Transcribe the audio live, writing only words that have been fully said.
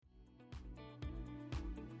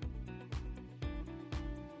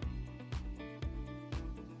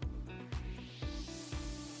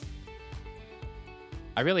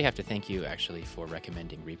I really have to thank you, actually, for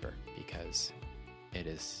recommending Reaper, because it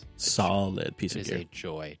is solid piece it of is gear. a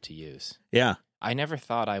joy to use. Yeah. I never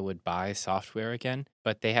thought I would buy software again,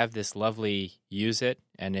 but they have this lovely use it,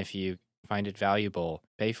 and if you find it valuable,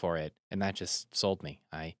 pay for it, and that just sold me.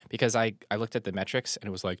 Because I looked at the metrics, and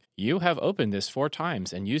it was like, you have opened this 4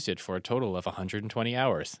 times and used it for a total of 120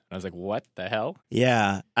 hours. And I was like, what the hell?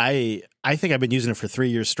 Yeah. I think I've been using it for 3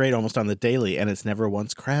 years straight, almost on the daily, and it's never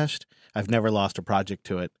once crashed. I've never lost a project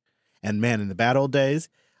to it. And man, in the bad old days,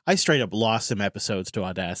 I straight up lost some episodes to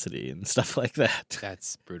Audacity and stuff like that.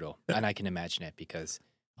 That's brutal. And I can imagine it, because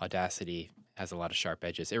Audacity has a lot of sharp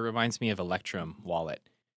edges. It reminds me of Electrum Wallet.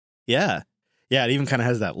 Yeah. Yeah, it even kind of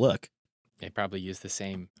has that look. They probably use the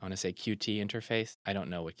same, I want to say, Qt interface. I don't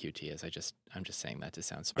know what Qt is. I'm just saying that to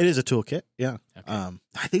sound smart. It is a toolkit, yeah. Okay.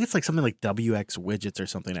 I think it's like something like WX Widgets or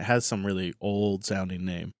something. It has some really old sounding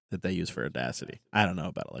name that they use for Audacity. I don't know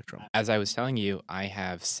about Electrum. As I was telling you, I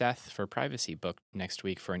have Seth for Privacy booked next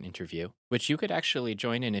week for an interview, which you could actually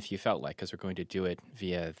join in if you felt like, because we're going to do it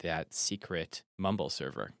via that secret Mumble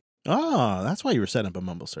server. Oh, that's why you were setting up a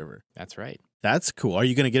Mumble server. That's right. That's cool. Are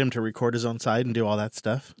you going to get him to record his own side and do all that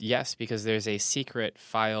stuff? Yes, because there's a secret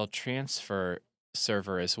file transfer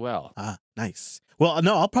server as well. Ah, nice. Well,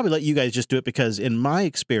 no, I'll probably let you guys just do it, because in my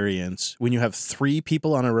experience, when you have 3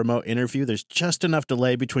 people on a remote interview, there's just enough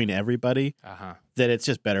delay between everybody that it's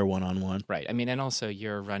just better one-on-one. Right. I mean, and also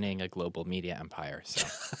you're running a global media empire, so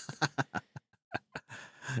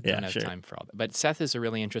Yeah, don't have sure. time for all that. But Seth is a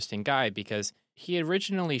really interesting guy, because he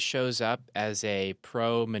originally shows up as a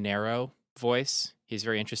pro Monero voice. He's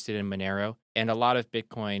very interested in Monero, and a lot of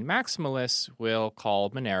Bitcoin maximalists will call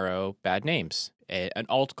Monero bad names. An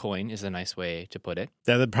altcoin is a nice way to put it.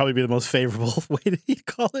 That would probably be the most favorable way to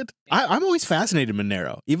call it. I'm always fascinated in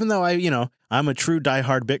Monero, even though I'm a true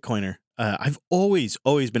diehard Bitcoiner. I've always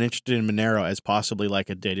been interested in Monero as possibly like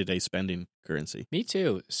a day-to-day spending currency. Me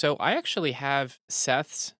too. So I actually have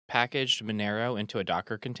Seth's packaged Monero into a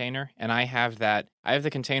Docker container, and I have the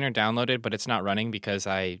container downloaded, but it's not running because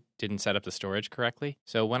I didn't set up the storage correctly.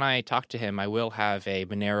 So when I talk to him, I will have a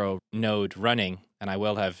Monero node running, and I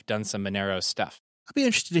will have done some Monero stuff. I'd be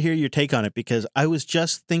interested to hear your take on it, because I was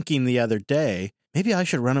just thinking the other day, maybe I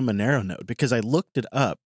should run a Monero node, because I looked it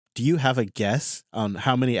up. Do you have a guess on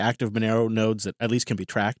how many active Monero nodes that at least can be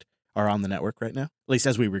tracked are on the network right now? At least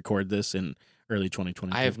as we record this in early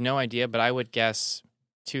 2022. I have no idea, but I would guess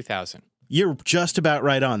 2,000. You're just about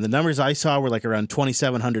right on. The numbers I saw were like around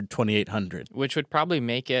 2,700, 2,800. Which would probably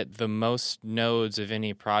make it the most nodes of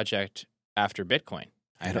any project after Bitcoin,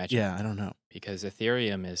 I imagine. Yeah, I don't know. Because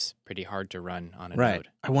Ethereum is pretty hard to run on a Right. node.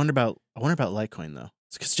 I wonder about Litecoin, though.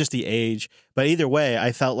 It's just the age. But either way,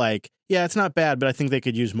 I felt like, yeah, it's not bad, but I think they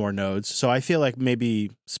could use more nodes. So I feel like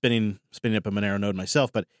maybe spinning up a Monero node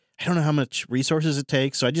myself, but I don't know how much resources it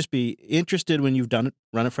takes. So I'd just be interested when you've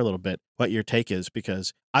run it for a little bit, what your take is,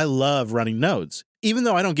 because I love running nodes. Even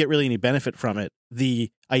though I don't get really any benefit from it,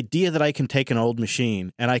 the idea that I can take an old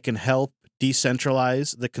machine and I can help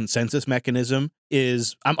decentralize the consensus mechanism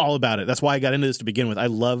I'm all about it. That's why I got into this to begin with. I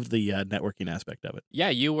love the networking aspect of it. Yeah,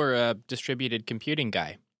 you were a distributed computing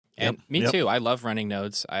guy. And Yep, me yep. too. I love running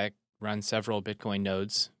nodes. I run several Bitcoin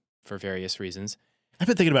nodes for various reasons. I've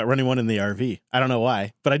been thinking about running one in the RV. I don't know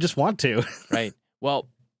why, but I just want to. Right. Well,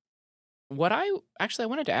 I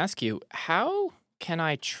wanted to ask you, how can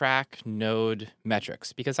I track node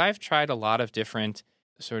metrics? Because I've tried a lot of different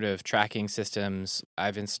sort of tracking systems.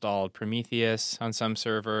 I've installed Prometheus on some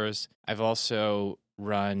servers. I've also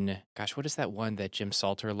run, what is that one that Jim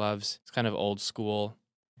Salter loves? It's kind of old school.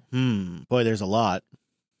 Boy, there's a lot.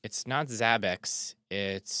 It's not Zabbix.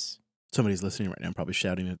 It's... Somebody's listening right now, probably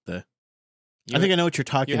shouting at the... I think I know what you're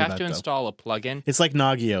talking about. You have to install a plugin. It's like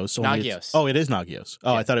Nagios. Nagios. Oh, it is Nagios.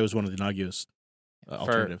 Oh, Yeah. I thought it was one of the Nagios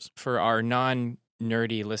alternatives. For our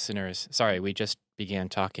non-nerdy listeners, sorry, we just began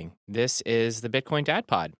talking. This is the Bitcoin Dad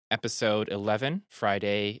Pod, episode 11,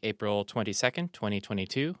 Friday, April 22nd,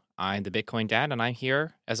 2022. I'm the Bitcoin Dad, and I'm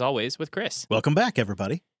here, as always, with Chris. Welcome back,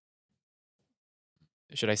 everybody.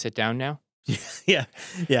 Should I sit down now?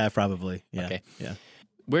 Yeah, probably. Yeah. Okay. Yeah.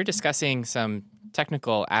 We're discussing some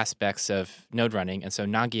technical aspects of node running, and so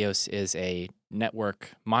Nagios is a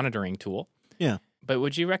network monitoring tool. Yeah. But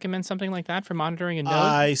would you recommend something like that for monitoring a node?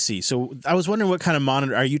 I see. So I was wondering what kind of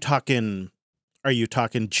monitor are you talking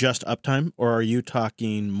just uptime, or are you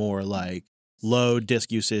talking more like load,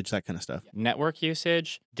 disk usage, that kind of stuff? Network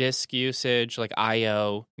usage, disk usage, like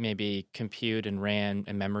I/O, maybe compute and RAM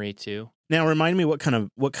and memory too. Now, remind me what kind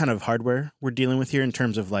of hardware we're dealing with here in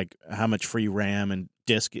terms of like how much free RAM and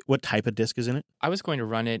disk. What type of disk is in it? I was going to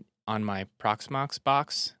run it on my Proxmox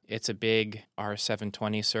box. It's a big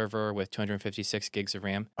R720 server with 256 gigs of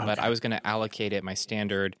RAM, but I was going to allocate it my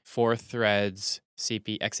standard 4 threads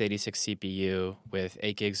x86 CPU with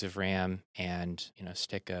 8 gigs of RAM and,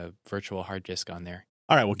 stick a virtual hard disk on there.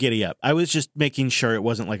 All right, well, giddy up. I was just making sure it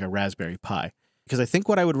wasn't like a Raspberry Pi, because I think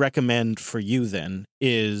what I would recommend for you then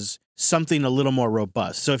is something a little more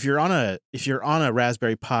robust. So if you're on a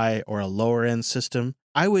Raspberry Pi or a lower end system,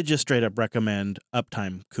 I would just straight up recommend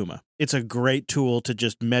Uptime Kuma. It's a great tool to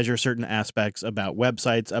just measure certain aspects about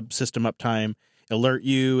websites, system uptime, alert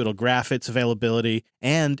you, it'll graph its availability,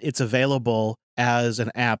 and it's available as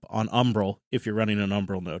an app on Umbrel if you're running an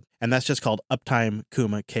Umbrel node. And that's just called Uptime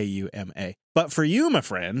Kuma, Kuma. But for you, my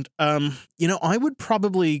friend, I would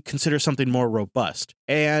probably consider something more robust.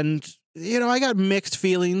 And, I got mixed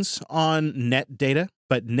feelings on NetData,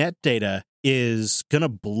 but NetData is going to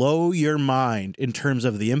blow your mind in terms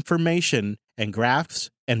of the information and graphs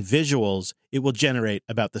and visuals it will generate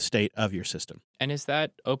about the state of your system. And is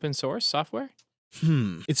that open source software?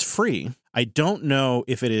 It's free. I don't know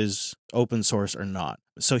if it is open source or not.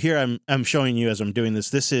 So here I'm showing you as I'm doing this.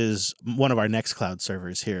 This is one of our Nextcloud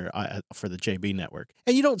servers here for the JB network.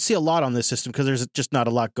 And you don't see a lot on this system because there's just not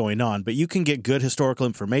a lot going on, but you can get good historical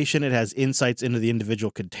information. It has insights into the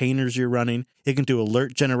individual containers you're running. It can do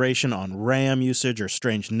alert generation on RAM usage or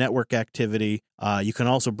strange network activity. You can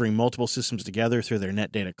also bring multiple systems together through their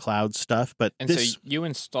NetData Cloud stuff. So you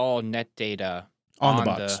install NetData on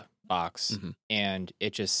the box. And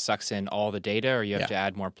it just sucks in all the data, or you have to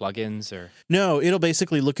add more plugins? Or no, it'll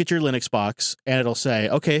basically look at your Linux box and it'll say,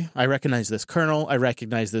 okay, I recognize this kernel, I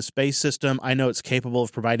recognize this base system, I know it's capable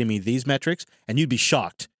of providing me these metrics, and you'd be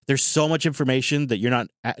shocked. There's so much information that you're not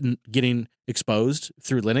getting exposed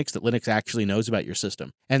through Linux that Linux actually knows about your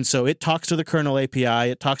system. And so it talks to the kernel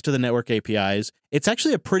API, it talks to the network APIs. It's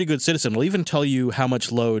actually a pretty good citizen. It'll even tell you how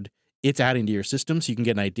much load it's adding to your system, so you can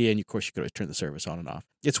get an idea, and of course you could always turn the service on and off.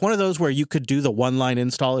 It's one of those where you could do the one-line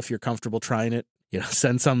install if you're comfortable trying it.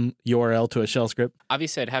 Send some URL to a shell script.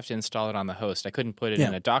 Obviously, I'd have to install it on the host. I couldn't put it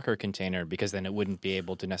in a Docker container because then it wouldn't be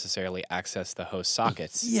able to necessarily access the host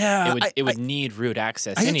sockets. Yeah. It would need root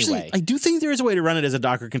access anyway. I do think there is a way to run it as a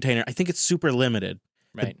Docker container. I think it's super limited.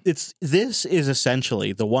 Right. This is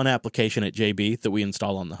essentially the one application at JB that we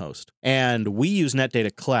install on the host. And we use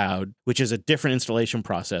NetData Cloud, which is a different installation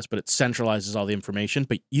process, but it centralizes all the information.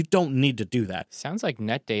 But you don't need to do that. Sounds like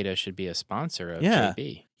NetData should be a sponsor of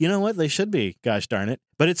JB. You know what? They should be. Gosh darn it.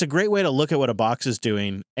 But it's a great way to look at what a box is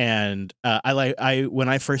doing. And when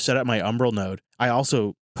I first set up my Umbrel node, I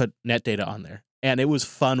also put NetData on there. And it was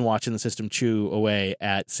fun watching the system chew away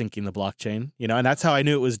at syncing the blockchain, and that's how I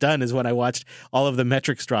knew it was done, is when I watched all of the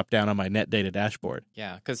metrics drop down on my NetData dashboard.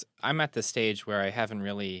 Yeah, because I'm at the stage where I haven't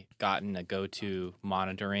really gotten a go-to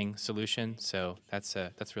monitoring solution, so that's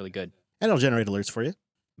really good. And it'll generate alerts for you.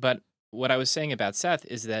 But what I was saying about Seth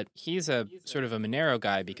is that he's a sort of a Monero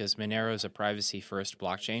guy because Monero is a privacy-first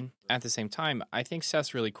blockchain. At the same time, I think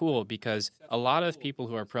Seth's really cool because a lot of people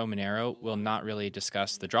who are pro-Monero will not really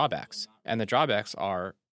discuss the drawbacks. And the drawbacks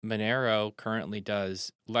are Monero currently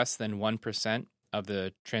does less than 1% of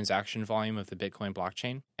the transaction volume of the Bitcoin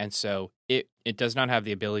blockchain. And so it does not have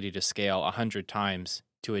the ability to scale 100 times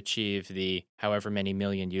to achieve the however many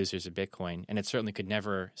million users of Bitcoin, and it certainly could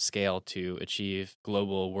never scale to achieve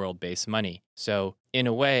global world-based money. So in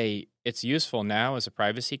a way, it's useful now as a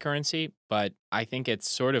privacy currency, but I think it's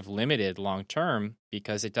sort of limited long-term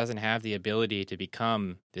because it doesn't have the ability to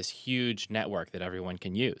become this huge network that everyone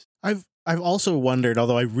can use. I've also wondered,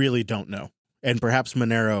 although I really don't know, and perhaps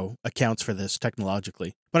Monero accounts for this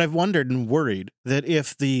technologically, but I've wondered and worried that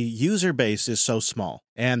if the user base is so small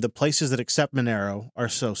and the places that accept Monero are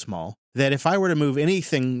so small, that if I were to move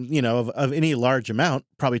anything, of any large amount,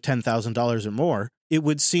 probably $10,000 or more, it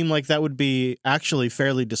would seem like that would be actually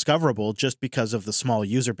fairly discoverable just because of the small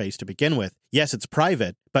user base to begin with. Yes, it's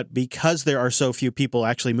private, but because there are so few people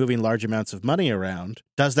actually moving large amounts of money around,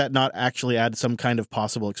 does that not actually add some kind of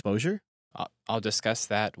possible exposure? I'll discuss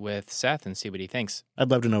that with Seth and see what he thinks. I'd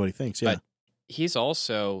love to know what he thinks, yeah. But he's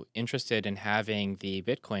also interested in having the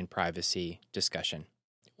Bitcoin privacy discussion.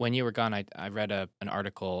 When you were gone, I read an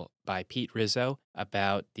article by Pete Rizzo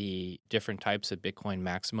about the different types of Bitcoin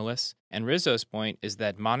maximalists. And Rizzo's point is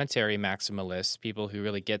that monetary maximalists, people who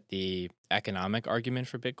really get the economic argument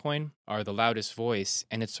for Bitcoin, are the loudest voice,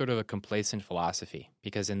 and it's sort of a complacent philosophy.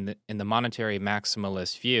 Because in the monetary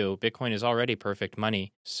maximalist view, Bitcoin is already perfect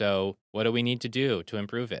money, so what do we need to do to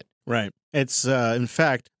improve it? Right. It's, in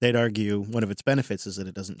fact, they'd argue one of its benefits is that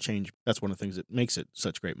it doesn't change. That's one of the things that makes it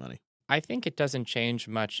such great money. I think it doesn't change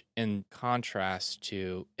much in contrast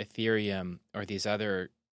to Ethereum or these other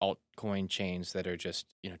altcoin chains that are just,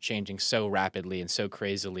 changing so rapidly and so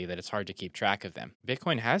crazily that it's hard to keep track of them.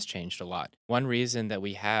 Bitcoin has changed a lot. One reason that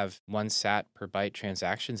we have 1 sat per byte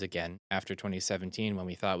transactions again after 2017, when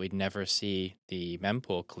we thought we'd never see the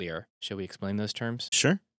mempool clear. Shall we explain those terms?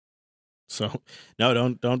 Sure. So,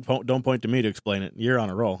 no, don't point to me to explain it. You're on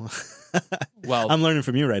a roll. Well, I'm learning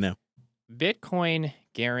from you right now. Bitcoin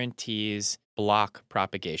guarantees block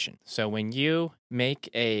propagation. So when you make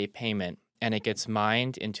a payment and it gets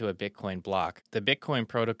mined into a Bitcoin block, the Bitcoin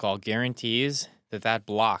protocol guarantees that that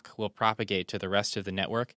block will propagate to the rest of the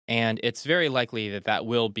network. And it's very likely that that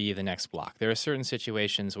will be the next block. There are certain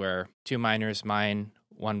situations where 2 miners mine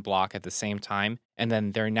 1 block at the same time, and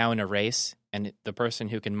then they're now in a race, and the person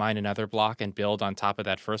who can mine another block and build on top of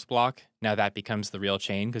that first block, now that becomes the real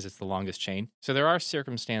chain because it's the longest chain. So there are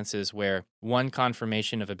circumstances where 1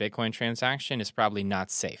 confirmation of a Bitcoin transaction is probably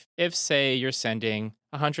not safe. If, say, you're sending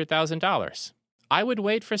 $100,000, I would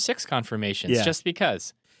wait for 6 confirmations just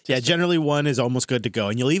because. Generally 1 is almost good to go.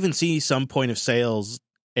 And you'll even see some point of sales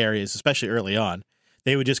areas, especially early on,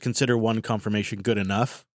 they would just consider 1 confirmation good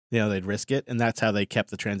enough. They'd risk it, and that's how they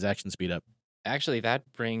kept the transaction speed up. Actually,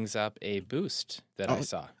 that brings up a boost that I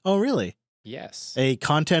saw. Oh, really? Yes. A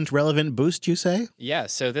content-relevant boost, you say? Yeah,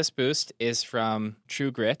 so this boost is from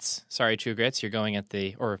True Grits. Sorry, True Grits, you're going at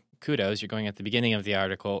kudos, you're going at the beginning of the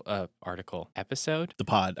episode? The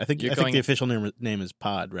pod. I think the official name is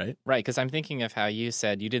pod, right? Right, because I'm thinking of how you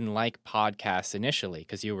said you didn't like podcasts initially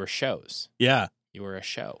because you were shows. Yeah. You were a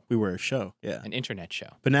show. We were a show, yeah. An internet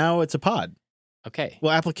show. But now it's a pod. Okay.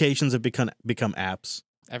 Well, applications have become apps.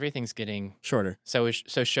 Everything's getting shorter. So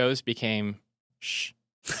shows became shh.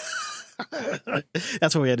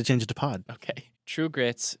 That's why we had to change it to pod. Okay. True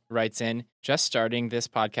Grits writes in, just starting this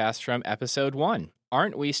podcast from episode 1.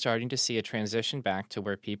 Aren't we starting to see a transition back to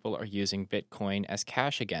where people are using Bitcoin as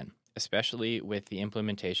cash again, especially with the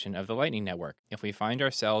implementation of the Lightning Network? If we find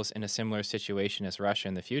ourselves in a similar situation as Russia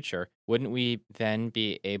in the future, wouldn't we then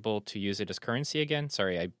be able to use it as currency again?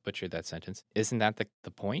 Sorry, I butchered that sentence. Isn't that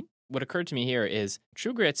the point? What occurred to me here is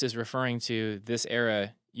True Grits is referring to this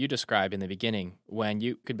era you described in the beginning when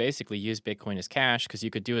you could basically use Bitcoin as cash because you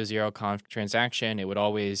could do a zero-conf transaction. It would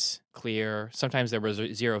always clear. Sometimes there was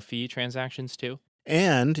zero-fee transactions too.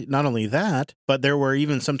 And not only that, but there were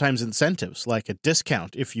even sometimes incentives like a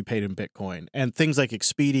discount if you paid in Bitcoin, and things like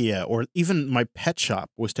Expedia, or even my pet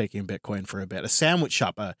shop was taking Bitcoin for a bit. A sandwich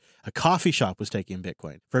shop, a coffee shop was taking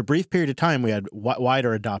Bitcoin. For a brief period of time, we had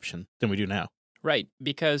wider adoption than we do now. Right,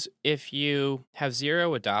 because if you have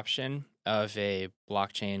zero adoption of a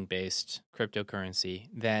blockchain-based cryptocurrency,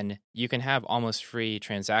 then you can have almost free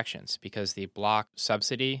transactions because the block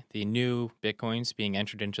subsidy, the new Bitcoins being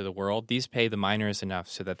entered into the world, these pay the miners enough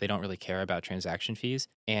so that they don't really care about transaction fees.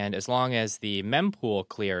 And as long as the mempool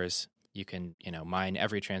clears, you can, mine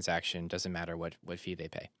every transaction, doesn't matter what fee they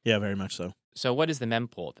pay. Yeah, very much so. So what is the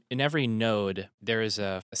mempool? In every node, there is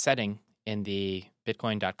a setting in the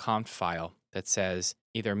bitcoin.conf file that says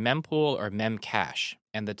either mempool or memcache.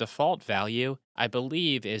 And the default value, I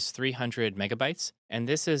believe, is 300 megabytes. And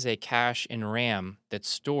this is a cache in RAM that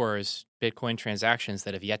stores Bitcoin transactions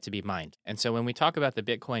that have yet to be mined. And so when we talk about the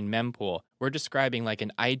Bitcoin mempool, we're describing like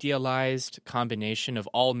an idealized combination of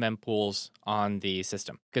all mempools on the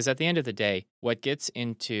system. Because at the end of the day, what gets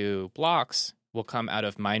into blocks will come out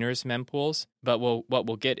of miners' mempools, but what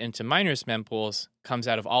we'll get into miners' mempools comes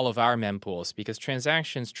out of all of our mempools because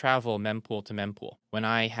transactions travel mempool to mempool. When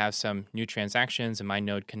I have some new transactions and my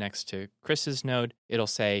node connects to Chris's node, it'll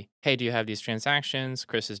say, hey, do you have these transactions?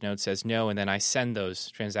 Chris's node says no, and then I send those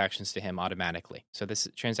transactions to him automatically. So this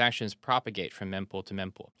transactions propagate from mempool to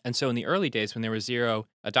mempool. And so in the early days when there was zero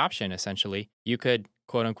adoption, essentially, you could,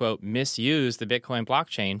 quote unquote, misuse the Bitcoin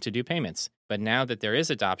blockchain to do payments. But now that there is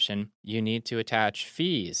adoption, you need to attach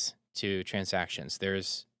fees to transactions.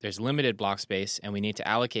 There's limited block space, and we need to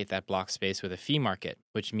allocate that block space with a fee market,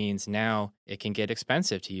 which means now it can get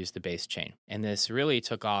expensive to use the base chain. And this really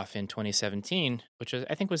took off in 2017, which was,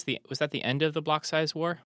 I think was that the end of the block size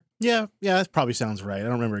war? Yeah, that probably sounds right. I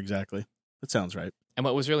don't remember exactly. That sounds right. And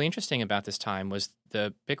what was really interesting about this time was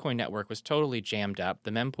the Bitcoin network was totally jammed up. The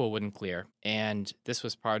mempool wouldn't clear. And this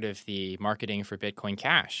was part of the marketing for Bitcoin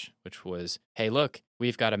Cash, which was, hey, look,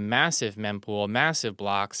 we've got a massive mempool, massive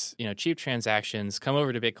blocks, cheap transactions, come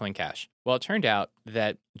over to Bitcoin Cash. Well, it turned out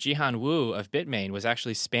that Jihan Wu of Bitmain was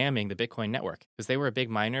actually spamming the Bitcoin network because they were a big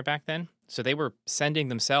miner back then. So they were sending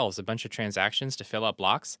themselves a bunch of transactions to fill up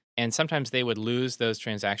blocks. And sometimes they would lose those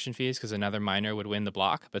transaction fees because another miner would win the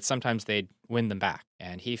block, but sometimes they'd win them back.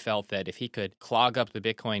 And he felt that if he could clog up the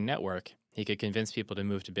Bitcoin network He could convince people to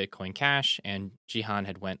move to Bitcoin Cash, and Jihan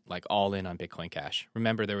had went like all in on Bitcoin Cash.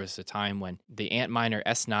 Remember, there was a time when the Antminer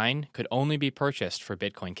S9 could only be purchased for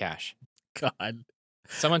Bitcoin Cash. God.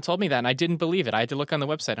 Someone told me that, and I didn't believe it. I had to look on the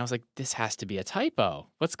website, and I was like, "This has to be a typo.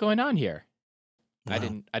 What's going on here?" Wow.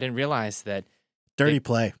 I didn't realize that Dirty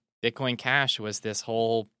play. Bitcoin Cash was this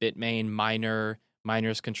whole Bitmain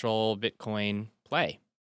miners control Bitcoin play.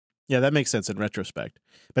 Yeah, that makes sense in retrospect.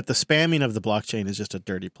 But the spamming of the blockchain is just a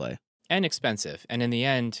dirty play. And expensive. And in the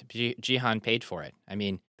end, Jihan paid for it. I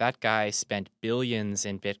mean, that guy spent billions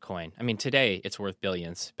in Bitcoin. I mean, today it's worth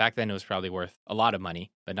billions. Back then it was probably worth a lot of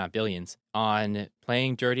money, but not billions, on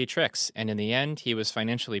playing dirty tricks. And in the end, he was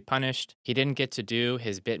financially punished. He didn't get to do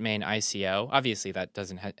his Bitmain ICO. Obviously, that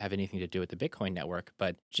doesn't have anything to do with the Bitcoin network,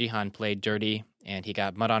 but Jihan played dirty and he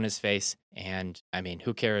got mud on his face. And I mean,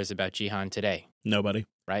 who cares about Jihan today? Nobody.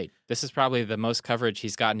 Right. This is probably the most coverage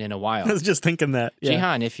he's gotten in a while. I was just thinking that. Yeah.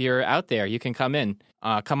 Jihan, if you're out there, you can come in.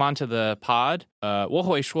 Come on to the pod. 我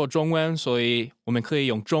会说中文，所以我们可以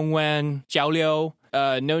用中文交流.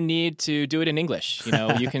 No need to do it in English. You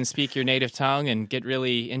know, you can speak your native tongue and get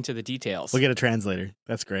really into the details. We'll get a translator.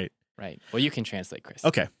 That's great. Right. Well, you can translate, Chris.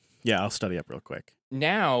 Okay. Yeah, I'll study up real quick.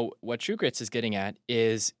 Now, what TrueGrits is getting at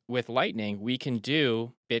is with Lightning, we can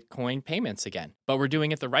do Bitcoin payments again, but we're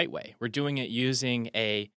doing it the right way. We're doing it using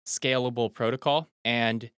a scalable protocol.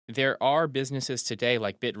 And there are businesses today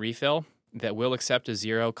like Bitrefill that will accept a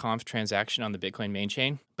zero conf transaction on the Bitcoin main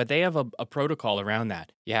chain, but they have a protocol around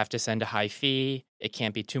that. You have to send a high fee. It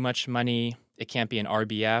can't be too much money. It can't be an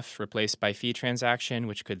RBF replaced by fee transaction,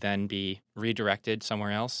 which could then be redirected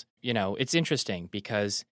somewhere else. You know, it's interesting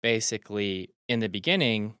because basically in the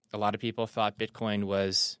beginning, a lot of people thought Bitcoin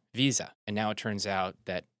was Visa. And now it turns out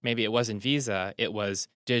that maybe it wasn't Visa, it was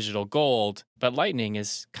digital gold. But Lightning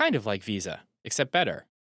is kind of like Visa, except better.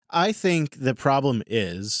 I think the problem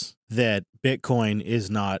is that Bitcoin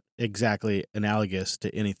is not exactly analogous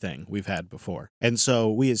to anything we've had before. And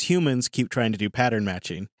so we as humans keep trying to do pattern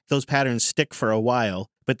matching. Those patterns stick for a while,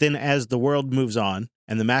 but then as the world moves on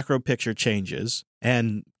and the macro picture changes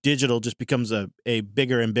and digital just becomes a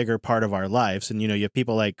bigger and bigger part of our lives. And, you know, you have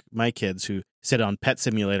people like my kids who sit on Pet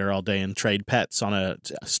Simulator all day and trade pets on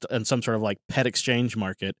some sort of like pet exchange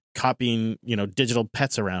market, copying, you know, digital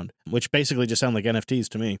pets around, which basically just sound like NFTs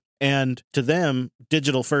to me. And to them,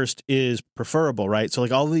 digital first is preferable, right? So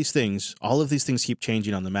like all of these things keep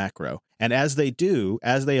changing on the macro. And as they do,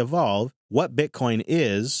 as they evolve, what Bitcoin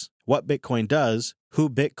is, what Bitcoin does, who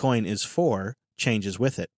Bitcoin is for, changes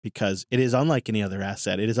with it, because it is unlike any other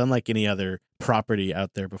asset. It is unlike any other property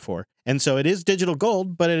out there before. And so it is digital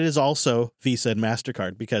gold, but it is also Visa and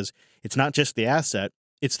MasterCard, because it's not just the asset,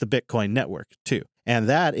 it's the Bitcoin network too. And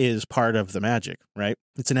that is part of the magic, right?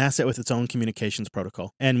 It's an asset with its own communications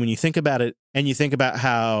protocol. And when you think about it, and you think about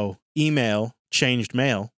how email changed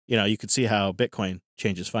mail, you know, you could see how Bitcoin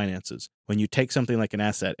changes finances. When you take something like an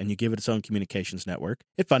asset and you give it its own communications network,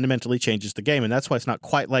 it fundamentally changes the game. And that's why it's not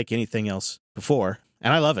quite like anything else before.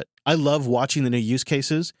 And I love it. I love watching the new use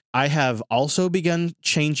cases. I have also begun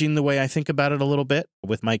changing the way I think about it a little bit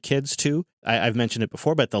with my kids too. I've mentioned it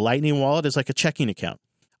before, but the Lightning wallet is like a checking account.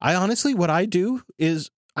 I honestly, what I do is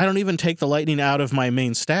I don't even take the Lightning out of my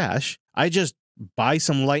main stash. I just buy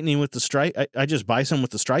some Lightning with the Strike. I just buy some with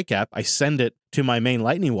the Strike app. I send it to my main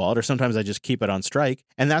Lightning wallet, or sometimes I just keep it on Strike.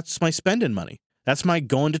 And that's my spending money. That's my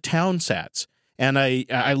going to town sats. And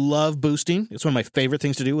I love boosting. It's one of my favorite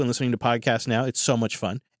things to do when listening to podcasts now. It's so much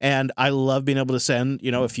fun. And I love being able to send,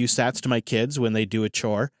 you know, a few sats to my kids when they do a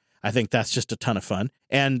chore. I think that's just a ton of fun.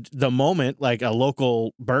 And the moment like a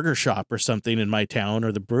local burger shop or something in my town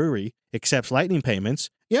or the brewery accepts Lightning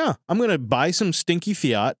payments, yeah, I'm going to buy some stinky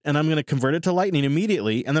fiat and I'm going to convert it to Lightning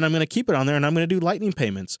immediately. And then I'm going to keep it on there and I'm going to do Lightning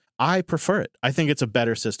payments. I prefer it. I think it's a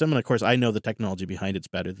better system. And of course, I know the technology behind it's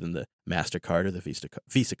better than the MasterCard or the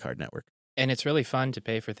Visa card network. And it's really fun to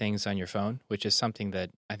pay for things on your phone, which is something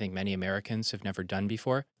that I think many Americans have never done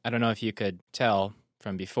before. I don't know if you could tell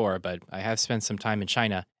from before, but I have spent some time in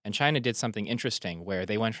China, and China did something interesting where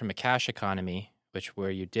they went from a cash economy, where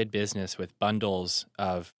you did business with bundles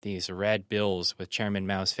of these red bills with Chairman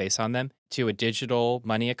Mao's face on them, to a digital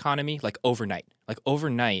money economy, like overnight. Like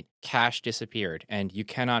overnight, cash disappeared, and you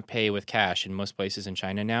cannot pay with cash in most places in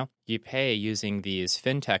China now. You pay using these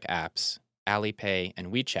fintech apps, Alipay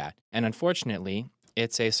and WeChat, and unfortunately,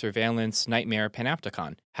 it's a surveillance nightmare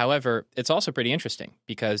panopticon. However, it's also pretty interesting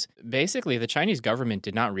because basically the Chinese government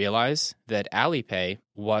did not realize that Alipay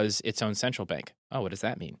was its own central bank. Oh, what does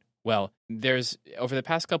that mean? Well, there's over the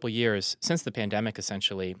past couple years, since the pandemic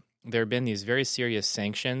essentially, there have been these very serious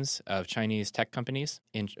sanctions of Chinese tech companies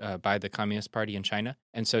by the Communist Party in China.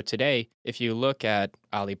 And so today, if you look at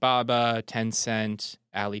Alibaba, Tencent,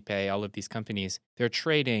 Alipay, all of these companies, they're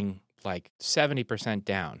trading like 70%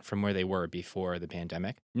 down from where they were before the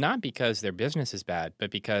pandemic. Not because their business is bad, but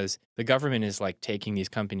because the government is like taking these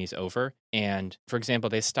companies over. And for example,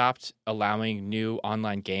 they stopped allowing new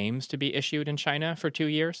online games to be issued in China for 2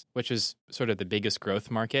 years, which is sort of the biggest growth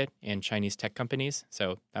market in Chinese tech companies.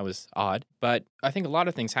 So that was odd. But I think a lot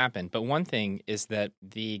of things happened. But one thing is that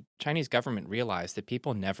the Chinese government realized that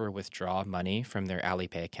people never withdraw money from their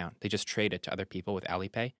Alipay account. They just trade it to other people with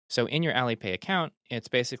Alipay. So in your Alipay account, it's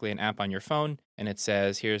basically an app on your phone, and it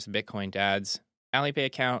says, here's Bitcoin Dad's Alipay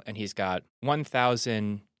account, and he's got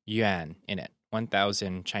 1,000 yuan in it,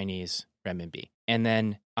 1,000 Chinese renminbi. And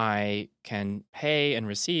then I can pay and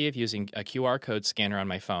receive using a QR code scanner on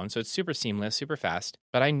my phone. So it's super seamless, super fast.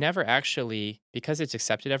 But I never actually, because it's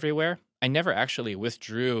accepted everywhere, I never actually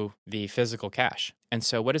withdrew the physical cash. And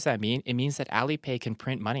so what does that mean? It means that Alipay can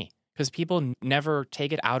print money, because people never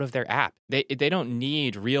take it out of their app. They don't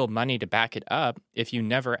need real money to back it up if you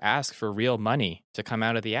never ask for real money to come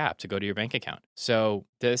out of the app to go to your bank account. So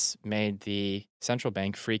this made the central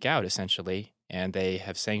bank freak out, essentially, and they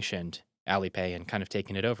have sanctioned Alipay and kind of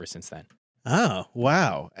taken it over since then. Oh,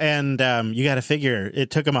 wow. And you got to figure it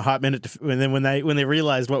took them a hot minute and then when they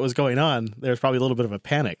realized what was going on, there was probably a little bit of a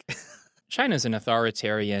panic. China's an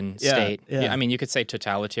authoritarian state. Yeah. I mean, you could say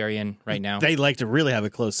totalitarian right now. They like to really have a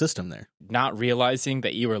closed system there. Not realizing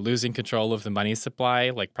that you were losing control of the money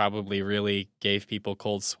supply, like probably really gave people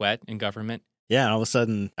cold sweat in government. Yeah, and all of a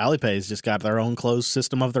sudden, Alipay's just got their own closed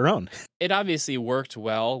system of their own. It obviously worked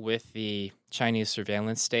well with the Chinese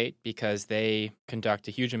surveillance state because they conduct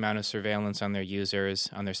a huge amount of surveillance on their users,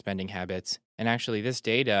 on their spending habits. And actually, this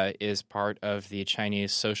data is part of the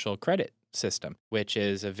Chinese social credit system, which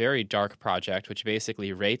is a very dark project, which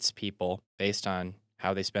basically rates people based on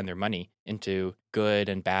how they spend their money into good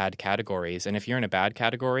and bad categories. And if you're in a bad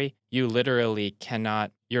category, you literally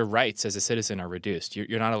cannot, your rights as a citizen are reduced.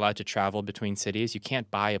 You're not allowed to travel between cities. You can't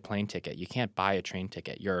buy a plane ticket. You can't buy a train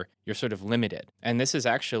ticket. You're sort of limited. And this is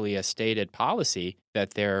actually a stated policy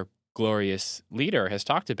that their glorious leader has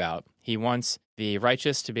talked about. He wants the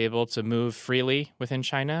righteous to be able to move freely within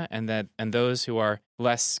China, and those who are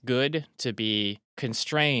less good to be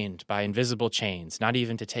constrained by invisible chains, not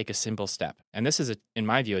even to take a simple step. And this is, in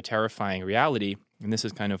my view, a terrifying reality. And this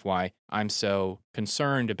is kind of why I'm so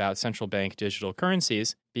concerned about central bank digital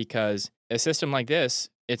currencies, because a system like this,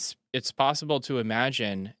 it's possible to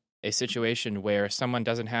imagine a situation where someone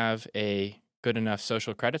doesn't have a good enough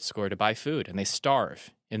social credit score to buy food, and they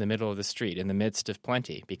starve in the middle of the street in the midst of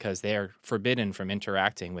plenty because they are forbidden from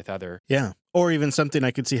interacting with other. Yeah. Or even something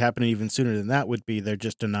I could see happening even sooner than that would be they're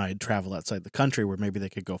just denied travel outside the country where maybe they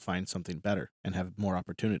could go find something better and have more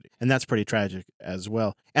opportunity. And that's pretty tragic as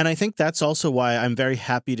well. And I think that's also why I'm very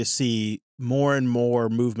happy to see more and more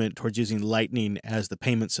movement towards using Lightning as the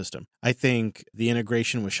payment system. I think the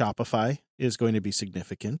integration with Shopify is going to be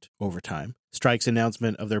significant over time. Stripe's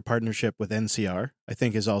announcement of their partnership with NCR, I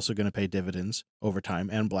think, is also going to pay dividends over time,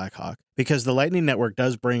 and Blackhawk, because the Lightning Network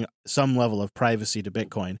does bring some level of privacy to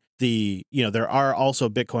Bitcoin. There are also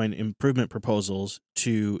Bitcoin improvement proposals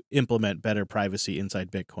to implement better privacy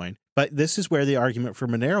inside Bitcoin. But this is where the argument for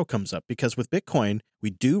Monero comes up, because with Bitcoin, we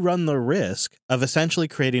do run the risk of essentially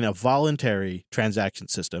creating a voluntary transaction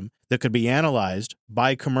system that could be analyzed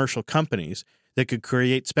by commercial companies that could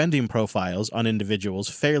create spending profiles on individuals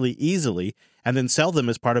fairly easily and then sell them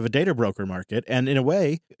as part of a data broker market and, in a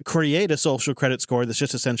way, create a social credit score that's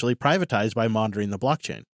just essentially privatized by monitoring the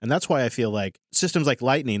blockchain. And that's why I feel like systems like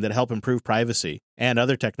Lightning that help improve privacy and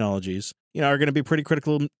other technologies, are going to be pretty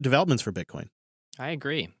critical developments for Bitcoin. I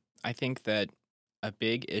agree. I think that a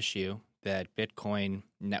big issue that Bitcoin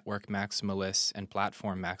network maximalists and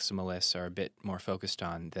platform maximalists are a bit more focused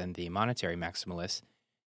on than the monetary maximalists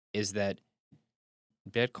is that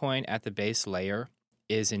Bitcoin at the base layer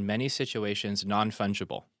is in many situations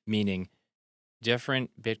non-fungible, meaning different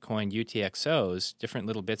Bitcoin UTXOs, different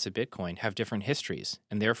little bits of Bitcoin, have different histories,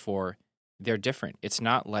 and therefore they're different. It's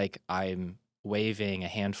not like I'm waving a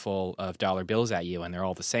handful of dollar bills at you and they're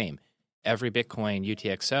all the same. Every Bitcoin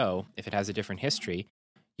UTXO, if it has a different history,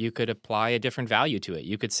 you could apply a different value to it.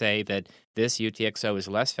 You could say that this UTXO is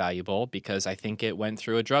less valuable because I think it went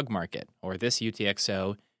through a drug market, or this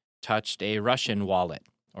UTXO touched a Russian wallet,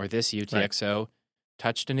 or this UTXO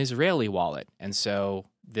touched an Israeli wallet. And so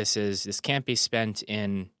this can't be spent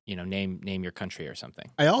in, name your country or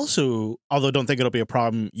something. I also, although don't think it'll be a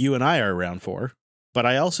problem you and I are around for, but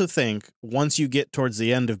I also think once you get towards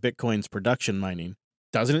the end of Bitcoin's production mining,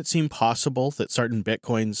 doesn't it seem possible that certain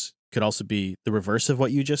Bitcoins could also be the reverse of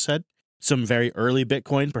what you just said? Some very early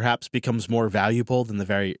Bitcoin perhaps becomes more valuable than the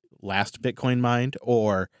very last Bitcoin mined,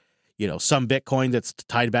 or, some Bitcoin that's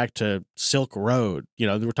tied back to Silk Road.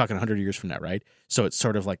 We're talking 100 years from now, right? So it's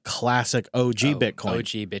sort of like classic OG Bitcoin.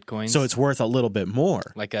 OG Bitcoins. So it's worth a little bit more.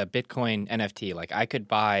 Like a Bitcoin NFT. Like I could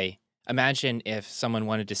buy, imagine if someone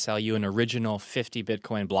wanted to sell you an original 50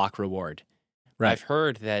 Bitcoin block reward. Right. I've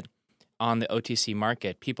heard that on the OTC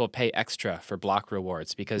market, people pay extra for block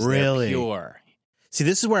rewards because Really? they're pure. See,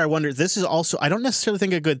 this is where I wonder, this is also, I don't necessarily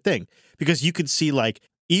think a good thing, because you could see like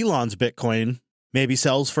Elon's Bitcoin maybe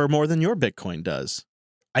sells for more than your Bitcoin does.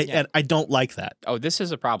 And I don't like that. Oh, this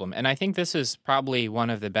is a problem. And I think this is probably one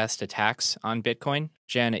of the best attacks on Bitcoin.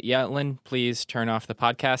 Janet Yellen, please turn off the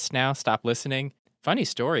podcast now. Stop listening. Funny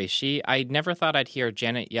story. I never thought I'd hear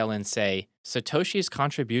Janet Yellen say Satoshi's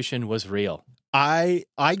contribution was real.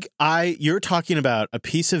 You're talking about a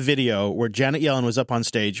piece of video where Janet Yellen was up on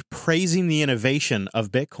stage praising the innovation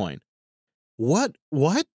of Bitcoin. What?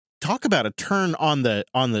 Talk about a turn on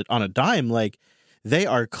a dime. Like, they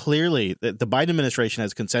are clearly, the Biden administration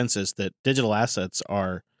has consensus that digital assets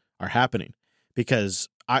are happening, because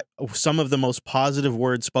some of the most positive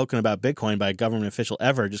words spoken about Bitcoin by a government official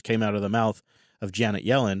ever just came out of the mouth of Janet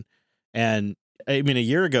Yellen. And I mean, a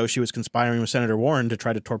year ago, she was conspiring with Senator Warren to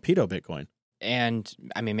try to torpedo Bitcoin. And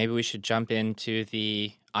I mean, maybe we should jump into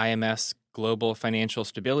the IMS Global Financial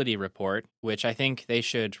Stability Report, which I think they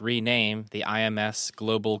should rename the IMS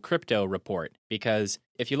Global Crypto Report, because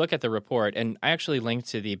if you look at the report, and I actually linked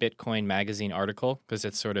to the Bitcoin Magazine article because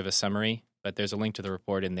it's sort of a summary, but there's a link to the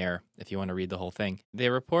report in there if you want to read the whole thing. The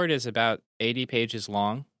report is about 80 pages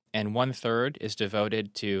long, and 1/3 is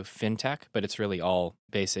devoted to fintech, but it's really all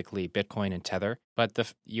basically Bitcoin and Tether.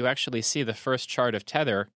 But you actually see the first chart of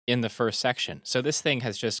Tether in the first section. So this thing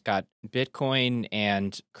has just got Bitcoin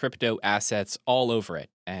and crypto assets all over it.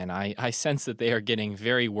 And I sense that they are getting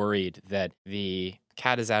very worried that the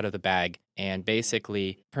cat is out of the bag, and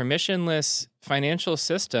basically permissionless financial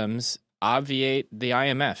systems obviate the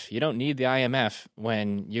IMF. You don't need the IMF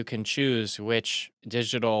when you can choose which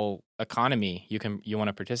digital economy you want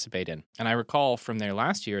to participate in. And I recall from their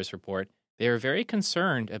last year's report, they were very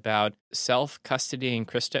concerned about self-custodying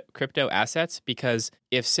crypto assets, because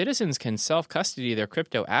if citizens can self-custody their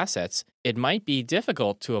crypto assets, it might be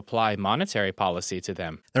difficult to apply monetary policy to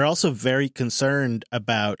them. They're also very concerned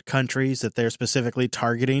about countries that they're specifically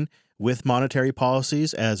targeting with monetary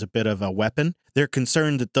policies as a bit of a weapon. They're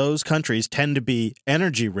concerned that those countries tend to be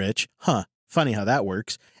energy rich. Funny how that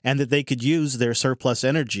works. And that they could use their surplus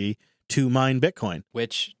energy to mine Bitcoin.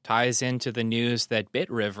 Which ties into the news that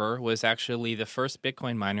BitRiver was actually the first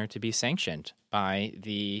Bitcoin miner to be sanctioned by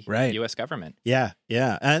the U.S. government. Yeah.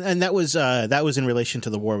 And that was in relation to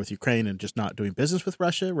the war with Ukraine and just not doing business with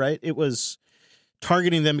Russia, right? It was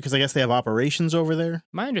targeting them because I guess they have operations over there.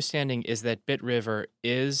 My understanding is that BitRiver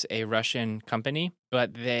is a Russian company,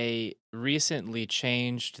 but they recently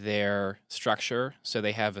changed their structure, so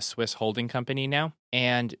they have a Swiss holding company now.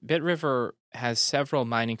 And BitRiver has several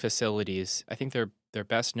mining facilities. I think their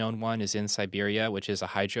best known one is in Siberia, which is a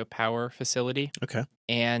hydropower facility. Okay.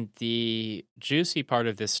 And the juicy part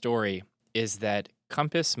of this story is that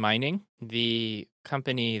Compass Mining, the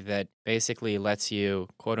company that basically lets you,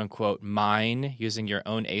 quote unquote, mine using your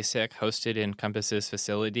own ASIC hosted in Compass's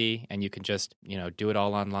facility, and you can just, do it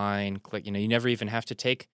all online, click, you never even have to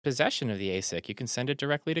take possession of the ASIC. You can send it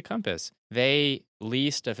directly to Compass. They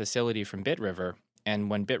leased a facility from BitRiver,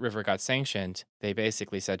 and when BitRiver got sanctioned, they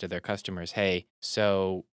basically said to their customers, hey,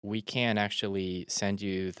 so we can't actually send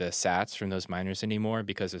you the sats from those miners anymore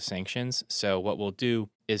because of sanctions. So what we'll do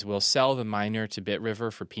is we'll sell the miner to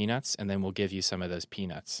BitRiver for peanuts, and then we'll give you some of those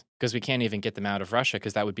peanuts. Because we can't even get them out of Russia,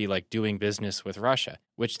 because that would be like doing business with Russia.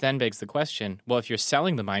 Which then begs the question, well, if you're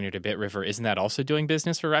selling the miner to BitRiver, isn't that also doing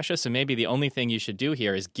business for Russia? So maybe the only thing you should do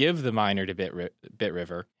here is give the miner to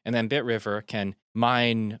BitRiver, and then BitRiver can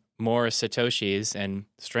mine more Satoshis and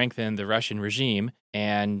strengthen the Russian regime,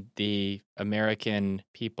 and the American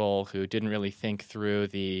people who didn't really think through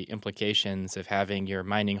the implications of having your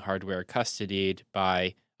mining hardware custodied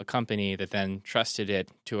by a company that then trusted it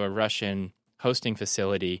to a Russian hosting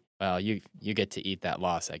facility, well, you get to eat that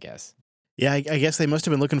loss, I guess. Yeah, I guess they must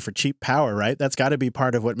have been looking for cheap power, right? That's got to be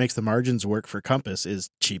part of what makes the margins work for Compass is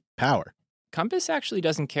cheap power. Compass actually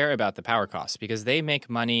doesn't care about the power costs because they make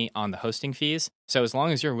money on the hosting fees. So as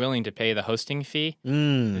long as you're willing to pay the hosting fee,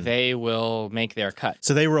 they will make their cut.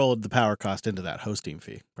 So they rolled the power cost into that hosting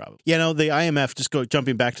fee, probably. The IMF,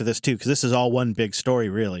 jumping back to this too, because this is all one big story,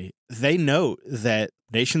 really. They note that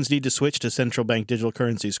nations need to switch to central bank digital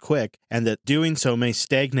currencies quick, and that doing so may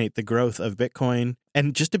stagnate the growth of Bitcoin.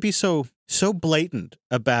 And just to be so blatant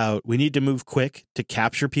about we need to move quick to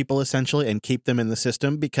capture people essentially and keep them in the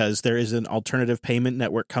system because there is an alternative payment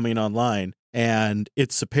network coming online and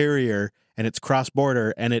it's superior and it's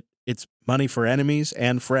cross-border and it's money for enemies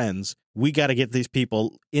and friends. We got to get these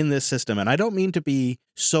people in this system. And I don't mean to be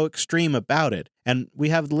so extreme about it. And we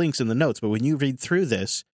have the links in the notes, but when you read through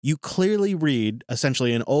this, you clearly read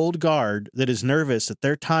essentially an old guard that is nervous that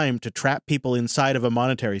their time to trap people inside of a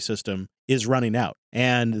monetary system is running out.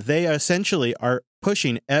 And they essentially are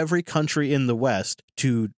pushing every country in the West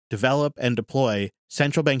to develop and deploy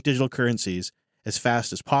central bank digital currencies as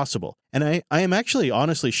fast as possible. And I am actually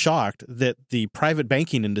honestly shocked that the private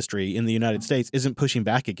banking industry in the United States isn't pushing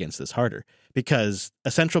back against this harder, because a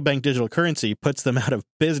central bank digital currency puts them out of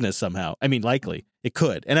business somehow. I mean, likely it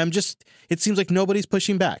could. And it seems like nobody's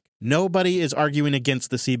pushing back. Nobody is arguing against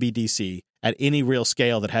the CBDC at any real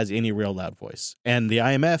scale that has any real loud voice. And the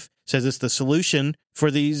IMF says it's the solution for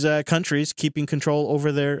these countries keeping control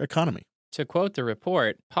over their economy. To quote the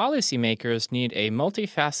report, policymakers need a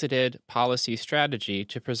multifaceted policy strategy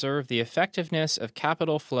to preserve the effectiveness of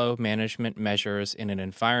capital flow management measures in an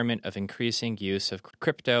environment of increasing use of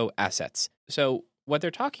crypto assets. So what they're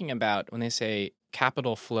talking about when they say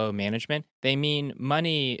capital flow management, they mean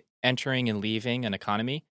money entering and leaving an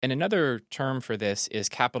economy. And another term for this is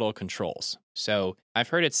capital controls. So I've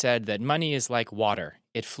heard it said that money is like water.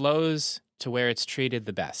 It flows to where it's treated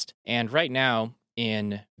the best. And right now,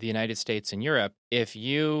 in the United States and Europe, if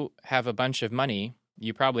you have a bunch of money,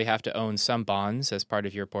 you probably have to own some bonds as part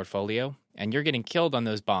of your portfolio, and you're getting killed on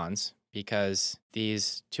those bonds because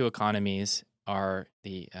these two economies are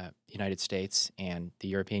the United States and the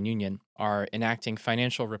European Union are enacting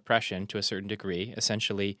financial repression to a certain degree.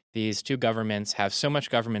 Essentially, these two governments have so much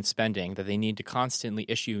government spending that they need to constantly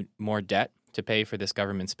issue more debt to pay for this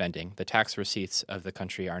government spending. The tax receipts of the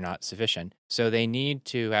country are not sufficient. So they need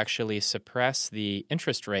to actually suppress the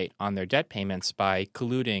interest rate on their debt payments by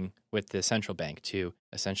colluding with the central bank to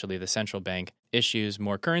essentially the central bank issues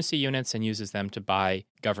more currency units and uses them to buy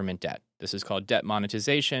government debt. This is called debt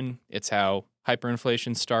monetization. It's how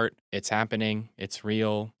hyperinflation start. It's happening. It's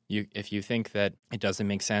real. If you think that it doesn't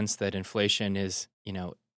make sense that inflation is,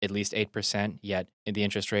 at least 8%, yet the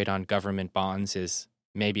interest rate on government bonds is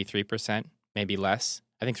maybe 3%, maybe less.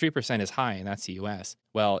 I think 3% is high, and that's the U.S.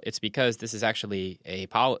 Well, it's because this is actually a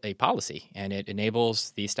policy, and it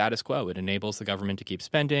enables the status quo. It enables the government to keep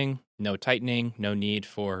spending, no tightening, no need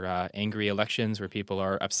for angry elections where people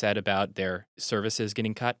are upset about their services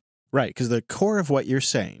getting cut. Right, because the core of what you're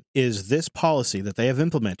saying is this policy that they have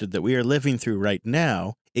implemented that we are living through right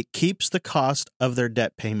now, it keeps the cost of their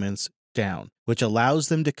debt payments down, which allows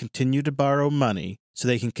them to continue to borrow money so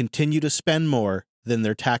they can continue to spend more than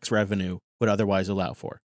their tax revenue would otherwise allow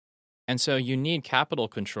for. And so you need capital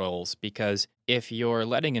controls because if you're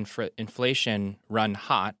letting inflation run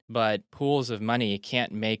hot, but pools of money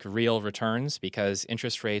can't make real returns because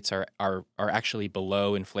interest rates are actually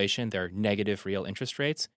below inflation, they're negative real interest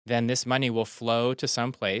rates, then this money will flow to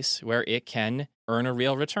some place where it can earn a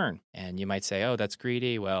real return. And you might say, oh, that's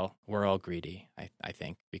greedy. Well, we're all greedy. I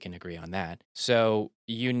think we can agree on that. So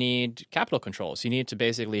you need capital controls. You need to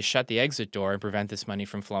basically shut the exit door and prevent this money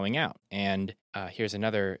from flowing out. And here's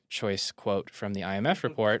another choice quote from the IMF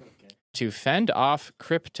report. To fend off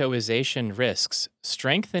cryptoization risks,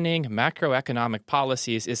 strengthening macroeconomic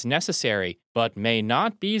policies is necessary, but may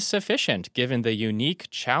not be sufficient given the unique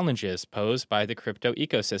challenges posed by the crypto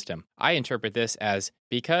ecosystem. I interpret this as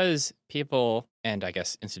because people, and I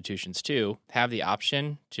guess institutions too, have the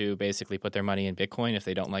option to basically put their money in Bitcoin if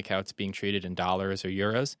they don't like how it's being treated in dollars or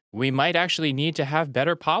euros, we might actually need to have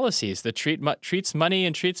better policies that treats money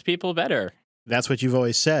and treats people better. That's what you've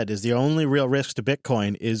always said, is the only real risk to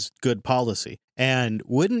Bitcoin is good policy. And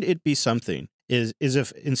wouldn't it be something is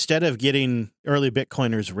if instead of getting early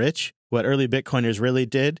Bitcoiners rich, what early Bitcoiners really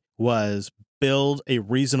did was build a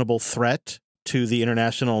reasonable threat to the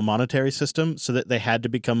international monetary system so that they had to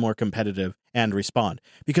become more competitive and respond.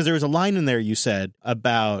 Because there was a line in there you said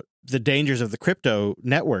about the dangers of the crypto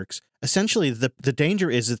networks. Essentially, the danger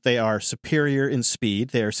is that they are superior in speed,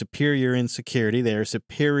 they are superior in security, they are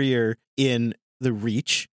superior in the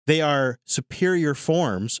reach. They are superior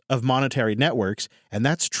forms of monetary networks, and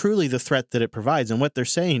that's truly the threat that it provides. And what they're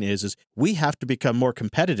saying is we have to become more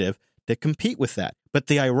competitive to compete with that. But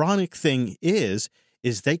the ironic thing is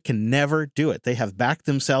they can never do it. They have backed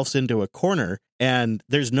themselves into a corner, and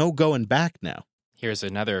there's no going back now. Here's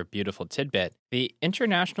another beautiful tidbit. The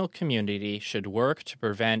international community should work to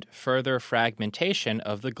prevent further fragmentation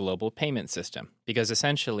of the global payment system. Because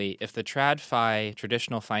essentially, if the TradFi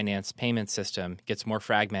traditional finance payment system gets more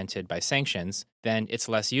fragmented by sanctions, then it's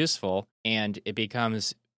less useful and it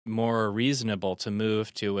becomes more reasonable to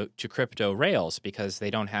move to crypto rails because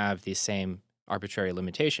they don't have these same arbitrary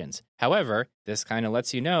limitations. However, this kind of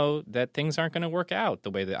lets you know that things aren't going to work out the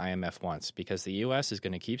way the IMF wants because the US is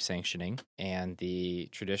going to keep sanctioning and the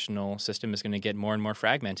traditional system is going to get more and more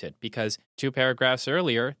fragmented because 2 paragraphs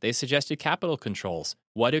earlier, they suggested capital controls.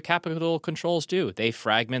 What do capital controls do? They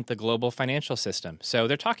fragment the global financial system. So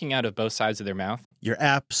they're talking out of both sides of their mouth. You're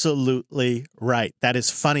absolutely right. That is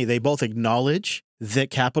funny. They both acknowledge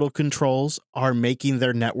that capital controls are making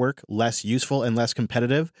their network less useful and less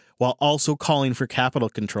competitive while also calling for capital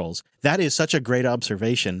controls. That is such a great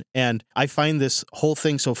observation. And I find this whole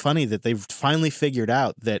thing so funny that they've finally figured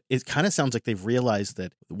out that it kind of sounds like they've realized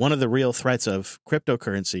that one of the real threats of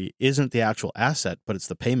cryptocurrency isn't the actual asset, but it's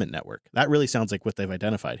the payment network. That really sounds like what they've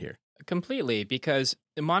identified here. Completely, because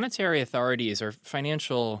the monetary authorities or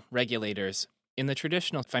financial regulators in the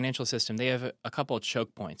traditional financial system, they have a couple of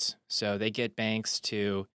choke points. So they get banks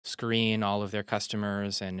to screen all of their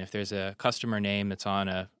customers, and if there's a customer name that's on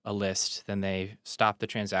a list, then they stop the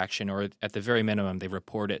transaction, or at the very minimum, they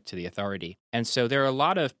report it to the authority. And so there are a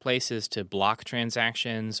lot of places to block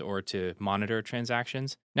transactions or to monitor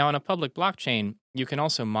transactions. Now, on a public blockchain, you can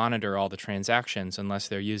also monitor all the transactions unless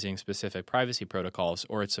they're using specific privacy protocols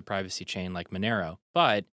or it's a privacy chain like Monero.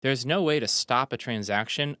 But there's no way to stop a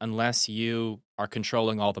transaction unless you are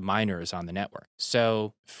controlling all the miners on the network.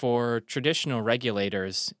 So for traditional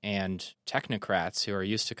regulators and technocrats who are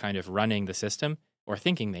used to kind of running the system or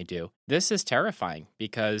thinking they do, this is terrifying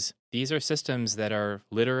because these are systems that are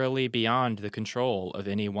literally beyond the control of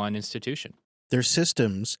any one institution. They're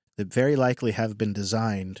systems that very likely have been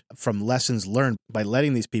designed from lessons learned by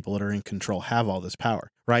letting these people that are in control have all this power,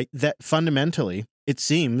 right? That fundamentally, it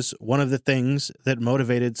seems one of the things that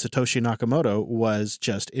motivated Satoshi Nakamoto was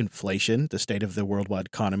just inflation, the state of the worldwide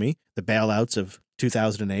economy, the bailouts of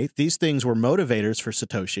 2008. These things were motivators for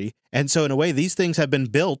Satoshi. And so in a way, these things have been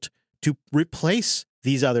built to replace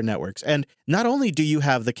these other networks. And not only do you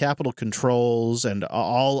have the capital controls and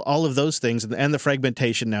all of those things and the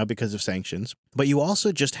fragmentation now because of sanctions, but you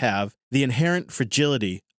also just have the inherent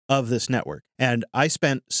fragility of this network. And I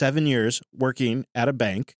spent 7 years working at a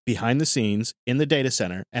bank behind the scenes in the data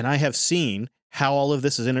center, and I have seen how all of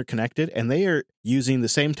this is interconnected, and they are using the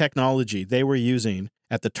same technology they were using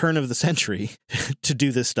at the turn of the century to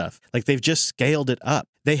do this stuff. Like they've just scaled it up.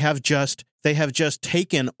 They have just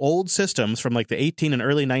taken old systems from like the 18 and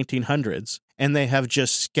early 1900s, and they have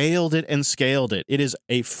just scaled it and scaled it. It is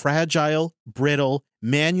a fragile, brittle,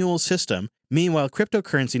 manual system. Meanwhile,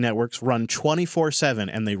 cryptocurrency networks run 24/7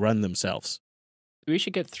 and they run themselves. We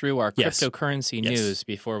should get through our cryptocurrency news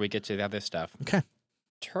before we get to the other stuff. Okay.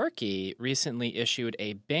 Turkey recently issued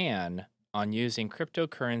a ban on using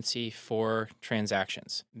cryptocurrency for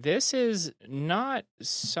transactions. This is not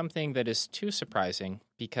something that is too surprising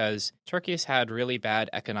because Turkey has had really bad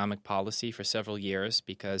economic policy for several years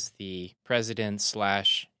because the president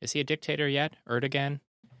 / is he a dictator yet? Erdogan?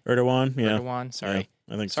 Erdogan, yeah. Erdogan, sorry.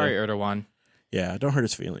 Yeah, I think sorry, so. Erdogan. Yeah, don't hurt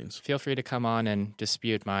his feelings. Feel free to come on and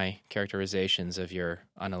dispute my characterizations of your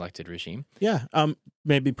unelected regime. Yeah,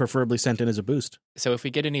 maybe preferably sent in as a boost. So if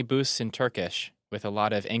we get any boosts in Turkish with a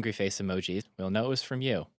lot of angry face emojis, we'll know it was from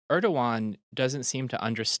you. Erdogan doesn't seem to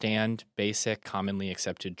understand basic, commonly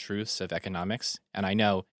accepted truths of economics. And I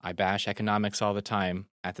know I bash economics all the time.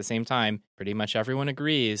 At the same time, pretty much everyone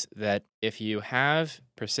agrees that if you have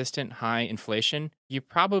persistent high inflation, you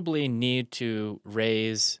probably need to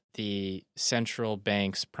raise the central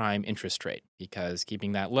bank's prime interest rate because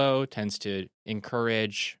keeping that low tends to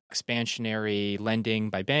encourage expansionary lending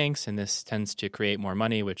by banks, and this tends to create more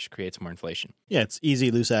money, which creates more inflation. Yeah, it's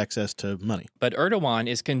easy, loose access to money. But Erdogan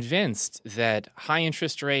is convinced that high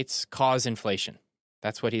interest rates cause inflation.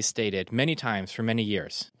 That's what he's stated many times for many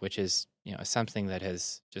years, which is, something that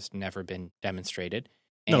has just never been demonstrated.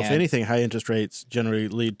 No, if anything, high interest rates generally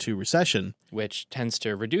lead to recession, which tends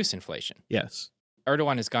to reduce inflation. Yes.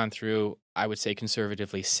 Erdogan has gone through, I would say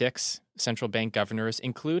conservatively, 6 central bank governors,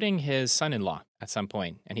 including his son-in-law at some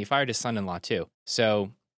point. And he fired his son-in-law too.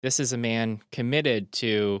 So this is a man committed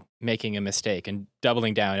to making a mistake and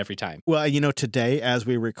doubling down every time. Well, today, as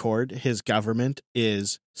we record, his government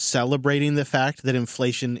is celebrating the fact that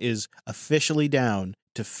inflation is officially down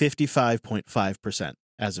to 55.5%.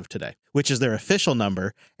 as of today, which is their official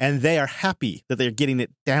number, and they are happy that they're getting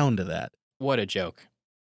it down to that. What a joke.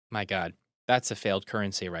 My God, that's a failed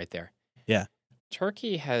currency right there. Yeah.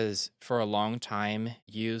 Turkey has, for a long time,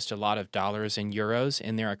 used a lot of dollars and euros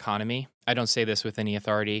in their economy. I don't say this with any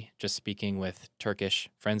authority, just speaking with Turkish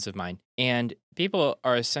friends of mine. And people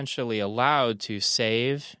are essentially allowed to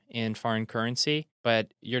save in foreign currency,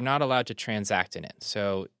 but you're not allowed to transact in it.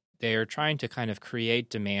 So they're trying to kind of create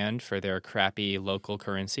demand for their crappy local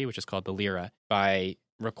currency, which is called the lira, by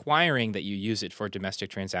requiring that you use it for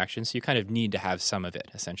domestic transactions. So you kind of need to have some of it,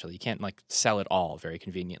 essentially. You can't like sell it all very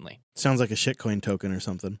conveniently. Sounds like a shitcoin token or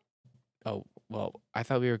something. Oh, well, I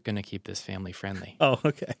thought we were going to keep this family friendly. Oh,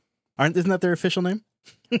 okay. Isn't that their official name?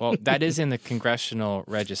 Well, that is in the Congressional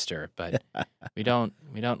Register, but we don't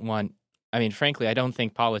want, I mean, frankly, I don't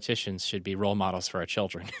think politicians should be role models for our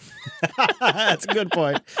children. That's a good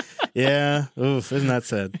point. Yeah. Oof, isn't that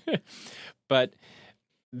sad? But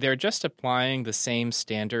they're just applying the same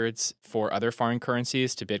standards for other foreign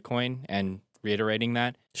currencies to Bitcoin and reiterating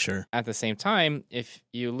that. Sure. At the same time, if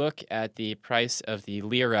you look at the price of the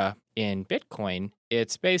lira in Bitcoin,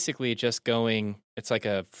 it's basically just it's like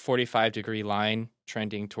a 45-degree line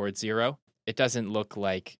trending towards zero. It doesn't look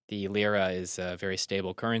like the lira is a very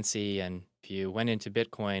stable currency. And if you went into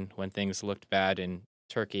Bitcoin when things looked bad in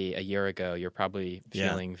Turkey a year ago, you're probably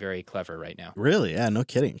feeling very clever right now. Really? Yeah, no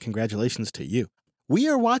kidding. Congratulations to you. We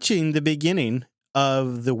are watching the beginning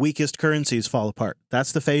of the weakest currencies fall apart.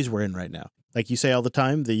 That's the phase we're in right now. Like you say all the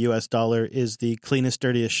time, the US dollar is the cleanest,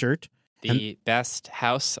 dirtiest shirt. The best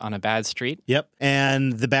house on a bad street. Yep.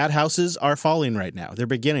 And the bad houses are falling right now. They're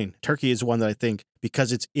beginning. Turkey is one that I think,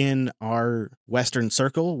 because it's in our Western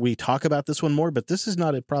circle, we talk about this one more, but this is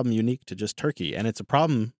not a problem unique to just Turkey. And it's a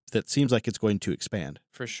problem that seems like it's going to expand.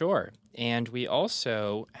 For sure. And we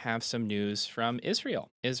also have some news from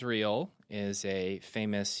Israel. Israel is a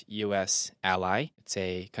famous U.S. ally. It's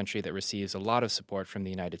a country that receives a lot of support from the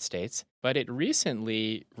United States, but it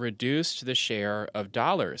recently reduced the share of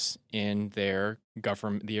dollars in their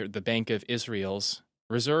government, the Bank of Israel's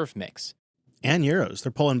reserve mix. And euros.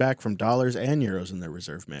 They're pulling back from dollars and euros in their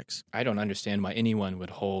reserve mix. I don't understand why anyone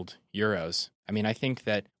would hold euros. I mean, I think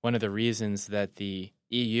that one of the reasons that the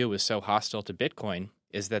EU is so hostile to Bitcoin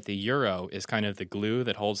is that the euro is kind of the glue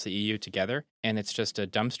that holds the EU together, and it's just a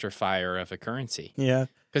dumpster fire of a currency. Yeah.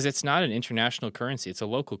 Because it's not an international currency, it's a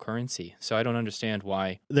local currency. So I don't understand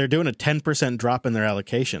why. They're doing a 10% drop in their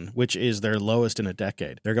allocation, which is their lowest in a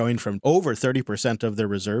decade. They're going from over 30% of their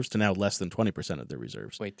reserves to now less than 20% of their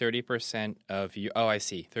reserves. Wait, 30% of I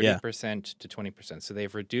see. 30% to 20%. So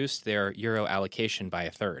they've reduced their euro allocation by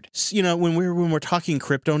a third. You know, when we're talking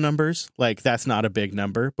crypto numbers, like that's not a big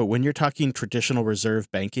number, but when you're talking traditional reserve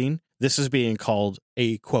banking, this is being called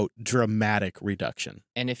a, quote, dramatic reduction.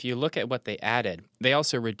 And if you look at what they added, they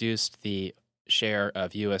also reduced the share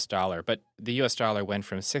of U.S. dollar, but the U.S. dollar went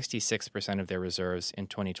from 66% of their reserves in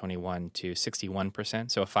 2021 to 61%,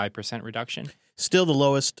 so a 5% reduction. Still the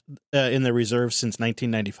lowest in the reserves since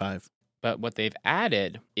 1995. But what they've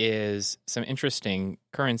added is some interesting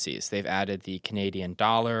currencies. They've added the Canadian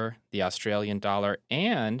dollar, the Australian dollar,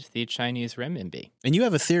 and the Chinese renminbi. And you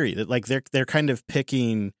have a theory that like they're kind of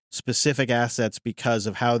picking specific assets because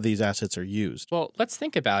of how these assets are used. Well, let's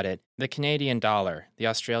think about it. The Canadian dollar, the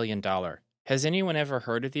Australian dollar. Has anyone ever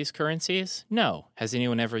heard of these currencies? No. Has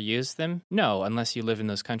anyone ever used them? No, unless you live in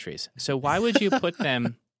those countries. So why would you put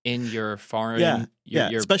them in your foreign,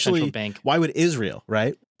 your especially central bank? Why would Israel,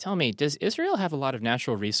 right? Tell me, does Israel have a lot of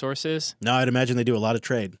natural resources? No, I'd imagine they do a lot of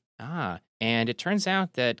trade. And it turns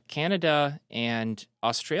out that Canada and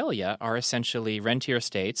Australia are essentially rentier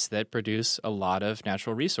states that produce a lot of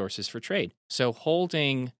natural resources for trade. So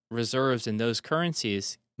holding reserves in those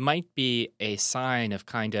currencies might be a sign of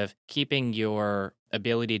kind of keeping your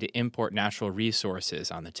ability to import natural resources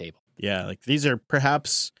on the table. Yeah, like these are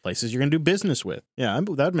perhaps places you're going to do business with. Yeah, that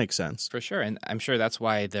would make sense. For sure. And I'm sure that's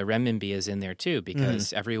why the renminbi is in there too,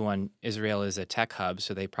 because Israel is a tech hub,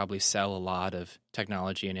 so they probably sell a lot of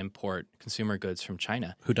technology and import consumer goods from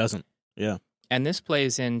China. Who doesn't? Yeah. And this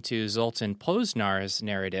plays into Zoltan Posnar's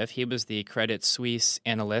narrative. He was the Credit Suisse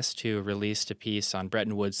analyst who released a piece on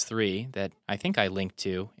Bretton Woods 3 that I think I linked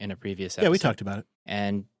to in a previous episode. Yeah, we talked about it.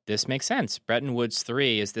 And this makes sense. Bretton Woods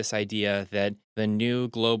 3 is this idea that the new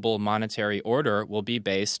global monetary order will be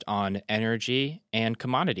based on energy and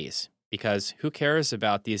commodities. Because who cares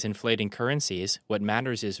about these inflating currencies? What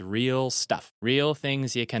matters is real stuff, real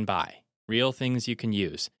things you can buy, real things you can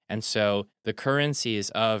use. And so the currencies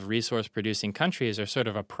of resource-producing countries are sort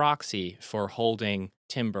of a proxy for holding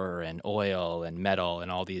timber and oil and metal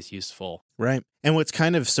and all these useful. Right. And what's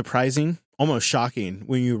kind of surprising, almost shocking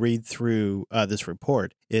when you read through this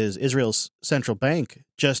report is Israel's central bank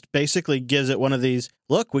just basically gives it one of these,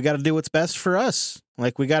 look, we got to do what's best for us.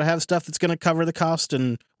 Like, we got to have stuff that's going to cover the cost,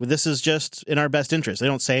 and this is just in our best interest. They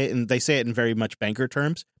don't say it, and they say it in very much banker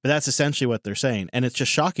terms, but that's essentially what they're saying. And it's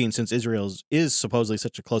just shocking since Israel is supposedly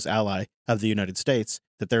such a close ally of the United States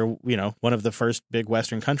that they're, one of the first big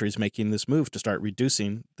Western countries making this move to start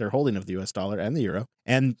reducing their holding of the US dollar and the euro.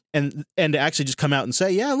 And to actually just come out and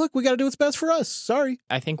say, yeah, look, we got to do what's best for us. Sorry.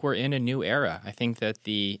 I think we're in a new era. I think that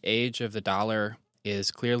the age of the dollar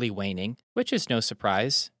is clearly waning, which is no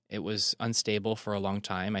surprise. It was unstable for a long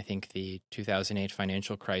time. I think the 2008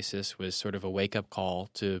 financial crisis was sort of a wake-up call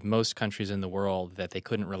to most countries in the world that they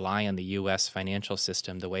couldn't rely on the U.S. financial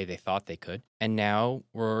system the way they thought they could. And now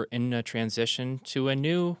we're in a transition to a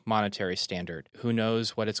new monetary standard. Who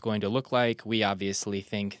knows what it's going to look like? We obviously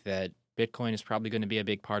think that Bitcoin is probably going to be a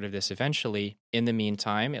big part of this eventually. In the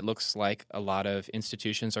meantime, it looks like a lot of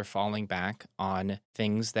institutions are falling back on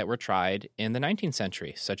things that were tried in the 19th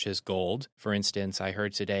century, such as gold. For instance, I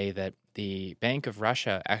heard today that the Bank of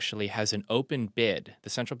Russia actually has an open bid. The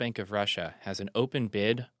Central Bank of Russia has an open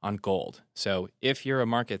bid on gold. So if you're a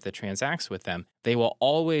market that transacts with them, they will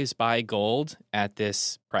always buy gold at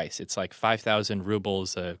this price. It's like 5,000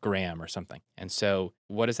 rubles a gram or something. And so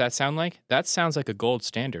what does that sound like? That sounds like a gold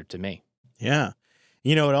standard to me. Yeah.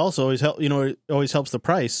 It also always it always helps the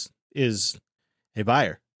price is a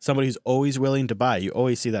buyer. Somebody who's always willing to buy. You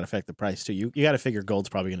always see that affect the price too. You got to figure gold's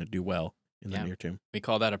probably going to do well in the near term. We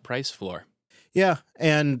call that a price floor. Yeah,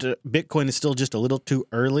 and Bitcoin is still just a little too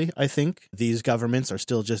early, I think. These governments are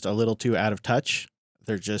still just a little too out of touch.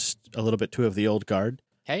 They're just a little bit too of the old guard.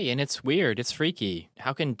 Hey, and it's weird. It's freaky.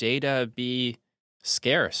 How can data be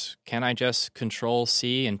scarce? Can I just Control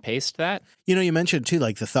C and paste that? You mentioned too,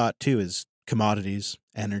 like the thought too is commodities,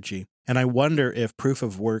 energy. And I wonder if proof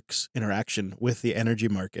of work's interaction with the energy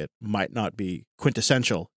market might not be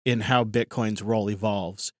quintessential in how Bitcoin's role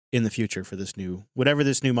evolves in the future for whatever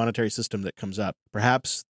this new monetary system that comes up.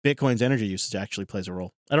 Perhaps Bitcoin's energy usage actually plays a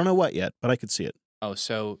role. I don't know what yet, but I could see it. Oh,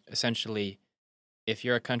 so essentially, if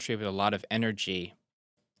you're a country with a lot of energy,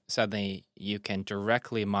 suddenly you can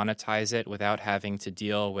directly monetize it without having to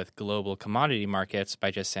deal with global commodity markets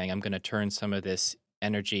by just saying, I'm going to turn some of this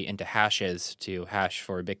energy into hashes to hash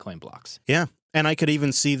for Bitcoin blocks. Yeah. And I could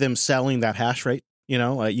even see them selling that hash rate.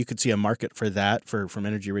 You could see a market for that from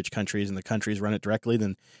energy-rich countries, and the countries run it directly.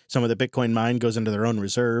 Then some of the Bitcoin mine goes into their own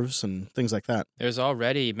reserves and things like that. There's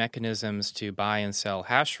already mechanisms to buy and sell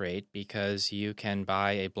hash rate because you can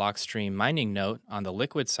buy a Blockstream mining note on the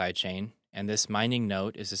Liquid sidechain, and this mining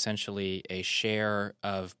note is essentially a share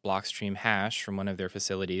of Blockstream hash from one of their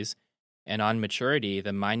facilities. And on maturity,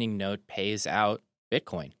 the mining note pays out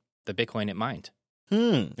Bitcoin, the Bitcoin it mined.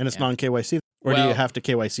 And it's non-KYC? Or do you have to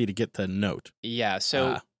KYC to get the note? Yeah,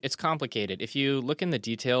 so it's complicated. If you look in the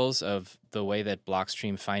details of the way that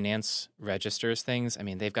Blockstream Finance registers things,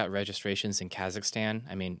 they've got registrations in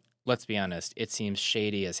Kazakhstan. Let's be honest, it seems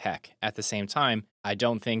shady as heck. At the same time, I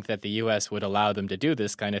don't think that the U.S. would allow them to do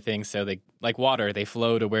this kind of thing, so they, like water, they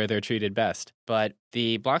flow to where they're treated best. But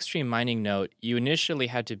the Blockstream mining note, you initially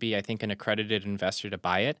had to be, I think, an accredited investor to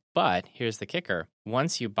buy it. But here's the kicker.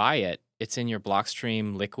 Once you buy it, it's in your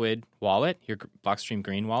Blockstream Liquid wallet, your Blockstream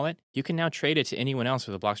Green wallet. You can now trade it to anyone else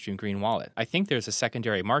with a Blockstream Green wallet. I think there's a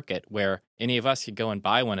secondary market where any of us could go and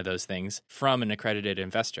buy one of those things from an accredited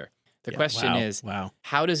investor. The question is,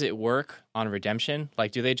 how does it work on redemption?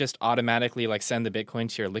 Like, do they just automatically send the Bitcoin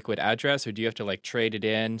to your Liquid address, or do you have to trade it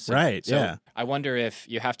in? So I wonder if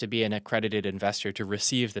you have to be an accredited investor to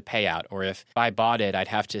receive the payout, or if I bought it, I'd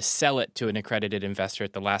have to sell it to an accredited investor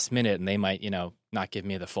at the last minute, and they might, not give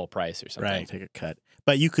me the full price or something. Right, take a cut.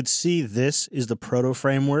 But you could see this is the proto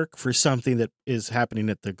framework for something that is happening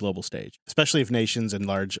at the global stage, especially if nations and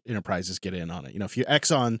large enterprises get in on it. If you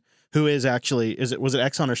Exxon, who is actually, was it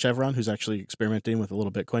Exxon or Chevron who's actually experimenting with a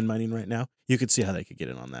little Bitcoin mining right now? You could see how they could get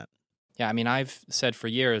in on that. Yeah, I've said for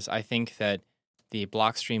years, I think that the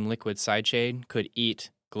Blockstream Liquid sidechain could eat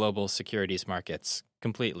global securities markets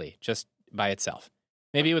completely, just by itself.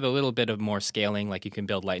 Maybe with a little bit of more scaling, like you can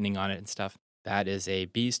build Lightning on it and stuff. That is a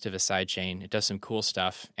beast of a sidechain. It does some cool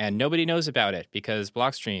stuff, and nobody knows about it because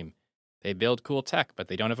Blockstream, they build cool tech, but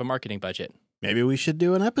they don't have a marketing budget. Maybe we should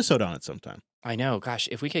do an episode on it sometime. I know. Gosh,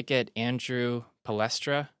 if we could get Andrew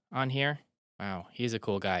Palestra on here, wow, he's a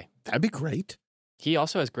cool guy. That'd be great. He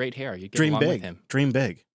also has great hair. You get Dream along big. with him. Dream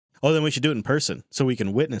big. Oh, then we should do it in person so we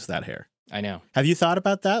can witness that hair. I know. Have you thought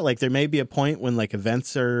about that? There may be a point when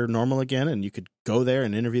events are normal again and you could go there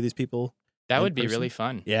and interview these people. That would be really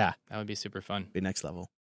fun. Yeah. That would be super fun. Be next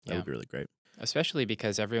level. That would be really great. Especially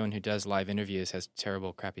because everyone who does live interviews has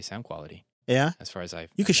terrible, crappy sound quality. Yeah, as far as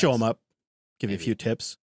you could show them up, give you a Maybe. few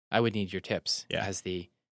tips. I would need your tips Yeah. as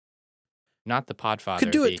not the Podfather.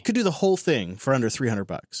 Could do it. Could do the whole thing for under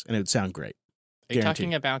 $300, and it would sound great. Are you Guaranteed.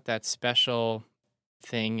 talking about that special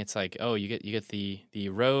thing? It's like, oh, you get the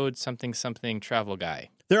road something travel guy.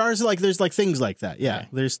 There's things like that. Yeah,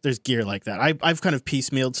 Okay. there's gear like that. I've kind of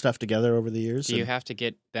piecemealed stuff together over the years. Do you and- have to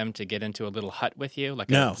get them to get into a little hut with you? Like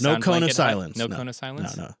No, a no sound cone of blanket hut? silence. No No. cone of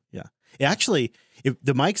silence? No. Yeah. Actually,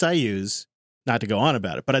 the mics I use, not to go on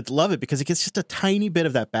about it, but I love it because it gets just a tiny bit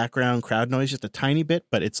of that background crowd noise, just a tiny bit,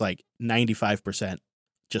 but it's like 95%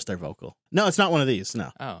 just their vocal. No, it's not one of these.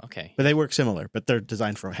 No, Oh, okay. but they work similar, but they're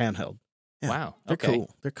designed for a handheld. Yeah, Wow. They're Okay.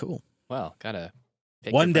 cool. They're cool. Well, gotta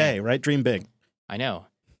pick One your day, brain. right? Dream big. I know.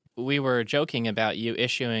 We were joking about you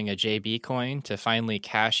issuing a JB coin to finally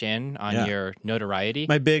cash in on Yeah. your notoriety.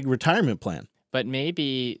 My big retirement plan. But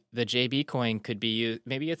maybe the JB coin could be used.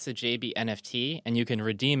 Maybe it's a JB NFT, and you can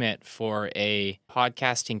redeem it for a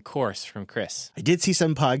podcasting course from Chris. I did see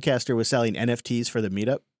some podcaster was selling NFTs for the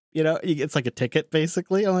meetup. You know, it's like a ticket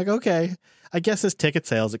basically. I'm like, okay, I guess as ticket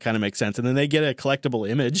sales, it kind of makes sense. And then they get a collectible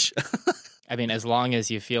image. I mean, as long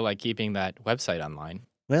as you feel like keeping that website online.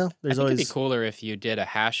 Well, there's I think always it'd be cooler if you did a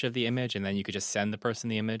hash of the image, and then you could just send the person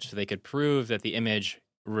the image, so they could prove that the image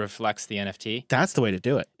reflects the NFT. that's the way to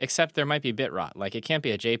do it. Except there might be bit rot. Like it can't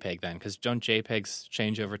be a JPEG then, because don't JPEGs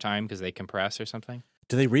change over time because they compress or something?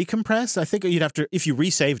 Do they recompress? I think you'd have to if you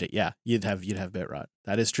resaved it. Yeah, you'd have bit rot.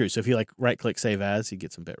 That is true. So if you like right click save as, you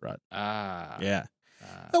get some bit rot. Ah. Yeah,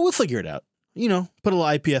 but we'll figure it out. You know, put a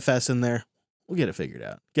little IPFS in there. We'll get it figured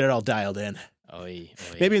out. Get it all dialed in. Oy,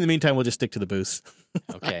 oy. Maybe in the meantime, we'll just stick to the booths.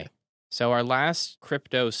 Okay. So our last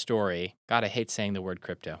crypto story, God, I hate saying the word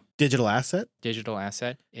crypto, Digital asset. digital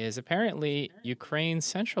asset, is apparently Ukraine's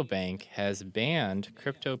central bank has banned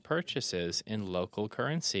crypto purchases in local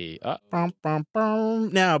currency. Bum, bum,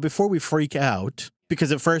 bum. Now, before we freak out,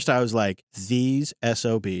 because at first I was like, these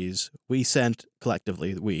SOBs, we sent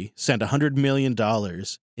 $100 million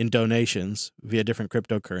in donations via different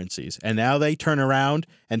cryptocurrencies. And now they turn around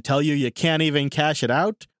and tell you can't even cash it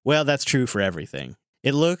out. Well, that's true for everything.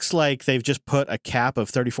 It looks like they've just put a cap of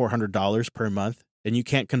 $3,400 per month, and you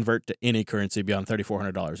can't convert to any currency beyond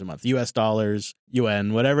 $3,400 a month. US dollars,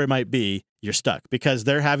 UN, whatever it might be, you're stuck because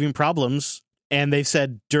they're having problems. And they've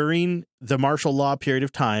said during the martial law period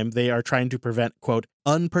of time, they are trying to prevent, quote,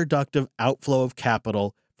 unproductive outflow of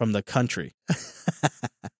capital from the country.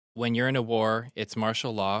 When you're in a war, it's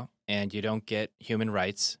martial law and you don't get human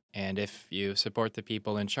rights. And if you support the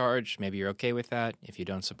people in charge, maybe you're okay with that. If you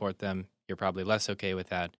don't support them, you're probably less okay with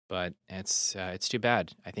that. But it's too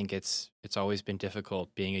bad. I think it's always been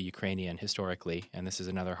difficult being a Ukrainian historically, and this is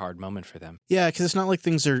another hard moment for them. Yeah, because it's not like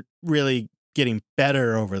things are really getting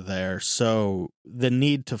better over there. So the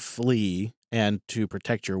need to flee and to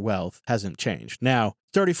protect your wealth hasn't changed. Now,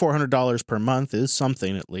 $3,400 per month is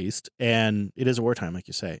something at least, and it is wartime, like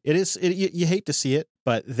you say. It is. You hate to see it,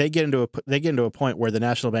 but they get into a point where the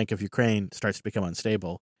National Bank of Ukraine starts to become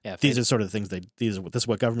unstable. Yeah, These are sort of the things this is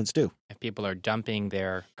what governments do. if people are dumping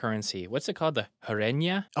their currency, what's it called? The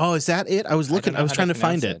hryvnia? Oh, is that it? I was looking. know I was how trying to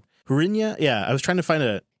pronounce find it. Hryvnia? Yeah, I was trying to find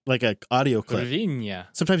a audio clip. Hryvnia.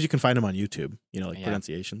 Sometimes you can find them on YouTube. Yeah.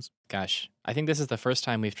 Pronunciations. Gosh, I think this is the first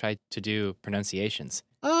time we've tried to do pronunciations.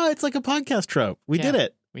 Oh, it's like a podcast trope. We Yeah. did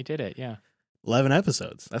it. We did it, yeah. 11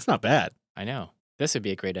 episodes. That's not bad. I know. This would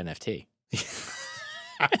be a great NFT.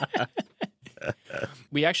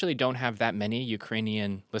 We actually don't have that many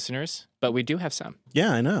Ukrainian listeners, but we do have some.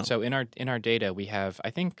 Yeah, I know. So in our data, we have, I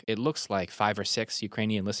think it looks like 5 or 6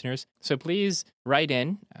 Ukrainian listeners. So please write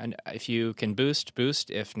in, and if you can boost.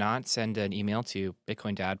 If not, send an email to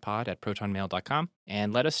bitcoindadpod@protonmail.com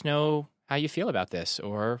and let us know how you feel about this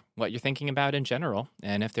or what you're thinking about in general,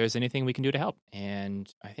 and if there's anything we can do to help.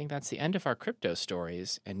 And I think that's the end of our crypto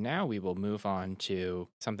stories. And now we will move on to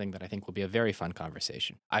something that I think will be a very fun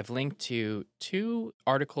conversation. I've linked to 2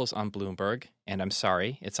 articles on Bloomberg, and I'm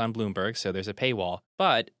sorry, it's on Bloomberg, so there's a paywall,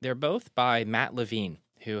 but they're both by Matt Levine,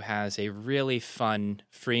 who has a really fun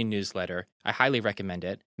free newsletter. I highly recommend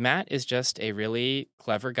it. Matt is just a really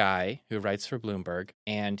clever guy who writes for Bloomberg,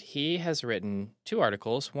 and he has written 2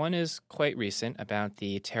 articles. One is quite recent about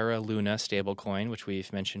the Terra Luna stablecoin, which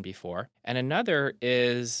we've mentioned before, and another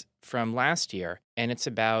is from last year, and it's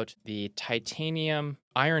about the Titanium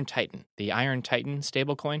Iron Titan, the Iron Titan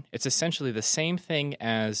stablecoin. It's essentially the same thing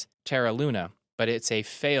as Terra Luna, but it's a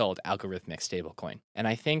failed algorithmic stablecoin. And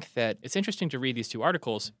I think that it's interesting to read these 2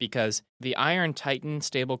 articles because the Iron Titan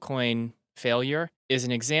stablecoin failure is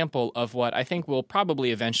an example of what I think will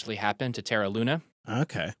probably eventually happen to Terra Luna.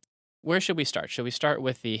 Okay. Where should we start? Should we start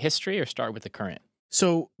with the history or start with the current?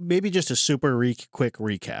 So maybe just a super quick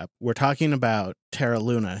recap. We're talking about Terra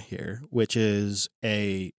Luna here, which is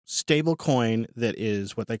a stable coin that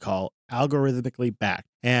is what they call algorithmically backed.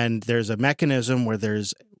 And there's a mechanism where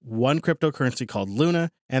there's one cryptocurrency called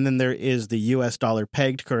Luna, and then there is the US dollar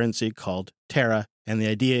pegged currency called Terra. And the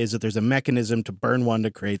idea is that there's a mechanism to burn one to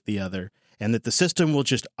create the other, and that the system will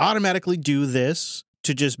just automatically do this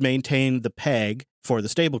to just maintain the peg for the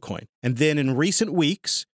stablecoin. And then in recent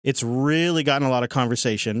weeks, it's really gotten a lot of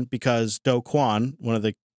conversation because Do Kwon, one of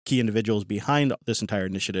the key individuals behind this entire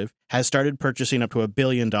initiative, has started purchasing up to $1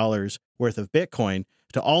 billion worth of Bitcoin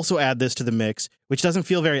to also add this to the mix, which doesn't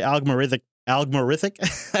feel very algorithmic.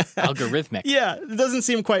 Algorithmic. Yeah, it doesn't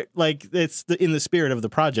seem quite like it's in the spirit of the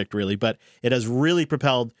project, really, but it has really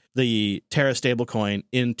propelled the Terra stablecoin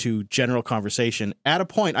into general conversation at a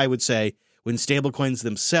point, I would say, when stablecoins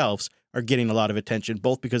themselves are getting a lot of attention,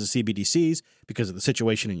 both because of CBDCs, because of the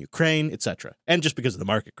situation in Ukraine, etc., and just because of the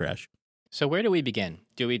market crash. So where do we begin?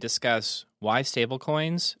 Do we discuss why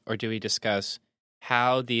stablecoins, or do we discuss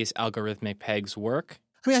how these algorithmic pegs work?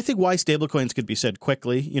 I mean, I think why stablecoins could be said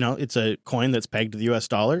quickly. You know, it's a coin that's pegged to the US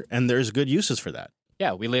dollar, and there's good uses for that.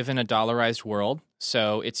 Yeah, we live in a dollarized world,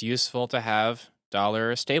 so it's useful to have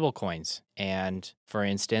dollar stablecoins. And for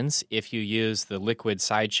instance, if you use the Liquid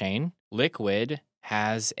sidechain, Liquid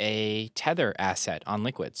has a Tether asset on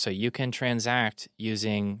Liquid. So you can transact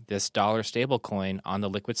using this dollar stablecoin on the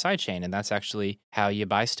Liquid sidechain. And that's actually how you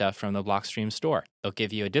buy stuff from the Blockstream store. They'll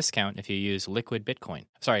give you a discount if you use Liquid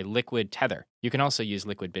Tether. You can also use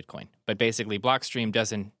Liquid Bitcoin. But basically, Blockstream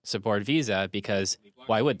doesn't support Visa because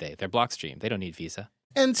why would they? They're Blockstream. They don't need Visa.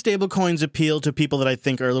 And stablecoins appeal to people that I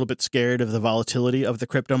think are a little bit scared of the volatility of the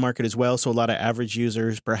crypto market as well. So a lot of average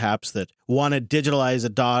users, perhaps, that want to digitalize a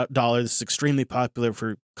dollar. This is extremely popular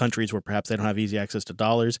for countries where perhaps they don't have easy access to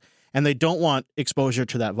dollars. And they don't want exposure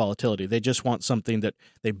to that volatility. They just want something that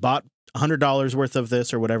they bought $100 worth of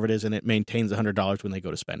this or whatever it is, and it maintains $100 when they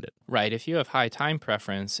go to spend it. Right. If you have high time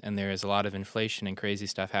preference and there is a lot of inflation and crazy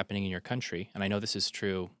stuff happening in your country, and I know this is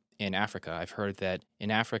true in Africa. I've heard that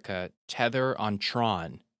in Africa, Tether on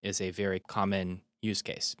Tron is a very common use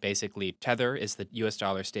case. Basically, Tether is the US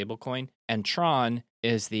dollar stablecoin, and Tron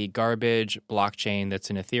is the garbage blockchain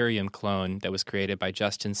that's an Ethereum clone that was created by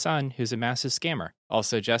Justin Sun, who's a massive scammer.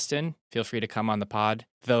 Also, Justin, feel free to come on the pod,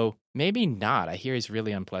 though maybe not. I hear he's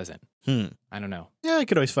really unpleasant. I don't know. Yeah, you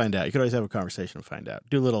could always find out. You could always have a conversation and find out.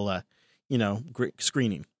 Do a little,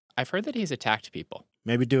 screening. I've heard that he's attacked people.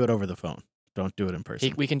 Maybe do it over the phone. Don't do it in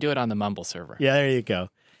person. We can do it on the Mumble server. Yeah, there you go.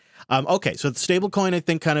 Okay, so the stablecoin, I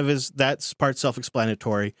think, that's part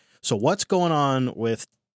self-explanatory. So what's going on with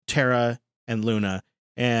Terra and Luna,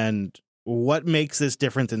 and what makes this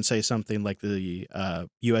different than, say, something like the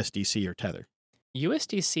USDC or Tether?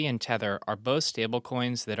 USDC and Tether are both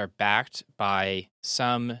stablecoins that are backed by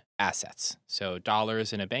some assets. So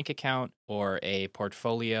dollars in a bank account or a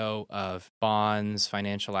portfolio of bonds,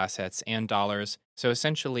 financial assets, and dollars. So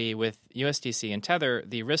essentially with USDC and Tether,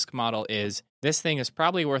 the risk model is this thing is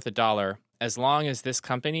probably worth $1 as long as this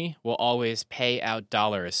company will always pay out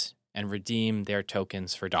dollars and redeem their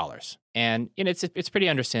tokens for dollars. And it's pretty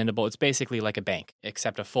understandable. It's basically like a bank,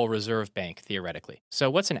 except a full reserve bank, theoretically. So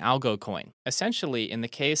what's an algo coin? Essentially, in the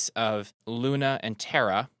case of Luna and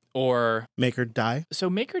Terra, or MakerDAI? So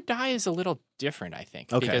MakerDAI is a little different, I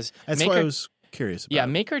think. Okay. Because that's what I was curious about. Yeah,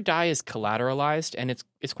 MakerDAI is collateralized, and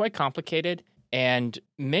it's quite complicated. And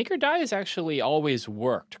MakerDAI has actually always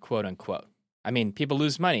worked, quote unquote. I mean, people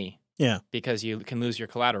lose money. Yeah. Because you can lose your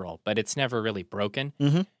collateral, but it's never really broken.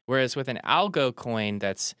 Mm-hmm. Whereas with an algo coin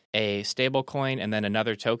that's a stable coin and then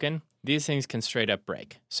another token, these things can straight up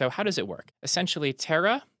break. So how does it work? Essentially,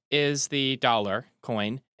 Terra is the dollar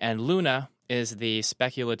coin and Luna is the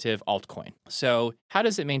speculative altcoin. So how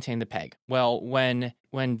does it maintain the peg? Well, when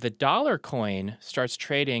the dollar coin starts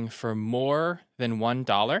trading for more than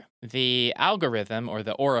 $1, the algorithm or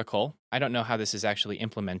the oracle, I don't know how this is actually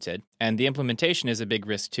implemented. And the implementation is a big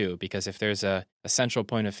risk too, because if there's a central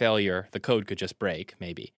point of failure, the code could just break,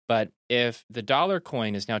 maybe. But if the dollar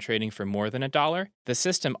coin is now trading for more than $1, the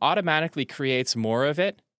system automatically creates more of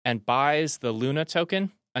it and buys the Luna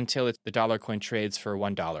token until the dollar coin trades for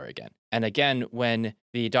 $1 again. And again, when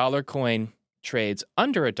the dollar coin trades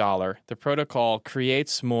under $1, the protocol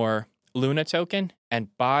creates more Luna token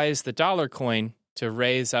and buys the dollar coin to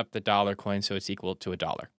raise up the dollar coin so it's equal to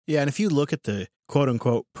 $1. Yeah, and if you look at the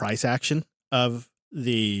quote-unquote price action of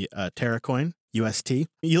the Terra coin, UST,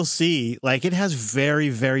 you'll see like it has very,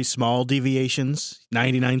 very small deviations,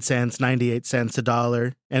 99 cents, 98 cents,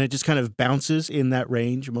 $1, and it just kind of bounces in that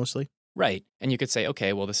range mostly. Right. And you could say,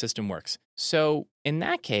 okay, well, the system works. So in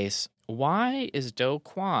that case, why is Do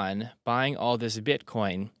Kwon buying all this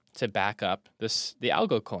Bitcoin to back up the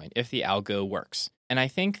algo coin if the algo works? And I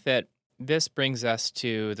think that this brings us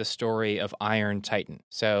to the story of Iron Titan.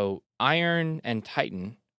 So Iron and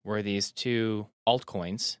Titan were these two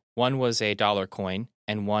altcoins. One was a dollar coin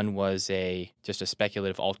and one was just a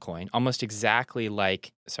speculative altcoin, almost exactly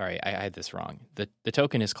like, sorry, I had this wrong. The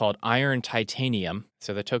token is called Iron Titanium.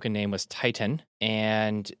 So the token name was Titan,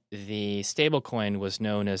 and the stablecoin was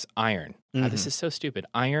known as Iron. Mm-hmm. This is so stupid.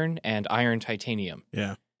 Iron and Iron Titanium.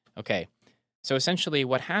 Yeah. Okay. So essentially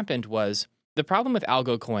what happened was, the problem with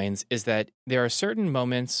algo coins is that there are certain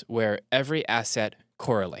moments where every asset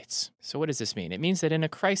correlates. So what does this mean? It means that in a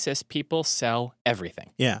crisis, people sell everything.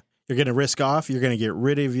 Yeah. You're going to risk off. You're going to get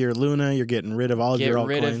rid of your Luna. You're getting rid of all of your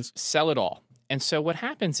altcoins. Sell it all. And so what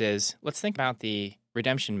happens is, let's think about the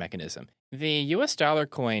redemption mechanism. The US dollar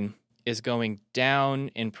coin is going down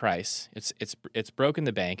in price. It's broken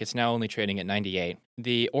the bank. It's now only trading at 98.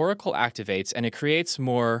 The Oracle activates and it creates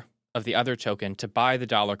more of the other token to buy the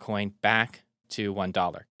dollar coin back to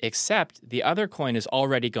 $1. Except the other coin is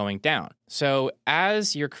already going down. So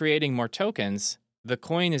as you're creating more tokens, the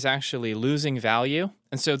coin is actually losing value.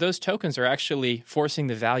 And so those tokens are actually forcing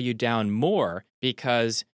the value down more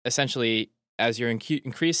because essentially as you're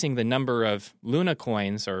increasing the number of Luna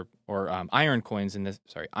coins or iron coins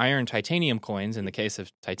iron titanium coins in the case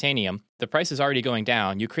of titanium, the price is already going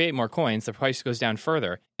down. You create more coins, the price goes down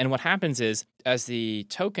further. And what happens is as the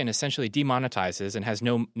token essentially demonetizes and has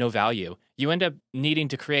no value, you end up needing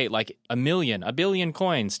to create like a billion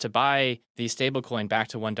coins to buy the stablecoin back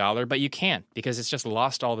to $1, but you can't because it's just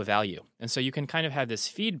lost all the value. And so you can kind of have this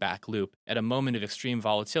feedback loop at a moment of extreme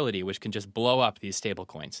volatility, which can just blow up these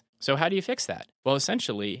stablecoins. So how do you fix that? Well,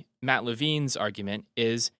 essentially, Matt Levine's argument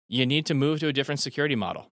is you need to move to a different security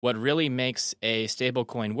model. What really makes a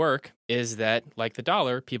stablecoin work is that, like the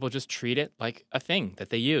dollar, people just treat it like a thing that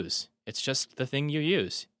they use. It's just the thing you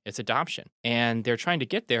use. It's adoption. And they're trying to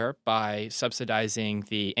get there by subsidizing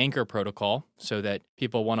the Anchor protocol so that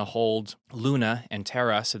people want to hold Luna and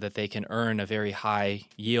Terra so that they can earn a very high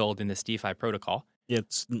yield in this DeFi protocol.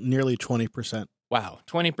 It's nearly 20%. Wow,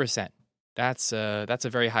 20%. That's a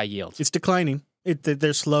very high yield. It's declining.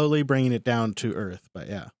 They're slowly bringing it down to earth, but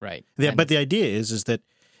yeah. Right. But the idea is that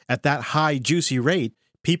at that high, juicy rate,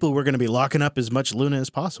 people were going to be locking up as much Luna as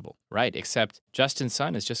possible. Right, except Justin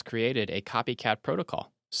Sun has just created a copycat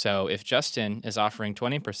protocol. So if Justin is offering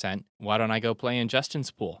 20%, why don't I go play in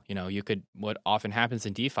Justin's pool? What often happens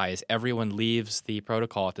in DeFi is everyone leaves the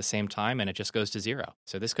protocol at the same time and it just goes to zero.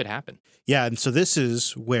 So this could happen. Yeah, and so this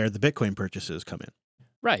is where the Bitcoin purchases come in.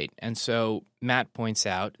 Right. And so Matt points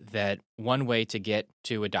out that one way to get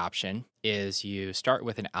to adoption is you start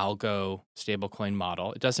with an algo stablecoin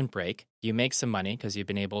model. It doesn't break. You make some money because you've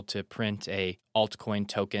been able to print a altcoin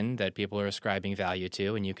token that people are ascribing value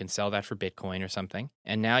to, and you can sell that for Bitcoin or something.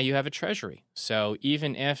 And now you have a treasury. So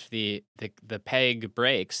even if the peg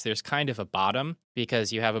breaks, there's kind of a bottom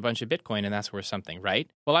because you have a bunch of Bitcoin and that's worth something, right?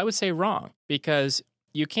 Well, I would say wrong because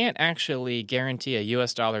you can't actually guarantee a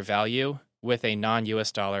US dollar value with a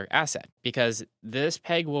non-US dollar asset because this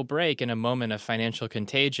peg will break in a moment of financial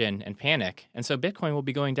contagion and panic. And so Bitcoin will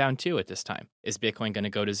be going down too at this time. Is Bitcoin going to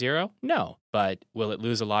go to zero? No. But will it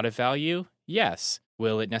lose a lot of value? Yes.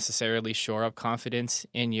 Will it necessarily shore up confidence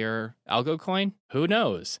in your algo coin? Who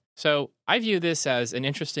knows? So I view this as an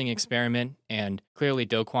interesting experiment, and clearly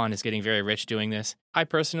Do Kwon is getting very rich doing this. I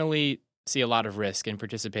personally see a lot of risk in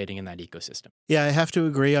participating in that ecosystem. Yeah, I have to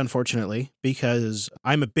agree, unfortunately, because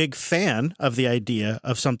I'm a big fan of the idea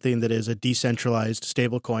of something that is a decentralized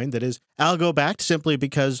stablecoin that is algo-backed simply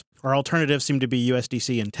because our alternatives seem to be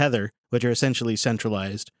USDC and Tether, which are essentially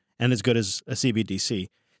centralized and as good as a CBDC.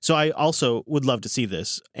 So I also would love to see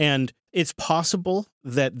this. And it's possible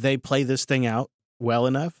that they play this thing out well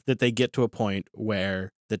enough that they get to a point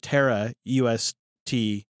where the Terra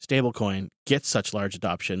UST stablecoin gets such large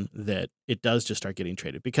adoption that it does just start getting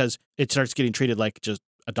traded because it starts getting treated like just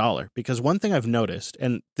 $1. Because one thing I've noticed,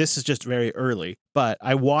 and this is just very early, but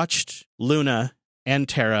I watched Luna and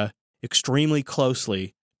Terra extremely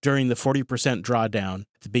closely during the 40% drawdown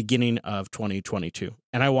at the beginning of 2022.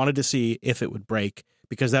 And I wanted to see if it would break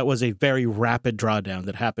because that was a very rapid drawdown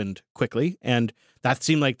that happened quickly. And that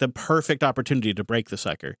seemed like the perfect opportunity to break the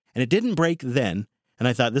sucker. And it didn't break then. And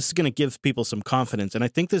I thought this is going to give people some confidence. And I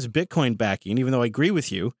think this Bitcoin backing, even though I agree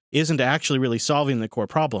with you, isn't actually really solving the core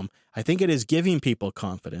problem. I think it is giving people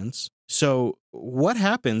confidence. So what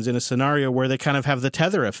happens in a scenario where they kind of have the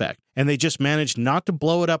Tether effect and they just manage not to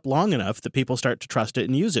blow it up long enough that people start to trust it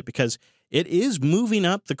and use it? Because it is moving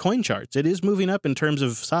up the coin charts. It is moving up in terms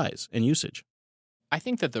of size and usage. I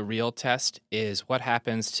think that the real test is what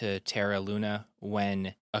happens to Terra Luna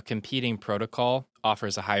when a competing protocol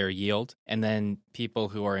offers a higher yield, and then people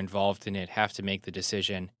who are involved in it have to make the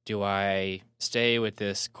decision, do I stay with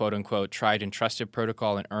this quote-unquote tried and trusted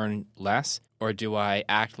protocol and earn less, or do I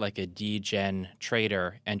act like a degen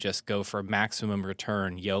trader and just go for maximum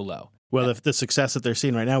return YOLO? Well, if the success that they're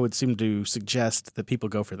seeing right now would seem to suggest that people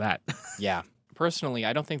go for that. Yeah. Personally,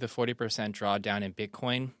 I don't think the 40% drawdown in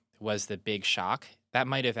Bitcoin was the big shock. That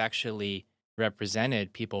might have actually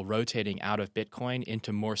represented people rotating out of Bitcoin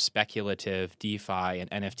into more speculative DeFi and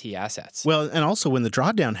NFT assets. Well, and also when the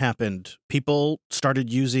drawdown happened, people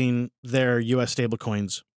started using their US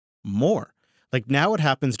stablecoins more. Like now what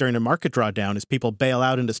happens during a market drawdown is people bail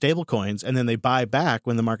out into stablecoins and then they buy back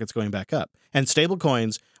when the market's going back up. And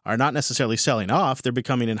stablecoins are not necessarily selling off, they're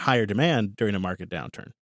becoming in higher demand during a market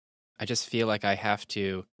downturn. I just feel like I have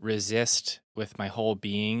to resist with my whole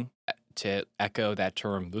being to echo that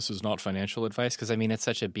term, this is not financial advice, because I mean, it's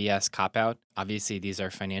such a BS cop-out. Obviously, these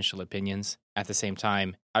are financial opinions. At the same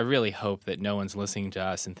time, I really hope that no one's listening to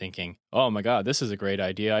us and thinking, oh my God, this is a great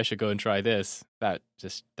idea. I should go and try this. That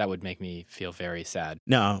would make me feel very sad.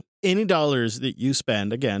 Now, any dollars that you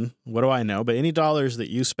spend, again, what do I know? But any dollars that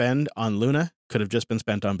you spend on Luna could have just been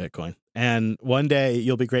spent on Bitcoin. And one day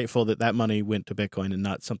you'll be grateful that that money went to Bitcoin and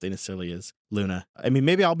not something as silly as Luna. I mean,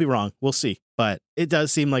 maybe I'll be wrong. We'll see. But it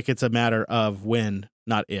does seem like it's a matter of when,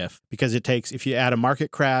 not if, because it takes, if you add a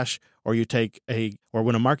market crash or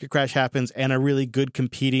when a market crash happens and a really good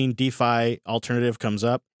competing DeFi alternative comes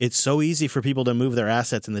up, it's so easy for people to move their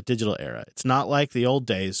assets in the digital era. It's not like the old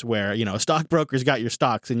days where, a stockbroker's got your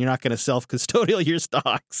stocks and you're not going to self-custodial your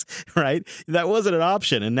stocks, right? That wasn't an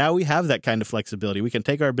option. And now we have that kind of flexibility. We can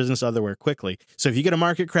take our business otherwhere quickly. So if you get a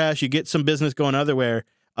market crash, you get some business going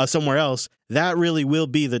somewhere else, that really will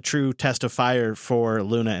be the true test of fire for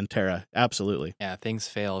Luna and Terra. Absolutely. Yeah, things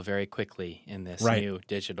fail very quickly in this new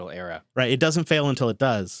digital era. Right. It doesn't fail until it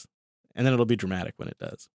does. And then it'll be dramatic when it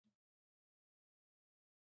does.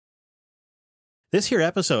 This here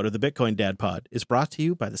episode of the Bitcoin Dad Pod is brought to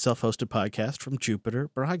you by the self-hosted podcast from Jupiter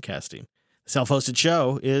Broadcasting. The self-hosted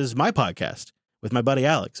show is my podcast with my buddy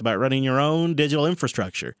Alex about running your own digital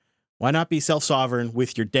infrastructure. Why not be self-sovereign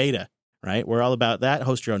with your data? Right? We're all about that.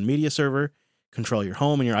 Host your own media server, control your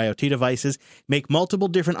home and your IoT devices, make multiple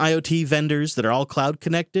different IoT vendors that are all cloud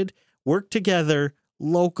connected, work together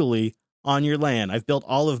locally on your LAN. I've built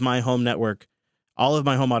all of my home network, all of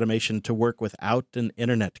my home automation to work without an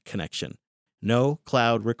internet connection. No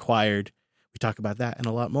cloud required. We talk about that and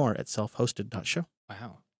a lot more at selfhosted.show.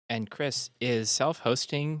 Wow. And Chris, is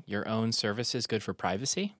self-hosting your own services good for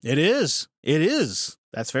privacy? It is. It is.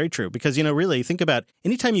 That's very true. Because, really, think about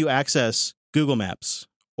anytime you access Google Maps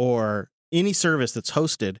or any service that's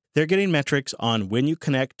hosted, they're getting metrics on when you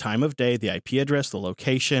connect, time of day, the IP address, the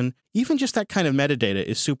location. Even just that kind of metadata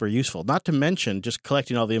is super useful, not to mention just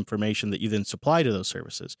collecting all the information that you then supply to those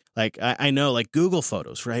services. Like, I know, like Google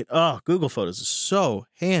Photos, right? Oh, Google Photos is so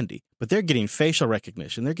handy. But they're getting facial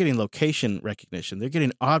recognition. They're getting location recognition. They're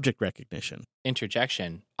getting object recognition.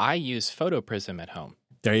 Interjection. I use PhotoPrism at home.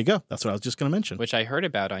 There you go. That's what I was just going to mention. Which I heard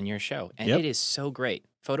about on your show. And It is so great.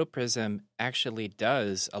 PhotoPrism actually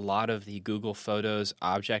does a lot of the Google Photos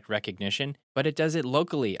object recognition, but it does it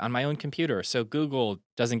locally on my own computer. So Google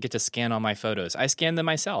doesn't get to scan all my photos. I scan them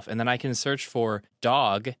myself, and then I can search for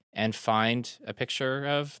dog and find a picture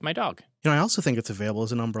of my dog. I also think it's available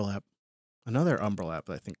as an Umbrel app. Another Umbrel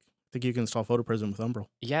app, I think you can install PhotoPrism with Umbrel.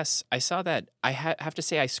 Yes, I saw that. I have to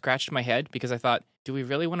say I scratched my head because I thought, do we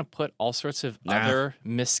really want to put all sorts of other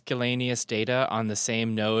miscellaneous data on the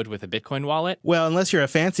same node with a Bitcoin wallet? Well, unless you're a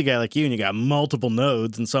fancy guy like you and you got multiple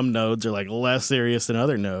nodes and some nodes are like less serious than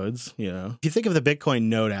other nodes, If you think of the Bitcoin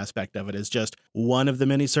node aspect of it as just one of the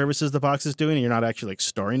many services the box is doing and you're not actually like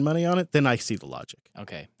storing money on it, then I see the logic.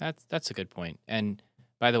 Okay, that's a good point. And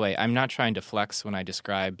by the way, I'm not trying to flex when I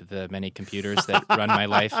describe the many computers that run my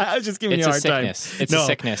life. I was just giving you a hard time. It's a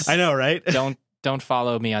sickness. I know, right? Don't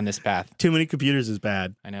follow me on this path. Too many computers is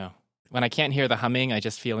bad. I know. When I can't hear the humming, I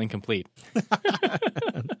just feel incomplete.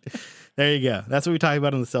 There you go. That's what we talk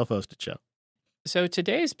about on the self-hosted show. So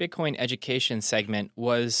today's Bitcoin education segment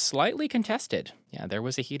was slightly contested. Yeah, there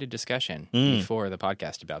was a heated discussion before the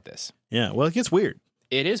podcast about this. Yeah, well, it gets weird.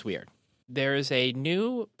 It is weird. There is a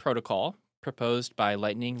new protocol proposed by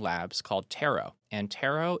Lightning Labs called Taro, and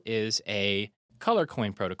Taro is a color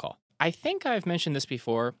coin protocol. I think I've mentioned this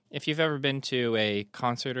before. If you've ever been to a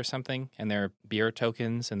concert or something, and there are beer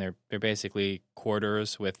tokens, and they're basically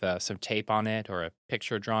quarters with some tape on it or a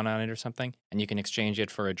picture drawn on it or something, and you can exchange it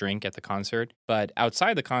for a drink at the concert. But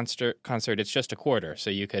outside the concert, it's just a quarter, so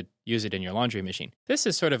you could use it in your laundry machine. This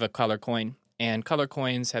is sort of a color coin, And color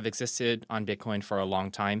coins have existed on Bitcoin for a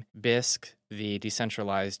long time. Bisq, the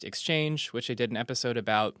decentralized exchange, which I did an episode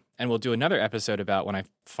about, and we'll do another episode about when I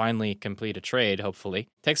finally complete a trade, hopefully.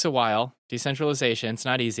 Takes a while. Decentralization, it's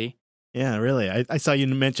not easy. Yeah, really. I saw you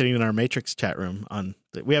mentioning in our Matrix chat room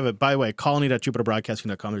we have by the way,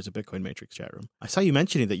 colony.jupiterbroadcasting.com. There's a Bitcoin Matrix chat room. I saw you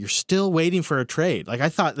mentioning that you're still waiting for a trade. Like I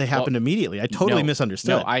thought they happened immediately. I totally misunderstood.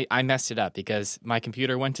 No, I messed it up because my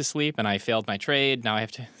computer went to sleep and I failed my trade. Now I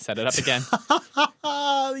have to set it up again.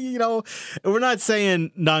 We're not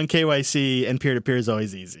saying non-KYC and peer-to-peer is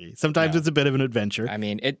always easy. Sometimes it's a bit of an adventure. I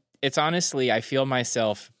mean, it's honestly, I feel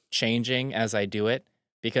myself changing as I do it.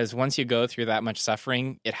 Because once you go through that much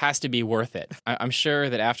suffering, it has to be worth it. I'm sure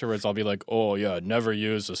that afterwards I'll be like, oh, yeah, never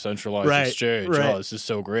use a centralized exchange. Right. Oh, this is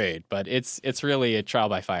so great. But it's really a trial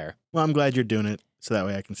by fire. Well, I'm glad you're doing it so that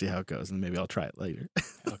way I can see how it goes, and maybe I'll try it later.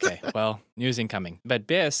 Okay, well, news incoming. But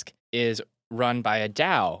Bisq is run by a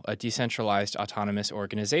DAO, a decentralized autonomous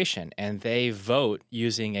organization, and they vote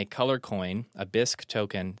using a color coin, a Bisq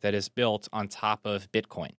token that is built on top of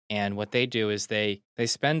Bitcoin. And what they do is they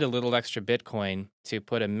spend a little extra Bitcoin to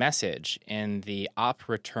put a message in the op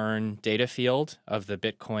return data field of the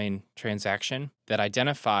Bitcoin transaction that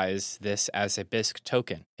identifies this as a Bisq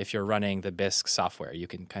token. If you're running the Bisq software, you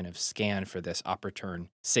can kind of scan for this op return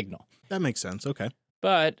signal. That makes sense. Okay.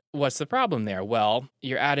 But what's the problem there? Well,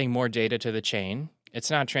 you're adding more data to the chain. It's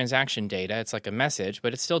not transaction data. It's like a message,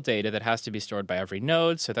 but it's still data that has to be stored by every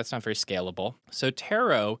node, so that's not very scalable. So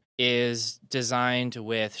Taro is designed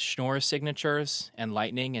with Schnorr signatures and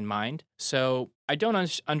Lightning in mind. So I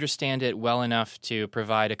don't understand it well enough to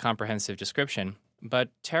provide a comprehensive description. But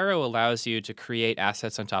Taro allows you to create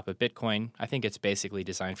assets on top of Bitcoin. I think it's basically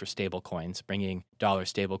designed for stable coins. Bringing dollar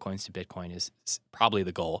stable coins to Bitcoin is probably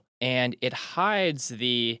the goal. And it hides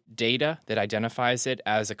the data that identifies it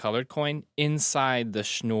as a colored coin inside the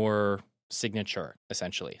Schnorr signature,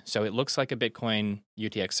 essentially. So it looks like a Bitcoin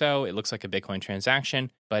UTXO, it looks like a Bitcoin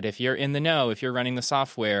transaction, but if you're in the know, if you're running the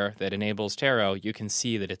software that enables Taro, you can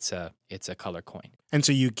see that it's a color coin. And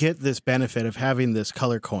so you get this benefit of having this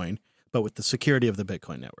color coin, but with the security of the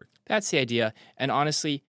Bitcoin network. That's the idea. And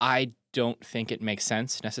honestly, I don't think it makes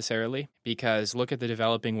sense necessarily because look at the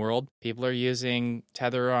developing world. People are using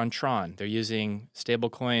Tether on Tron. They're using stable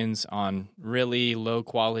coins on really low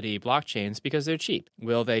quality blockchains because they're cheap.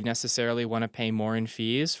 Will they necessarily want to pay more in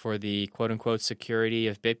fees for the quote unquote security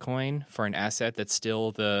of Bitcoin for an asset that's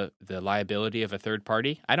still the liability of a third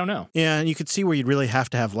party? I don't know. Yeah, and you could see where you'd really have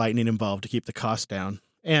to have Lightning involved to keep the cost down.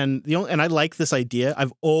 And I like this idea.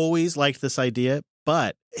 I've always liked this idea,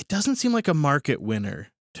 but it doesn't seem like a market winner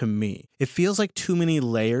to me. It feels like too many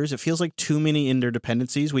layers. It feels like too many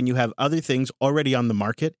interdependencies when you have other things already on the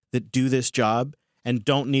market that do this job and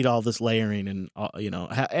don't need all this layering and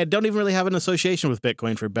don't even really have an association with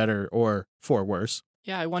Bitcoin for better or for worse.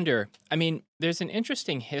 Yeah, I wonder. I mean, there's an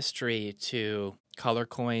interesting history to color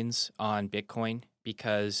coins on Bitcoin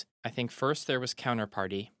because I think first there was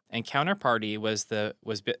Counterparty. And Counterparty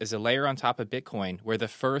is a layer on top of Bitcoin where the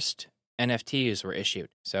first NFTs were issued.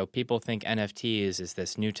 So people think NFTs is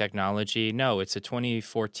this new technology. No, it's a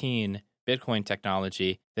 2014 Bitcoin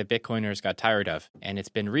technology that Bitcoiners got tired of. And it's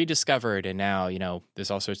been rediscovered. And now,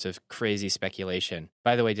 there's all sorts of crazy speculation.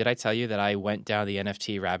 By the way, did I tell you that I went down the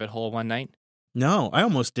NFT rabbit hole one night? No, I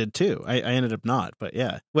almost did too. I ended up not. But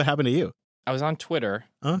yeah, what happened to you? I was on Twitter,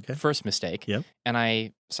 first mistake, Yep. And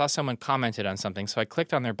I saw someone commented on something, so I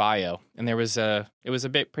clicked on their bio, and it was a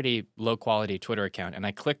pretty low-quality Twitter account, and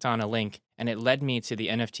I clicked on a link, and it led me to the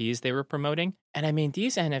NFTs they were promoting, and I mean,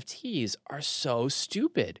 these NFTs are so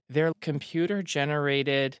stupid. They're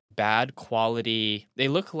computer-generated, bad quality. They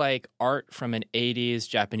look like art from an 80s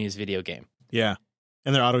Japanese video game. Yeah,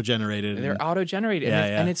 and they're auto-generated.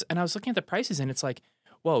 And I was looking at the prices, and it's like,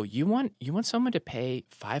 whoa, you want someone to pay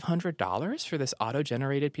 $500 for this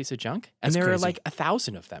auto-generated piece of junk? And there are like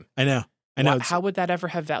 1,000 of them. I know. How would that ever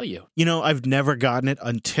have value? I've never gotten it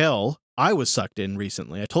until I was sucked in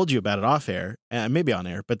recently. I told you about it off air, maybe on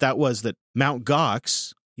air, but that was that Mt.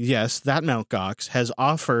 Gox, yes, that Mt. Gox has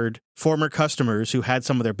offered former customers who had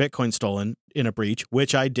some of their Bitcoin stolen in a breach,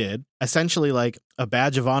 which I did, essentially like a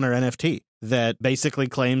badge of honor NFT. That basically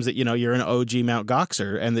claims that, you're an OG Mt.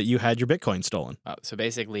 Goxer and that you had your Bitcoin stolen. So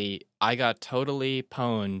basically, I got totally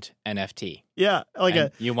pwned NFT. Yeah.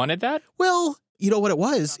 You wanted that? Well, you know what it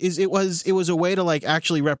was? It was a way to like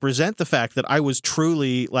actually represent the fact that I was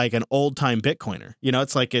truly like an old time Bitcoiner.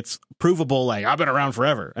 It's like it's provable, like I've been around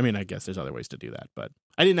forever. I mean, I guess there's other ways to do that, but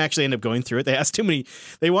I didn't actually end up going through it.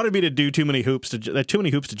 They wanted me to do too many hoops to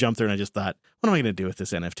jump through, and I just thought, what am I going to do with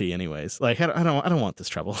this NFT anyways? Like I don't want this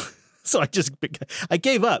trouble. So I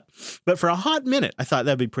gave up. But for a hot minute, I thought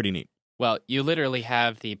that'd be pretty neat. Well, you literally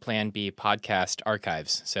have the Plan B podcast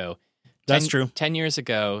archives. So That's true. 10 years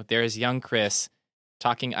ago, there's young Chris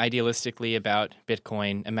talking idealistically about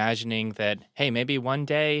Bitcoin, imagining that, hey, maybe one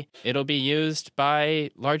day it'll be used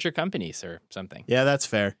by larger companies or something. Yeah, that's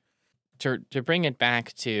fair. To bring it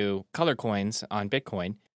back to color coins on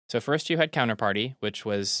Bitcoin, so first you had Counterparty, which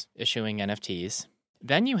was issuing NFTs.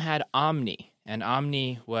 Then you had Omni, and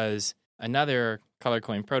Omni was another color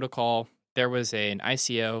coin protocol. There was an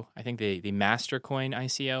ICO, I think the Mastercoin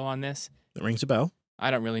ICO on this. That rings a bell. I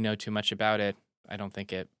don't really know too much about it. I don't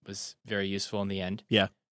think it was very useful in the end. Yeah.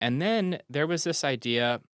 And then there was this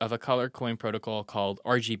idea of a color coin protocol called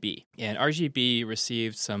RGB. And RGB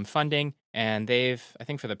received some funding, and I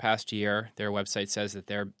think for the past year, their website says that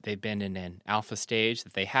they've been in an alpha stage,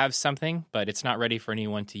 that they have something, but it's not ready for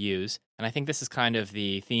anyone to use. And I think this is kind of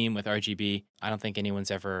the theme with RGB. I don't think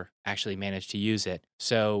anyone's ever actually managed to use it.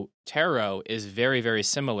 So Taro is very, very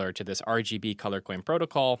similar to this RGB color coin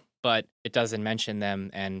protocol, but it doesn't mention them,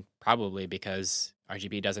 and probably because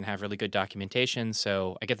RGB doesn't have really good documentation,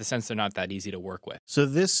 so I get the sense they're not that easy to work with. So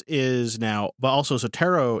this is now, but also, so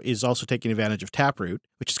Taro is also taking advantage of Taproot,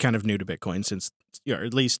 which is kind of new to Bitcoin since, or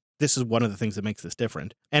at least this is one of the things that makes this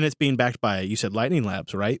different. And it's being backed by, you said Lightning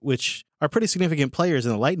Labs, right? Which are pretty significant players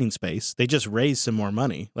in the Lightning space. They just raised some more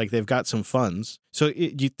money. Like they've got some funds. So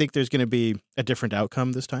do you think there's going to be a different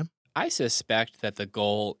outcome this time? I suspect that the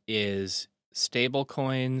goal is stable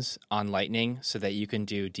coins on Lightning so that you can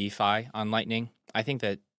do DeFi on Lightning. I think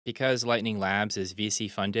that because Lightning Labs is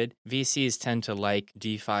VC funded, VCs tend to like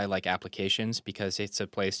DeFi-like applications because it's a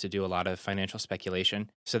place to do a lot of financial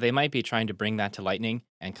speculation. So they might be trying to bring that to Lightning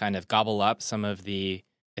and kind of gobble up some of the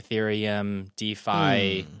Ethereum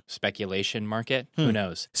DeFi speculation market. Who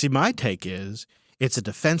knows? See, my take is it's a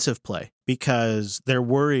defensive play because they're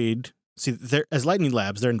worried. See, as Lightning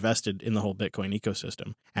Labs, they're invested in the whole Bitcoin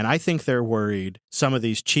ecosystem. And I think they're worried some of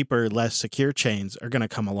these cheaper, less secure chains are going to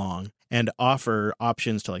come along and offer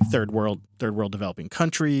options to like third world developing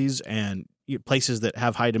countries and places that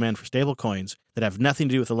have high demand for stable coins that have nothing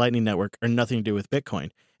to do with the Lightning Network or nothing to do with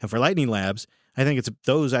Bitcoin. And for Lightning Labs, I think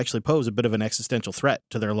those actually pose a bit of an existential threat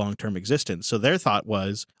to their long-term existence. So their thought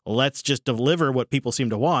was, let's just deliver what people seem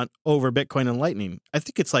to want over Bitcoin and Lightning. I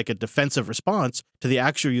think it's like a defensive response to the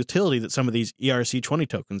actual utility that some of these ERC20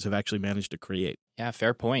 tokens have actually managed to create. Yeah,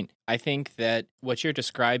 fair point. I think that what you're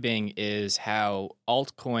describing is how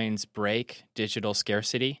altcoins break digital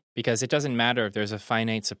scarcity, because it doesn't matter if there's a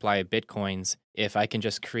finite supply of Bitcoins if I can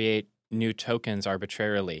just create new tokens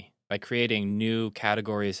arbitrarily. By creating new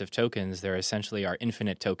categories of tokens, there essentially are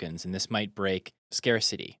infinite tokens, and this might break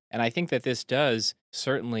scarcity. And I think that this does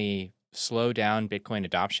certainly slow down Bitcoin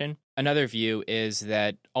adoption. Another view is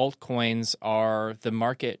that altcoins are the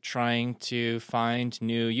market trying to find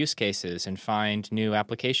new use cases and find new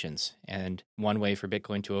applications. And one way for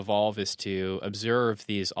Bitcoin to evolve is to observe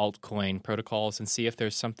these altcoin protocols and see if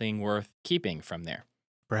there's something worth keeping from there.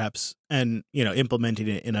 Perhaps, and implementing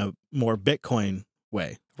it in a more Bitcoin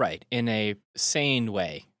way. Right, in a sane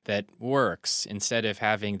way that works instead of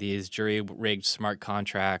having these jury-rigged smart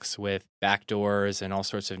contracts with backdoors and all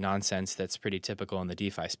sorts of nonsense that's pretty typical in the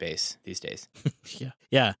DeFi space these days.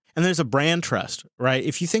 Yeah. And there's a brand trust, right?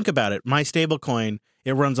 If you think about it, my stablecoin,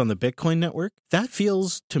 it runs on the Bitcoin network. That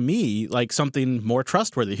feels to me like something more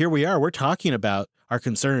trustworthy. Here we are. We're talking about our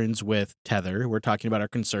concerns with Tether. We're talking about our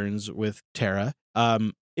concerns with Terra.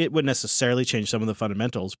 It wouldn't necessarily change some of the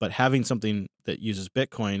fundamentals, but having something that uses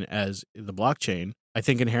Bitcoin as the blockchain, I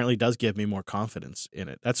think inherently does give me more confidence in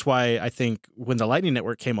it. That's why I think when the Lightning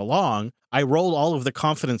Network came along, I rolled all of the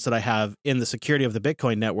confidence that I have in the security of the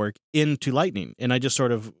Bitcoin network into Lightning. And I just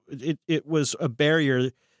sort of, it was a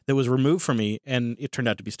barrier that was removed from me, and it turned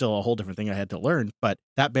out to be still a whole different thing I had to learn. But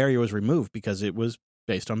that barrier was removed because it was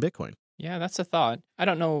based on Bitcoin. Yeah, that's a thought. I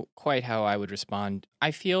don't know quite how I would respond.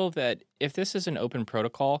 I feel that if this is an open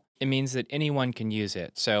protocol, it means that anyone can use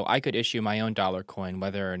it. So I could issue my own dollar coin,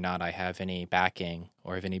 whether or not I have any backing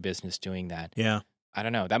or have any business doing that. Yeah. I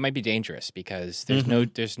don't know. That might be dangerous because there's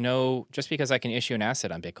no, just because I can issue an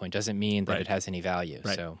asset on Bitcoin doesn't mean that it has any value.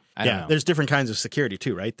 Right. So I don't know. There's different kinds of security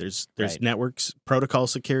too, right? There's networks, protocol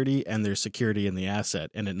security, and there's security in the asset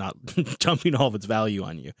and it not dumping all of its value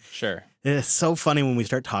on you. Sure. It's so funny when we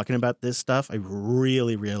start talking about this stuff, I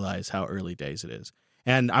really realize how early days it is.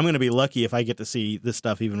 And I'm going to be lucky if I get to see this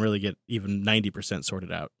stuff even 90%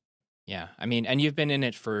 sorted out. Yeah. I mean, and you've been in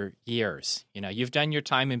it for years. You've done your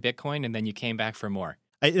time in Bitcoin and then you came back for more.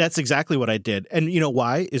 That's exactly what I did. And you know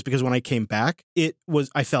why? Is because when I came back,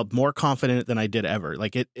 I felt more confident than I did ever.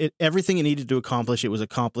 Like everything it needed to accomplish, it was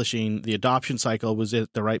accomplishing. The adoption cycle was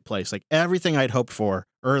at the right place. Like everything I'd hoped for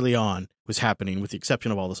early on was happening, with the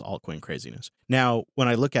exception of all this altcoin craziness. Now, when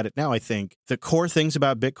I look at it now, I think the core things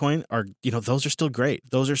about Bitcoin are, those are still great.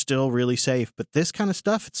 Those are still really safe. But this kind of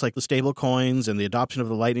stuff, it's like the stable coins and the adoption of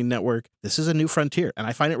the Lightning Network. This is a new frontier, and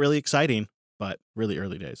I find it really exciting, but really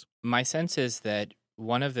early days. My sense is that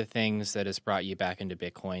one of the things that has brought you back into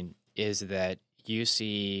Bitcoin is that you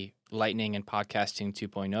see Lightning and Podcasting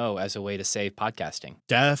 2.0 as a way to save podcasting.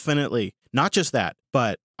 Definitely. Not just that,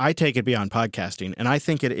 but I take it beyond podcasting, and I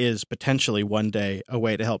think it is potentially one day a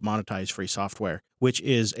way to help monetize free software, which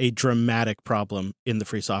is a dramatic problem in the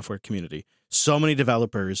free software community. So many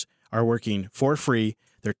developers are working for free.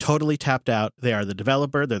 They're totally tapped out. They are the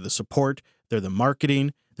developer, they're the support, they're the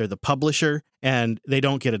marketing, they're the publisher, and they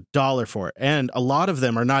don't get $1 for it. And a lot of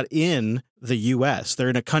them are not in the US. They're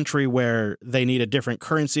in a country where they need a different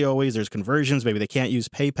currency always. There's conversions. Maybe they can't use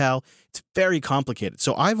PayPal. It's very complicated.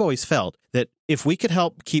 So I've always felt that if we could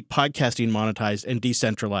help keep podcasting monetized and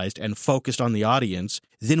decentralized and focused on the audience,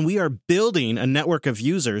 then we are building a network of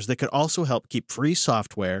users that could also help keep free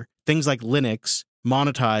software, things like Linux,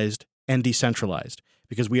 monetized and decentralized.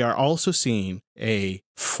 Because we are also seeing a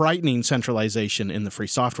frightening centralization in the free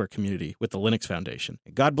software community with the Linux Foundation.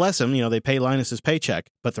 God bless them, they pay Linus's paycheck.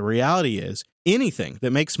 But the reality is anything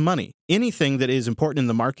that makes money, anything that is important in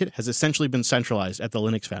the market has essentially been centralized at the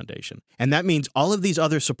Linux Foundation. And that means all of these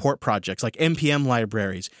other support projects like NPM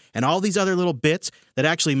libraries and all these other little bits that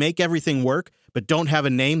actually make everything work but don't have a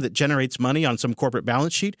name that generates money on some corporate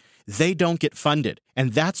balance sheet, they don't get funded.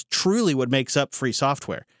 And that's truly what makes up free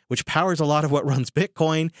software, which powers a lot of what runs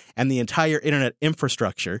Bitcoin and the entire internet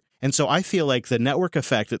infrastructure. And so I feel like the network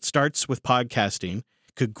effect that starts with podcasting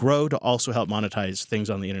could grow to also help monetize things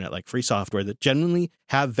on the internet like free software that genuinely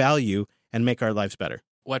have value and make our lives better.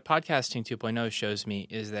 What Podcasting 2.0 shows me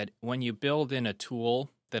is that when you build in a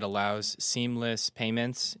tool that allows seamless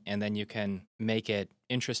payments and then you can make it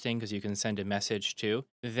interesting because you can send a message too,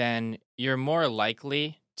 then you're more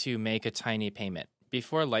likely to make a tiny payment.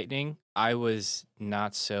 Before Lightning, I was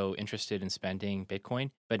not so interested in spending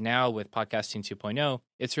Bitcoin. But now with Podcasting 2.0,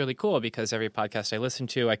 it's really cool because every podcast I listen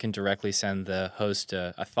to, I can directly send the host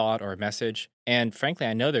a thought or a message. And frankly,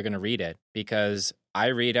 I know they're going to read it because I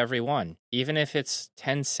read every one. Even if it's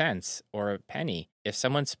 10 cents or a penny, if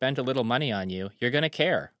someone spent a little money on you, you're going to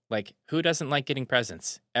care. Like, who doesn't like getting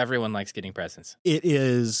presents? Everyone likes getting presents. It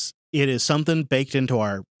is something baked into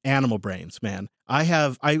our animal brains, man.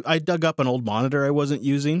 I dug up an old monitor I wasn't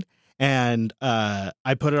using, and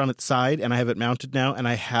I put it on its side, and I have it mounted now, and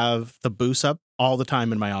I have the boost up all the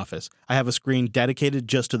time in my office. I have a screen dedicated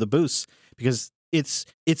just to the boosts because it's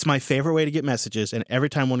my favorite way to get messages, and every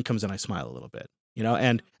time one comes in, I smile a little bit,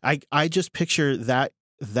 and I just picture that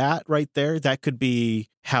right there, that could be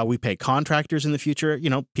how we pay contractors in the future,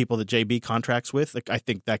 people that JB contracts with. Like, I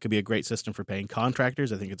think that could be a great system for paying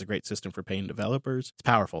contractors. I think it's a great system for paying developers. It's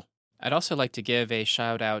powerful. I'd also like to give a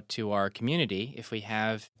shout out to our community. If we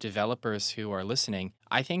have developers who are listening,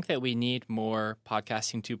 I think that we need more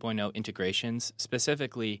Podcasting 2.0 integrations.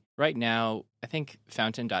 Specifically, right now, I think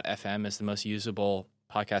Fountain.fm is the most usable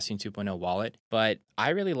Podcasting 2.0 wallet, but I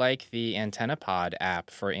really like the AntennaPod app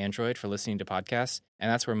for Android for listening to podcasts,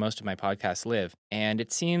 and that's where most of my podcasts live. And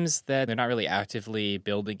it seems that they're not really actively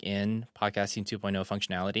building in Podcasting 2.0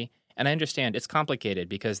 functionality. And I understand it's complicated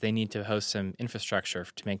because they need to host some infrastructure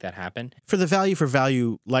to make that happen. For the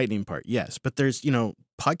value Lightning part, yes. But there's,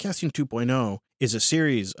 Podcasting 2.0 is a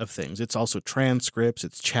series of things. It's also transcripts,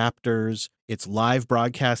 it's chapters, it's live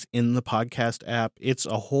broadcasts in the podcast app. It's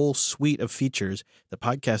a whole suite of features that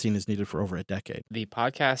podcasting has needed for over a decade. The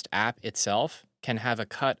podcast app itself can have a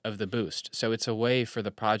cut of the boost. So it's a way for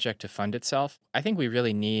the project to fund itself. I think we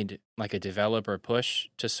really need like a developer push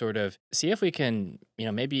to sort of see if we can,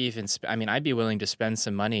 maybe even, I'd be willing to spend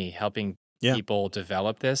some money helping people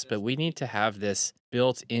develop this, but we need to have this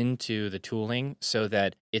built into the tooling so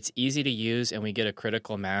that it's easy to use and we get a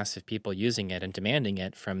critical mass of people using it and demanding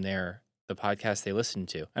it from the podcast they listen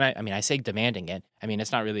to. And I say demanding it.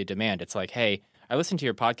 It's not really a demand. It's like, hey, I listen to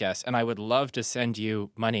your podcast and I would love to send you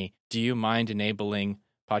money. Do you mind enabling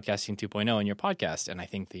Podcasting 2.0 in your podcast? And I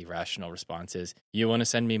think the rational response is, you want to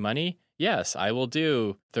send me money? Yes, I will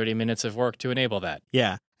do 30 minutes of work to enable that.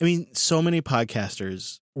 Yeah. So many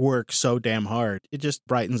podcasters work so damn hard. It just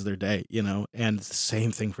brightens their day, and it's the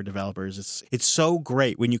same thing for developers. It's so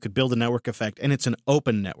great when you could build a network effect and it's an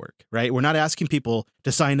open network, right? We're not asking people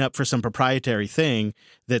to sign up for some proprietary thing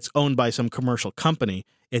that's owned by some commercial company.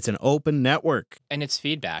 It's an open network. And it's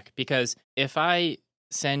feedback, because if I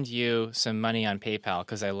send you some money on PayPal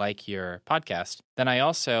because I like your podcast, then I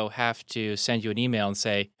also have to send you an email and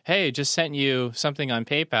say, hey, just sent you something on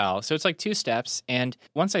PayPal. So it's like 2 steps. And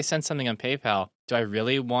once I send something on PayPal, do I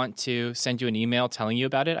really want to send you an email telling you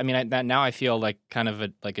about it? I mean, now I feel like kind of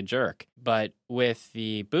like a jerk. But with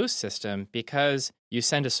the Boost system, because you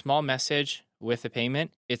send a small message with the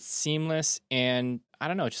payment, it's seamless and I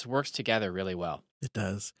don't know, it just works together really well. It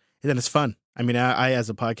does. And then it's fun. I mean, I as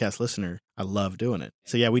a podcast listener, I love doing it.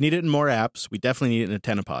 So yeah, we need it in more apps. We definitely need it in a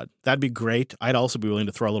Tenapod. That'd be great. I'd also be willing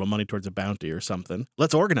to throw a little money towards a bounty or something.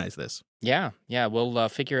 Let's organize this. Yeah. We'll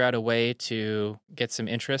figure out a way to get some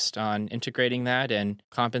interest on integrating that and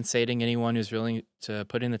compensating anyone who's willing to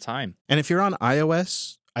put in the time. And if you're on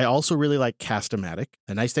iOS, I also really like Cast-O-Matic.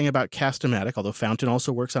 The nice thing about Cast-O-Matic, although Fountain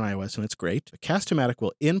also works on iOS and it's great, Cast-O-Matic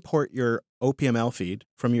will import your OPML feed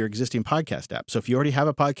from your existing podcast app. So if you already have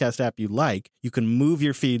a podcast app you like, you can move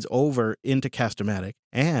your feeds over into Cast-O-Matic,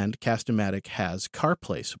 and Cast-O-Matic has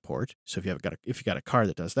CarPlay support. So if you got a car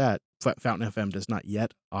that does that, Fountain FM does not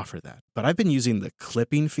yet offer that. But I've been using the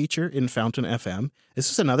clipping feature in Fountain FM. This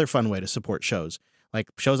is another fun way to support shows. Like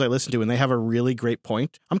shows I listen to and they have a really great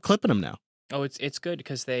point, I'm clipping them now. Oh, it's good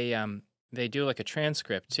because they do like a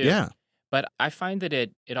transcript too. Yeah. But I find that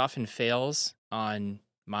it often fails on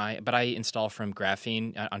but I install from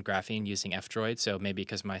Graphene on Graphene using F-Droid, so maybe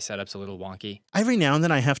because my setup's a little wonky. Every now and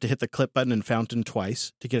then I have to hit the clip button in Fountain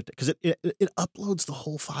twice to get it, because it uploads the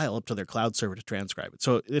whole file up to their cloud server to transcribe it.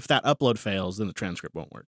 So if that upload fails, then the transcript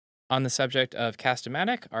won't work. On the subject of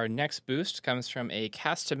Cast-O-Matic, our next boost comes from a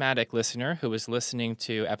Cast-O-Matic listener who was listening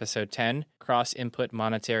to episode 10, Cross-Input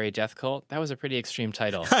Monetary Death Cult. That was a pretty extreme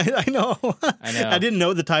title. I know. I know. I didn't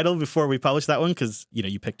know the title before we published that one because,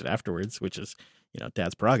 you picked it afterwards, which is,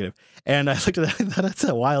 Dad's prerogative. And I looked at that and thought, that's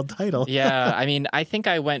a wild title. Yeah, I mean, I think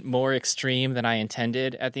I went more extreme than I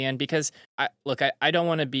intended at the end because, I don't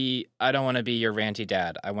want to be your ranty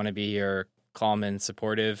dad. I want to be your calm and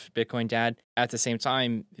supportive Bitcoin dad. At the same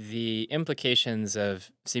time, the implications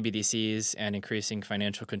of CBDCs and increasing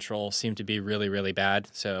financial control seem to be really, really bad.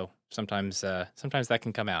 So sometimes that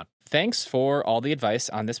can come out. Thanks for all the advice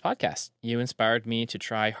on this podcast. You inspired me to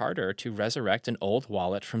try harder to resurrect an old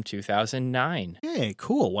wallet from 2009. Hey,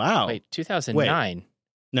 cool. Wow. Wait, 2009? Wait,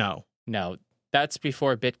 no, that's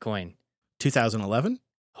before Bitcoin. 2011?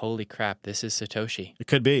 Holy crap, this is Satoshi. It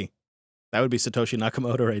could be. That would be Satoshi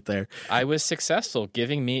Nakamoto right there. I was successful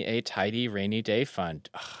giving me a tidy rainy day fund.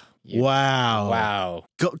 Wow.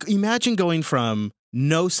 Imagine going from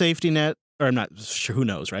no safety net, or I'm not sure, who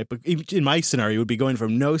knows, right? But in my scenario, it would be going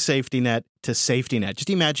from no safety net to safety net. Just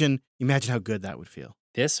imagine how good that would feel.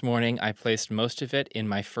 This morning, I placed most of it in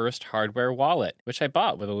my first hardware wallet, which I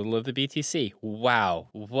bought with a little of the BTC. Wow,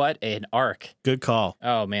 what an arc. Good call.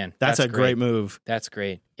 Oh, man. That's a great move. That's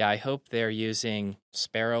great. Yeah, I hope they're using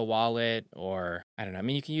Sparrow Wallet or, I don't know. I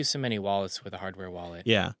mean, you can use so many wallets with a hardware wallet.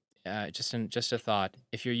 Yeah. Just a thought.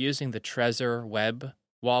 If you're using the Trezor Web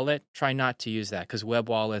wallet, try not to use that because web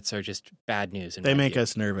wallets are just bad news. They make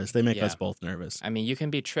us nervous. They make us both nervous. I mean, you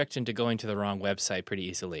can be tricked into going to the wrong website pretty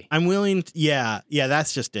easily. I'm willing to, yeah,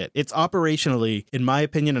 that's just it. It's operationally, in my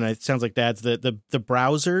opinion, and it sounds like Dad's, the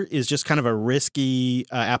browser is just kind of a risky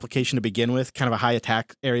application to begin with, kind of a high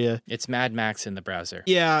attack area. It's Mad Max in the browser.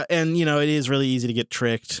 Yeah, and it is really easy to get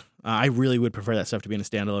tricked. I really would prefer that stuff to be in a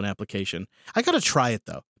standalone application. I got to try it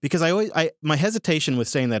though, because my hesitation with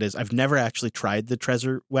saying that is I've never actually tried the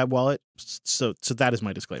Trezor web wallet. So that is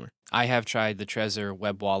my disclaimer. I have tried the Trezor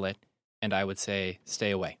web wallet and I would say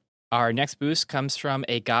stay away. Our next boost comes from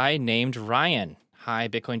a guy named Ryan. Hi,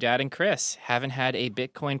 Bitcoin Dad and Chris. Haven't had a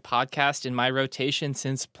Bitcoin podcast in my rotation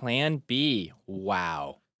since Plan B.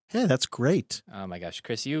 Wow. Yeah, that's great. Oh my gosh,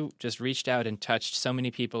 Chris, you just reached out and touched so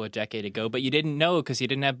many people a decade ago, but you didn't know because you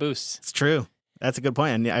didn't have boosts. It's true. That's a good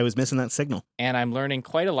point. I was missing that signal. And I'm learning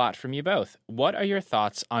quite a lot from you both. What are your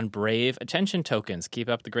thoughts on Brave attention tokens? Keep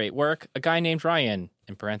up the great work. A guy named Ryan,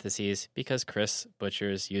 in parentheses, because Chris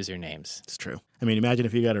butchers usernames. It's true. I mean, imagine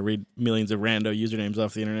if you got to read millions of rando usernames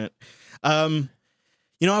off the internet. I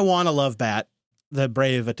want to love BAT. The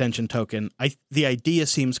Brave attention token. The idea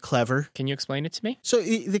seems clever. Can you explain it to me? So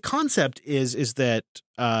the concept is that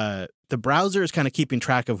the browser is kind of keeping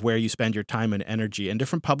track of where you spend your time and energy, and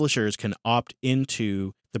different publishers can opt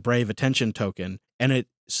into the Brave attention token, and it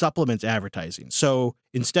supplements advertising. So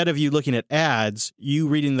instead of you looking at ads, you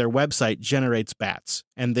reading their website generates BATs,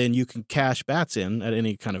 and then you can cash BATs in at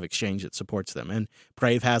any kind of exchange that supports them. And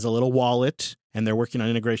Brave has a little wallet, and they're working on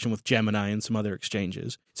integration with Gemini and some other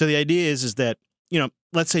exchanges. So the idea is that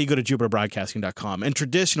let's say you go to jupiterbroadcasting.com, and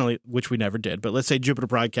traditionally, which we never did, but let's say Jupiter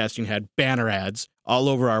Broadcasting had banner ads all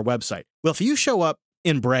over our website. Well, if you show up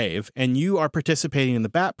in Brave and you are participating in the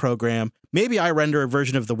BAT program, maybe I render a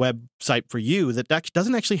version of the website for you that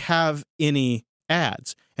doesn't actually have any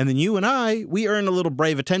ads. And then you and we earn a little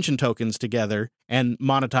Brave attention tokens together and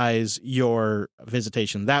monetize your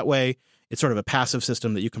visitation that way. It's sort of a passive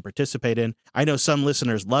system that you can participate in. I know some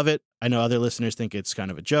listeners love it. I know other listeners think it's kind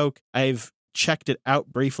of a joke. I've checked it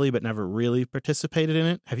out briefly, but never really participated in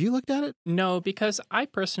it. Have you looked at it? No, because I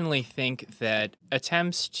personally think that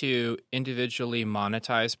attempts to individually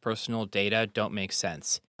monetize personal data don't make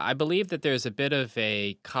sense. I believe that there's a bit of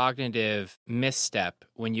a cognitive misstep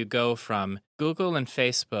when you go from Google and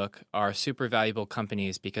Facebook are super valuable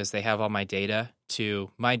companies because they have all my data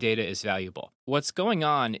to my data is valuable. What's going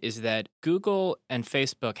on is that Google and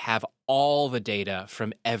Facebook have all the data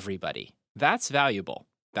from everybody. That's valuable.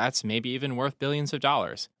 That's maybe even worth billions of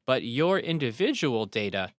dollars. But your individual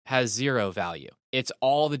data has zero value. It's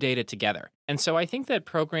all the data together. And so I think that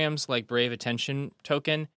programs like Brave Attention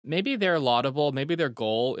Token, maybe they're laudable, maybe their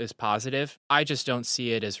goal is positive. I just don't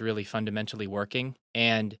see it as really fundamentally working.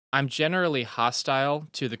 And I'm generally hostile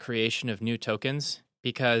to the creation of new tokens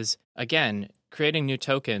because, again, creating new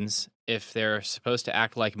tokens, if they're supposed to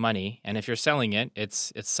act like money, and if you're selling it,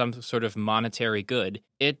 it's some sort of monetary good,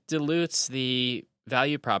 it dilutes the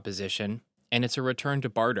value proposition, and it's a return to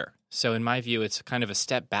barter. So in my view, it's kind of a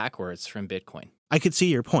step backwards from Bitcoin. I could see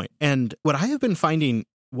your point. And what I have been finding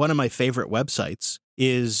one of my favorite websites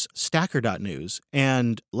is Stacker.news.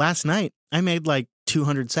 And last night, I made like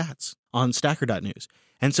 200 sats on Stacker.news.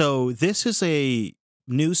 And so this is a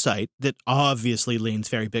news site that obviously leans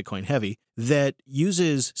very Bitcoin heavy that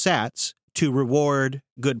uses sats to reward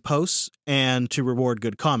good posts and to reward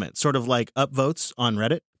good comments, sort of like upvotes on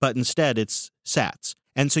Reddit, but instead it's sats.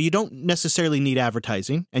 And so you don't necessarily need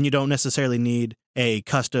advertising and you don't necessarily need a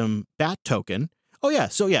custom BAT token. Oh yeah,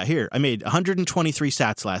 so yeah, here, I made 123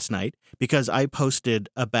 sats last night because I posted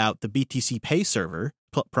about the BTC Pay server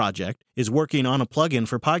project is working on a plugin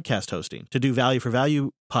for podcast hosting to do value for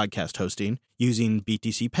value podcast hosting using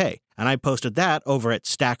BTC Pay. And I posted that over at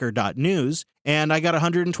stacker.news and I got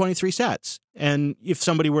 123 sats. And if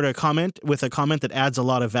somebody were to comment with a comment that adds a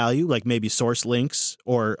lot of value, like maybe source links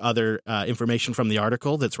or other information from the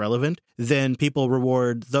article that's relevant, then people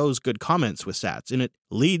reward those good comments with sats. And it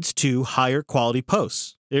leads to higher quality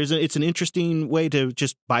posts. It's an interesting way to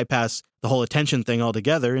just bypass the whole attention thing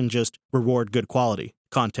altogether and just reward good quality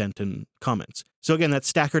content and comments. So again, that's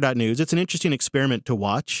Stacker.news. It's an interesting experiment to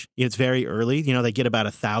watch. It's very early. They get about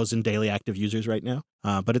 1,000 daily active users right now,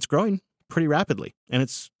 but it's growing pretty rapidly. And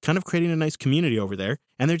it's kind of creating a nice community over there.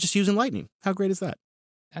 And they're just using Lightning. How great is that?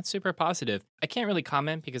 That's super positive. I can't really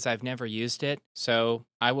comment because I've never used it, so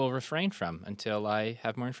I will refrain from until I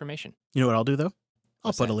have more information. You know what I'll do, though?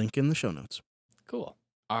 I'll put a link in the show notes. Cool.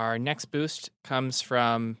 Our next boost comes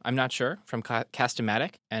from, I'm not sure, from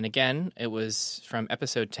Castomatic. And again, it was from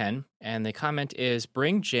episode 10. And the comment is,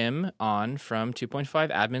 bring Jim on from 2.5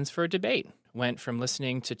 admins for a debate. Went from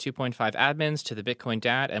listening to 2.5 admins to the Bitcoin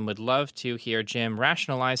Dad and would love to hear Jim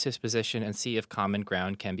rationalize his position and see if common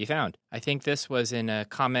ground can be found. I think this was in a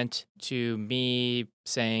comment to me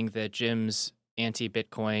saying that Jim's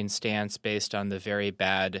anti-Bitcoin stance based on the very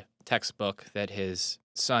bad textbook that his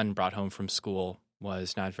son brought home from school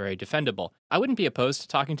was not very defendable. I wouldn't be opposed to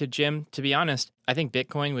talking to Jim. To be honest, I think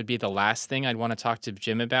Bitcoin would be the last thing I'd want to talk to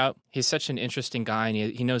Jim about. He's such an interesting guy, and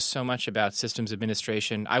he knows so much about systems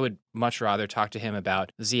administration. I would much rather talk to him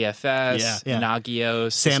about ZFS,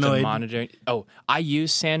 Nagios, system monitoring. Oh, I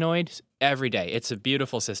use Sanoid every day. It's a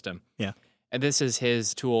beautiful system. Yeah. And this is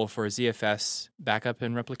his tool for ZFS backup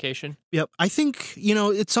and replication. Yep. I think,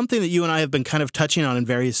 it's something that you and I have been kind of touching on in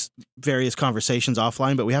various conversations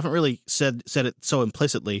offline, but we haven't really said it so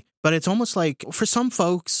implicitly. But it's almost like for some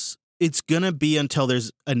folks, it's going to be until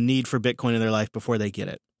there's a need for Bitcoin in their life before they get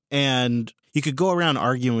it. And you could go around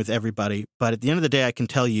arguing with everybody, but at the end of the day, I can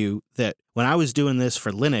tell you that when I was doing this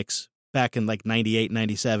for Linux back in like 98,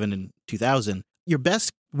 97, and 2000, your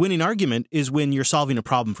best winning argument is when you're solving a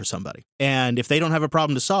problem for somebody. And if they don't have a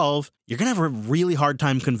problem to solve, you're going to have a really hard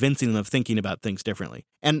time convincing them of thinking about things differently.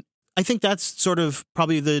 And I think that's sort of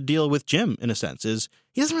probably the deal with Jim, in a sense, is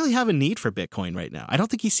he doesn't really have a need for Bitcoin right now. I don't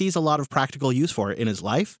think he sees a lot of practical use for it in his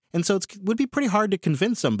life. And so it would be pretty hard to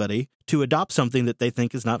convince somebody to adopt something that they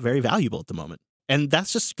think is not very valuable at the moment. And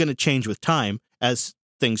that's just going to change with time as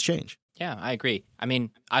things change. Yeah, I agree. I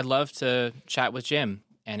mean, I'd love to chat with Jim.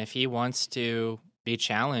 And if he wants to be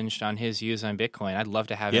challenged on his views on Bitcoin, I'd love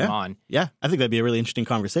to have him on. Yeah, I think that'd be a really interesting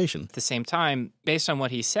conversation. At the same time, based on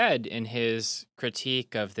what he said in his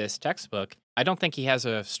critique of this textbook, I don't think he has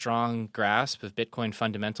a strong grasp of Bitcoin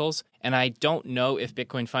fundamentals. And I don't know if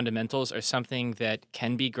Bitcoin fundamentals are something that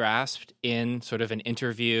can be grasped in sort of an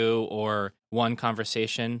interview or one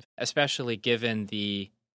conversation, especially given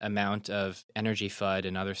the amount of energy FUD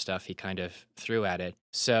and other stuff he kind of threw at it.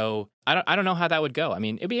 So I don't know how that would go. I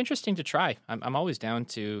mean, it'd be interesting to try. I'm always down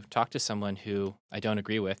to talk to someone who I don't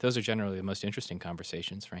agree with. Those are generally the most interesting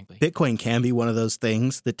conversations, frankly. Bitcoin can be one of those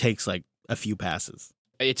things that takes like a few passes.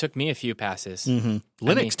 It took me a few passes. Mm-hmm.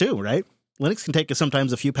 Linux too, right? Linux can take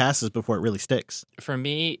sometimes a few passes before it really sticks. For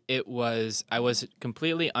me, I was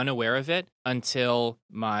completely unaware of it until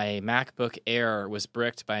my MacBook Air was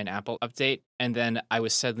bricked by an Apple update, and then I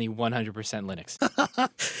was suddenly 100% Linux.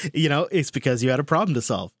 It's because you had a problem to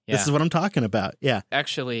solve. Yeah. This is what I'm talking about. Yeah.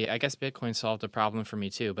 Actually, I guess Bitcoin solved a problem for me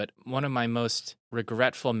too, but one of my most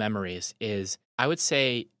regretful memories is, I would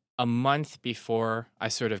say, a month before I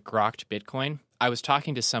sort of grokked Bitcoin, I was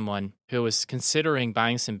talking to someone who was considering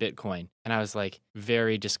buying some Bitcoin, and I was like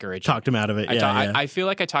very discouraged. Talked him out of it. I feel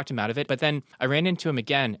like I talked him out of it, but then I ran into him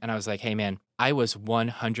again, and I was like, hey, man, I was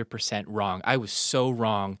 100% wrong. I was so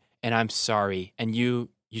wrong, and I'm sorry, and you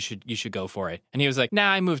should go for it. And he was like, nah,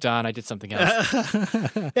 I moved on. I did something else.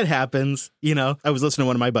 It happens. I was listening to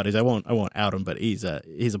one of my buddies. I won't out him, but he's a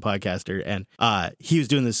podcaster, and he was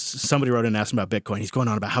doing this. Somebody wrote in and asked him about Bitcoin. He's going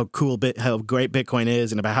on about how great Bitcoin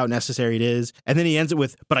is and about how necessary it is. And then he ends it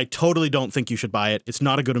with, but I totally don't think you should buy it. It's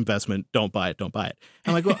not a good investment. Don't buy it. Don't buy it.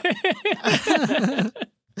 I'm like, well,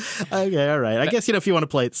 okay, all right. I guess, if you want to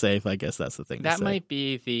play it safe, I guess that's the thing. That might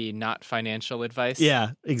be the not financial advice.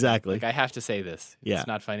 Yeah, exactly. Like, I have to say this. Yeah. It's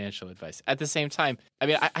not financial advice. At the same time, I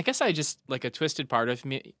mean, I guess I just, like, a twisted part of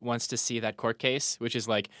me wants to see that court case, which is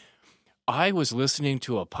like, I was listening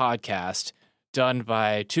to a podcast done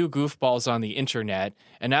by two goofballs on the internet,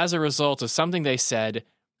 and as a result of something they said,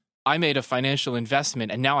 I made a financial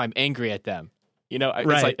investment, and now I'm angry at them.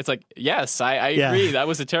 Right. It's like, yes, I agree. That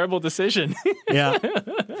was a terrible decision. Yeah.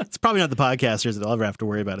 It's probably not the podcasters that I'll ever have to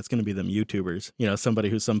worry about. It's going to be them YouTubers. Somebody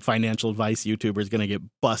who's some financial advice YouTuber is going to get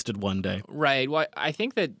busted one day. Right. Well, I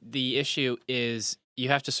think that the issue is you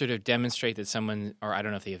have to sort of demonstrate that someone, or I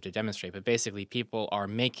don't know if you have to demonstrate, but basically people are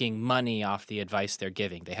making money off the advice they're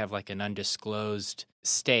giving. They have like an undisclosed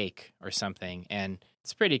stake or something, and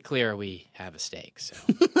it's pretty clear we have a stake. So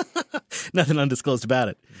Nothing undisclosed about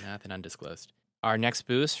it. Nothing undisclosed. Our next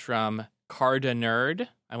boost from Cardanerd.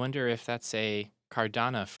 I wonder if that's a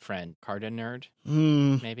Cardano friend. Cardanerd?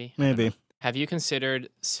 Maybe? Maybe. Have you considered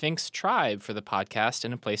Sphinx Tribe for the podcast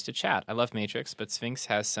and a place to chat? I love Matrix, but Sphinx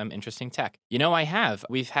has some interesting tech. I have.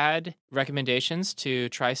 We've had recommendations to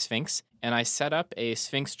try Sphinx, and I set up a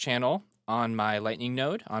Sphinx channel on my Lightning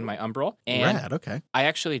node, on my Umbrel. And Rad, okay. I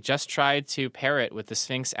actually just tried to pair it with the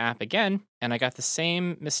Sphinx app again, and I got the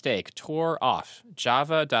same mistake. Tor off.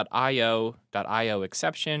 Java.io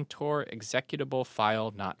exception. Tor executable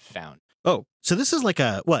file not found. Oh, so this is like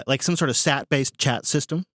like some sort of SAT-based chat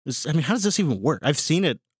system? How does this even work? I've seen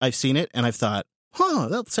it, and I've thought,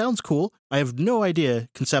 that sounds cool. I have no idea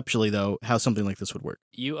conceptually, though, how something like this would work.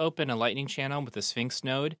 You open a Lightning channel with the Sphinx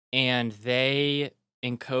node, and they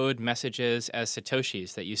encode messages as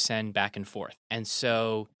Satoshis that you send back and forth. And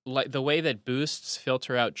so the way that boosts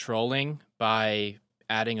filter out trolling by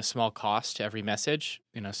adding a small cost to every message,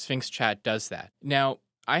 Sphinx Chat does that. Now,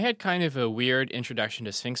 I had kind of a weird introduction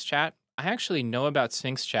to Sphinx Chat. I actually know about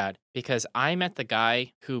Sphinx Chat because I met the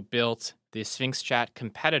guy who built the Sphinx Chat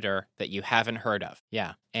competitor that you haven't heard of.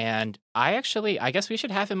 Yeah. And I guess we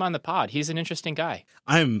should have him on the pod. He's an interesting guy.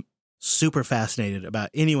 I'm super fascinated about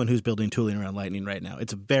anyone who's building tooling around Lightning right now.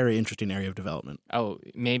 It's a very interesting area of development. Oh,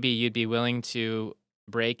 maybe you'd be willing to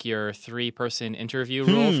break your 3-person interview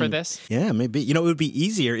rule for this? Yeah, maybe. It would be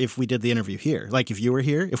easier if we did the interview here. Like if you were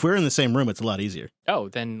here, if we're in the same room, it's a lot easier. Oh,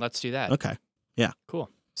 then let's do that. Okay. Yeah. Cool.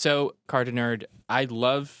 So, Cardanerd, I'd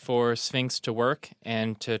love for Sphinx to work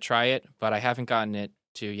and to try it, but I haven't gotten it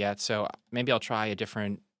to yet. So maybe I'll try a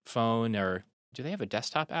different phone, or do they have a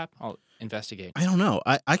desktop app? I'll investigate. I don't know.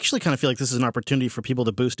 I actually kind of feel like this is an opportunity for people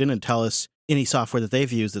to boost in and tell us any software that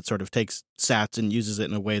they've used that sort of takes sats and uses it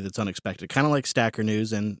in a way that's unexpected. Kind of like Stacker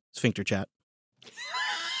News and Sphincter Chat.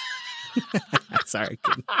 Sorry.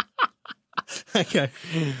 Okay.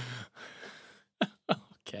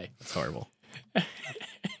 Okay. That's horrible.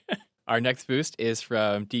 Our next boost is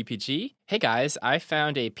from DPG. Hey guys, I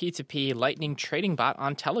found a P2P Lightning trading bot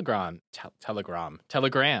on Telegram,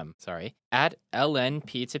 at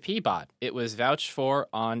LNP2P bot. It was vouched for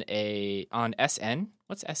on SN.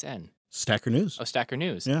 What's SN? Stacker News. Oh, Stacker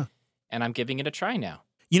News. Yeah. And I'm giving it a try now.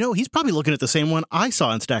 He's probably looking at the same one I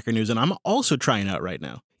saw in Stacker News, and I'm also trying out right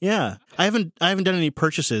now. Yeah. I haven't done any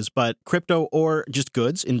purchases, but crypto or just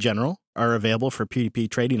goods in general, are available for P2P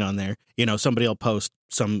trading on there. Somebody will post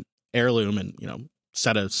some heirloom and,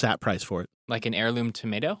 set a sat price for it. Like an heirloom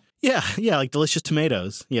tomato? Yeah, like delicious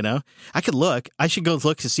tomatoes, I could look. I should go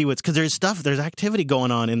look to see because there's activity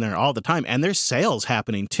going on in there all the time. And there's sales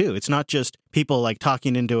happening too. It's not just people like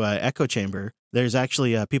talking into an echo chamber. There's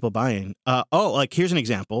actually people buying. Here's an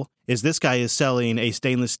example, is this guy is selling a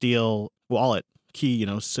stainless steel wallet key,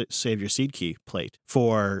 save your seed key plate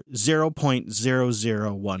for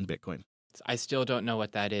 0.001 Bitcoin. I still don't know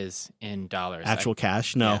what that is in dollars. Actual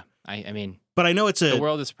cash? No. Yeah, I mean, but I know it's the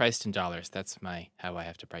world is priced in dollars. That's how I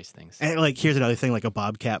have to price things. And here's another thing, like a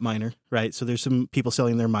Bobcat miner, right? So there's some people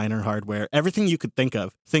selling their miner hardware, everything you could think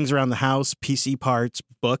of, things around the house, PC parts,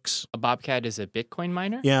 books. A Bobcat is a Bitcoin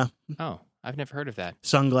miner? Yeah. Oh, I've never heard of that.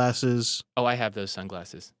 Sunglasses. Oh, I have those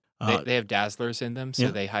sunglasses. They have dazzlers in them, so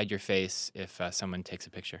they hide your face if someone takes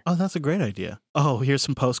a picture. Oh, that's a great idea. Oh, here's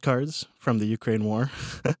some postcards from the Ukraine war.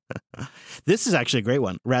 This is actually a great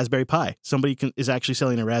one. Raspberry Pi. Somebody is actually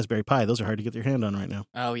selling a Raspberry Pi. Those are hard to get your hand on right now.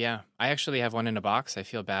 Oh, yeah. I actually have one in a box. I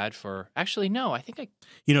feel bad for... Actually, no, I think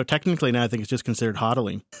technically now I think it's just considered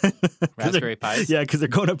hodling. Raspberry Pis? Yeah, because they're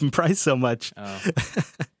going up in price so much. Oh.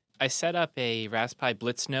 I set up a Raspberry Pi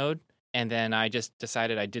Blitz node. And then I just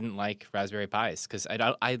decided I didn't like Raspberry Pis because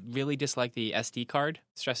I really dislike the SD card.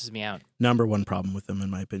 It stresses me out. Number one problem with them, in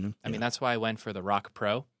my opinion. I mean, that's why I went for the Rock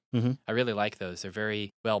Pro. Mm-hmm. I really like those. They're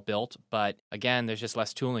very well built, but again, there's just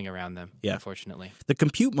less tooling around them, unfortunately. The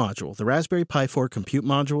compute module, the Raspberry Pi 4 compute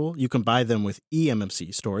module, you can buy them with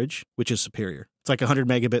eMMC storage, which is superior. It's like 100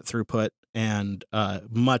 megabit throughput and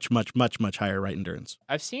much, much, much, much higher write endurance.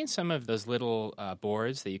 I've seen some of those little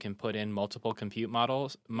boards that you can put in multiple compute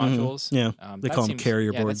modules. Mm-hmm. Yeah, they call them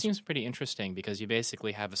carrier boards. That seems pretty interesting because you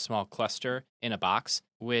basically have a small cluster in a box,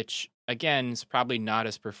 which, again, is probably not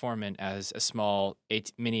as performant as a small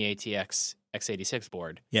mini ATX x86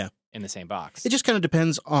 board in the same box. It just kind of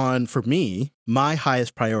depends on, for me, my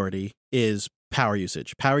highest priority is power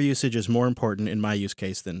usage. Power usage is more important in my use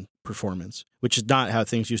case than performance, which is not how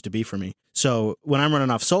things used to be for me. So when I'm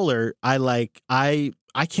running off solar, I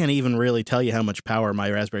can't even really tell you how much power my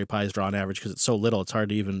Raspberry Pis draw on average because it's so little, it's hard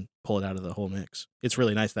to even pull it out of the whole mix. It's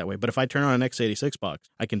really nice that way. But if I turn on an x86 box,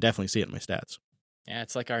 I can definitely see it in my stats. Yeah,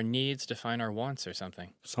 it's like our needs define our wants or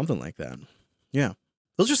something. Something like that. Yeah.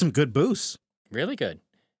 Those are some good boosts. Really good.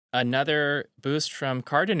 Another boost from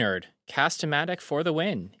Cardinerd. Cast-O-Matic for the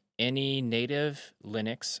win. Any native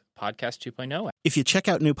Linux Podcast 2.0 app. If you check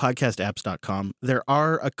out newpodcastapps.com, there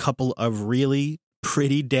are a couple of really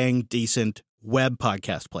pretty dang decent web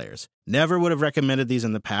podcast players. Never would have recommended these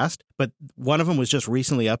in the past, but one of them was just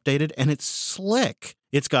recently updated, and it's slick.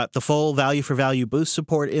 It's got the full value for value boost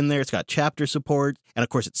support in there. It's got chapter support, and of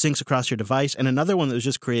course it syncs across your device. And another one that was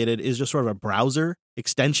just created is just sort of a browser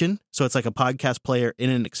extension. So it's like a podcast player in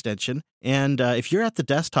an extension. And if you're at the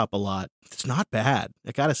desktop a lot, it's not bad.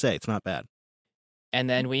 I gotta say, it's not bad. And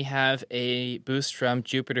then we have a boost from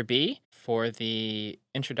JupyterB for the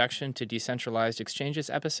Introduction to Decentralized Exchanges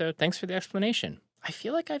episode. Thanks for the explanation. I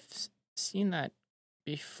feel like I've seen that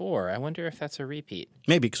before. I wonder if that's a repeat.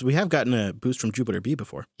 Maybe, because we have gotten a boost from JupyterB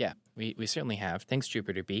before. Yeah, we certainly have. Thanks,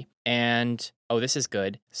 JupyterB. And, this is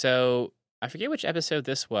good. So I forget which episode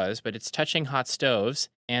this was, but it's touching hot stoves.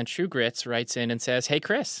 And True Grits writes in and says, "Hey,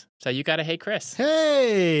 Chris." So you got a "Hey, Chris."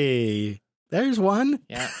 Hey, there's one.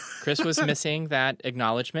 Yeah, Chris was missing that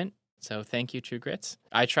acknowledgement. So thank you, True Grits.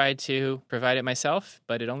 I tried to provide it myself,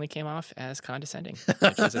 but it only came off as condescending,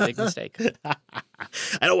 which was a big mistake. I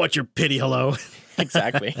don't want your pity hello.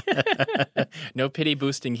 Exactly. No pity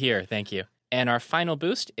boosting here. Thank you. And our final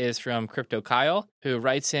boost is from Crypto Kyle, who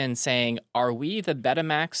writes in saying, "Are we the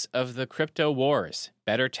Betamax of the crypto wars?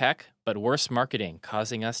 Better tech, but worse marketing,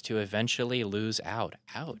 causing us to eventually lose out."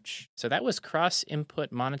 Ouch. So that was Cross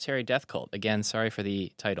Input Monetary Death Cult. Again, sorry for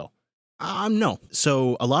the title. No.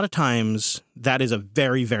 So a lot of times that is a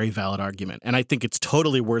very, very valid argument. And I think it's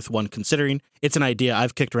totally worth one considering. It's an idea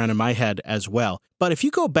I've kicked around in my head as well. But if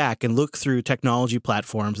you go back and look through technology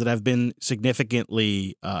platforms that have been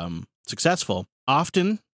significantly successful,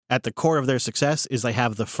 often at the core of their success is they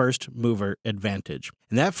have the first mover advantage.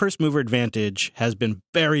 And that first mover advantage has been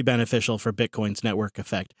very beneficial for Bitcoin's network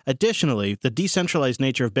effect. Additionally, the decentralized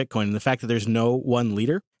nature of Bitcoin and the fact that there's no one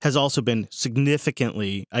leader has also been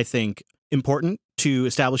significantly, I think, important to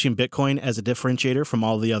establishing Bitcoin as a differentiator from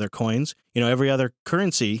all the other coins. Every other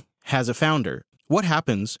currency has a founder. What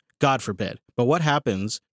happens, God forbid, but what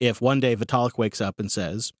happens if one day Vitalik wakes up and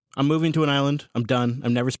says, "I'm moving to an island. I'm done.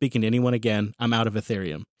 I'm never speaking to anyone again. I'm out of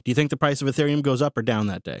Ethereum." Do you think the price of Ethereum goes up or down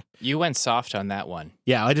that day? You went soft on that one.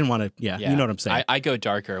 Yeah, I didn't want to. Yeah, you know what I'm saying. I go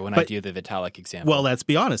darker when I do the Vitalik example. Well, let's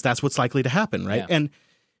be honest. That's what's likely to happen, right? Yeah. And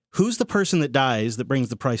Who's the person that dies that brings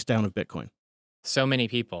the price down of Bitcoin? So many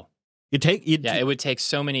people. It would take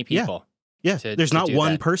so many people. Yeah, there's not do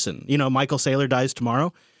one that. person. Michael Saylor dies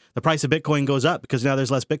tomorrow. The price of Bitcoin goes up because now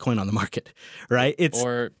there's less Bitcoin on the market, right?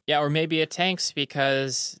 Or maybe it tanks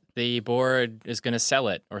because the board is going to sell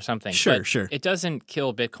it or something. Sure. It doesn't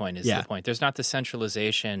kill Bitcoin is the point. There's not the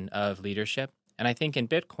centralization of leadership. And I think in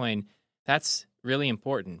Bitcoin, that's really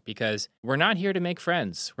important because we're not here to make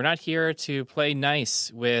friends. We're not here to play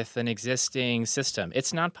nice with an existing system.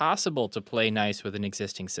 It's not possible to play nice with an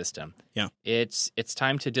existing system. Yeah. It's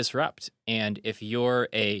time to disrupt. And if you're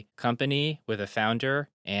a company with a founder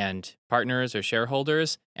and partners or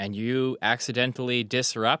shareholders and you accidentally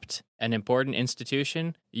disrupt an important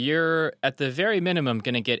institution, you're at the very minimum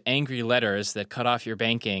going to get angry letters that cut off your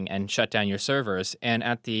banking and shut down your servers. And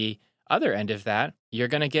at the other end of that, you're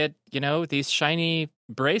going to get, these shiny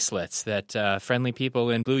bracelets that friendly people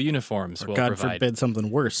in blue uniforms will God provide. Forbid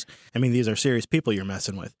something worse. I mean, these are serious people you're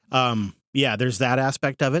messing with. There's that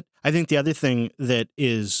aspect of it. I think the other thing that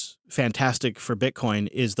is fantastic for Bitcoin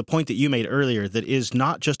is the point that you made earlier that is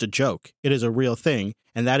not just a joke. It is a real thing.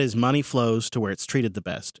 And that is money flows to where it's treated the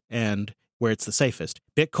best and where it's the safest.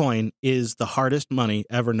 Bitcoin is the hardest money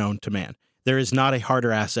ever known to man. There is not a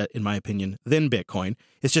harder asset, in my opinion, than Bitcoin.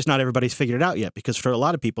 It's just not everybody's figured it out yet because for a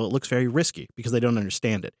lot of people, it looks very risky because they don't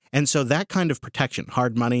understand it. And so that kind of protection,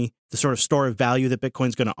 hard money, the sort of store of value that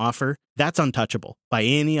Bitcoin's going to offer, that's untouchable by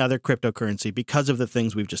any other cryptocurrency because of the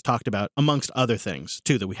things we've just talked about, amongst other things,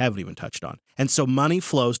 too, that we haven't even touched on. And so money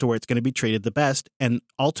flows to where it's going to be treated the best. And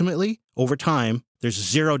ultimately, over time, there's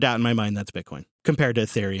zero doubt in my mind that's Bitcoin compared to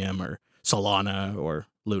Ethereum or Solana or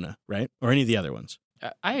Luna, right? Or any of the other ones.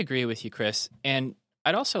 I agree with you, Chris. And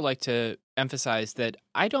I'd also like to emphasize that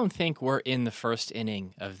I don't think we're in the first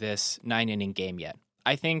inning of this 9-inning game yet.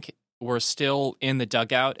 I think we're still in the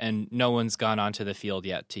dugout and no one's gone onto the field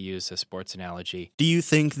yet, to use a sports analogy. Do you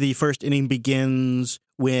think the first inning begins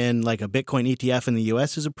when like a Bitcoin ETF in the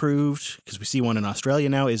US is approved? Because we see one in Australia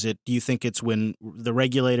now. Do you think it's when the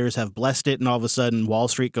regulators have blessed it and all of a sudden Wall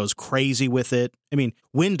Street goes crazy with it? I mean,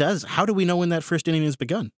 how do we know when that first inning has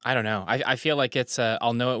begun? I don't know. I feel like it's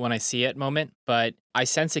I'll know it when I see it moment, but I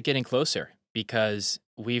sense it getting closer because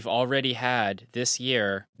we've already had this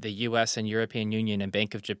year the US and European Union and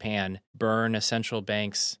Bank of Japan burn a central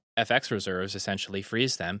bank's FX reserves, essentially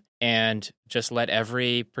freeze them, and just let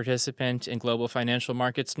every participant in global financial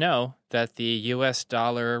markets know that the US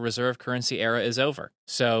dollar reserve currency era is over.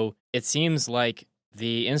 So it seems like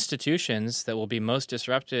the institutions that will be most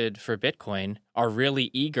disrupted for Bitcoin are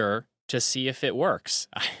really eager to see if it works.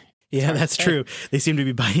 Yeah, that's true. They seem to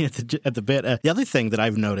be biting at the bit. The other thing that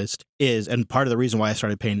I've noticed is, and part of the reason why I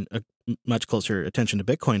started paying much closer attention to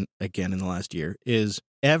Bitcoin again in the last year, is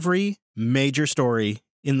every major story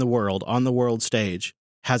in the world, on the world stage,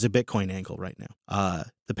 has a Bitcoin angle right now.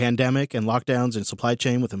 The pandemic and lockdowns and supply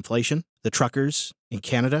chain with inflation, the truckers in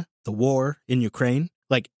Canada, the war in Ukraine,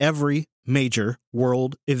 like every major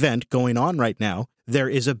world event going on right now, there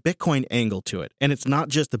is a Bitcoin angle to it. And it's not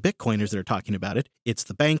just the Bitcoiners that are talking about it. It's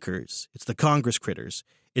the bankers. It's the Congress critters.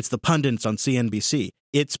 It's the pundits on CNBC.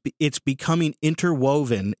 It's becoming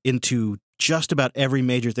interwoven into just about every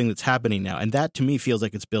major thing that's happening now. And that, to me, feels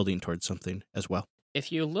like it's building towards something as well. If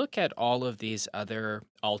you look at all of these other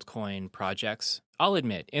altcoin projects, I'll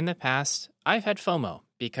admit, in the past, I've had FOMO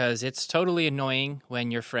because it's totally annoying when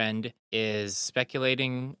your friend is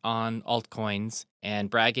speculating on altcoins and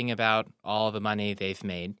bragging about all the money they've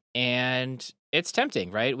made. And it's tempting,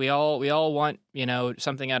 right? We all want,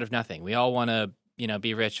 something out of nothing. We all want to,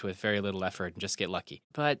 be rich with very little effort and just get lucky.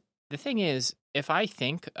 But the thing is, if I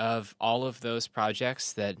think of all of those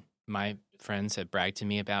projects that my friends have bragged to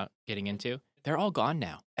me about getting into, they're all gone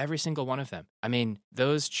now. Every single one of them. I mean,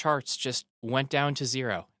 those charts just went down to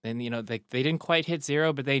zero. Then, they didn't quite hit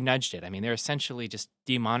zero, but they nudged it. I mean, they're essentially just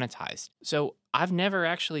demonetized. So I've never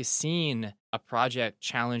actually seen a project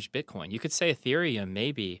challenge Bitcoin. You could say Ethereum,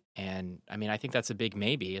 maybe. And I mean, I think that's a big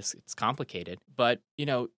maybe. It's complicated. But,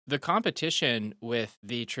 the competition with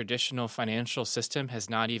the traditional financial system has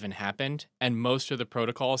not even happened. And most of the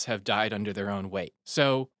protocols have died under their own weight.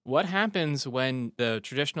 So what happens when the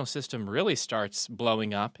traditional system really starts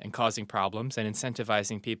blowing up and causing problems and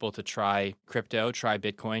incentivizing people to try crypto, try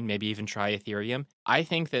Bitcoin, maybe even try Ethereum? I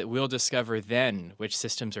think that we'll discover then which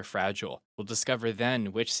systems are fragile. We'll discover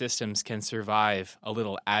then which systems can survive a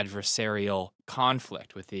little adversarial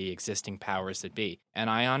conflict with the existing powers that be. And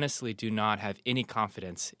I honestly do not have any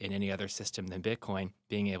confidence in any other system than Bitcoin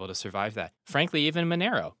being able to survive that. Frankly, even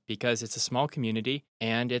Monero, because it's a small community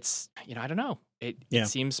and it's, I don't know, it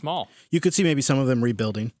seems small. You could see maybe some of them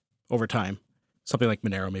rebuilding over time. something like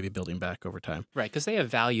Monero maybe building back over time. Right, because they have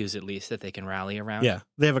values at least that they can rally around. Yeah,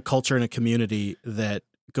 they have a culture and a community that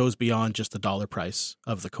goes beyond just the dollar price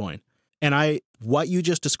of the coin. And what you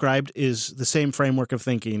just described is the same framework of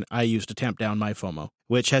thinking I use to tamp down my FOMO,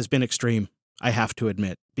 which has been extreme, I have to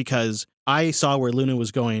admit, because I saw where Luna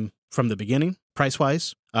was going from the beginning,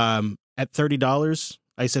 price-wise. At $30,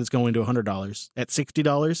 I said it's going to $100. At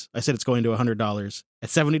 $60, I said it's going to $100. At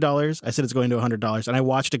 $70, I said it's going to $100. And I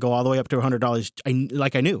watched it go all the way up to $100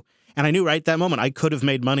 I knew. And I knew right that moment I could have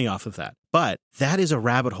made money off of that. But that is a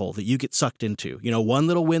rabbit hole that you get sucked into. You know, one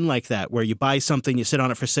little win like that where you buy something, you sit on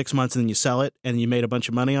it for 6 months and then you sell it and you made a bunch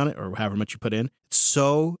of money on it or however much you put in. It's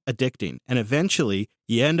so addicting. And eventually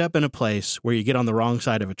you end up in a place where you get on the wrong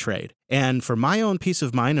side of a trade. And for my own peace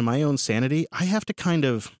of mind and my own sanity, I have to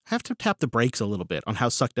tap the brakes a little bit on how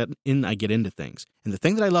sucked in I get into things. And the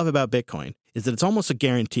thing that I love about Bitcoin is that it's almost a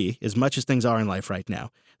guarantee, as much as things are in life right now,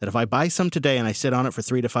 that if I buy some today and I sit on it for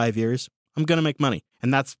 3 to 5 years, I'm going to make money.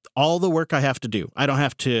 And that's all the work I have to do. I don't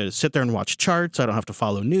have to sit there and watch charts. I don't have to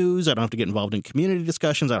follow news. I don't have to get involved in community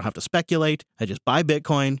discussions. I don't have to speculate. I just buy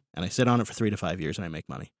Bitcoin and I sit on it for 3 to 5 years and I make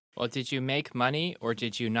money. Well, did you make money or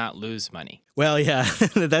did you not lose money? Well, yeah,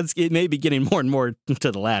 it may be getting more and more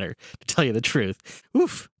to the latter, to tell you the truth.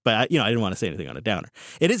 Oof. But, I didn't want to say anything on a downer.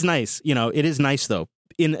 It is nice. It is nice, though.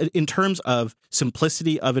 In terms of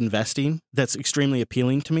simplicity of investing, that's extremely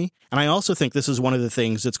appealing to me. And I also think this is one of the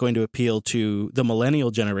things that's going to appeal to the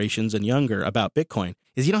millennial generations and younger about Bitcoin,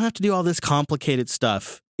 is you don't have to do all this complicated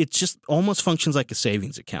stuff. It just almost functions like a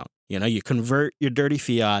savings account. You convert your dirty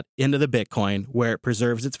fiat into the Bitcoin where it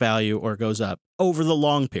preserves its value or goes up over the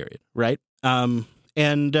long period, right? So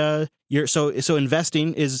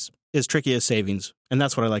investing is as tricky as savings. And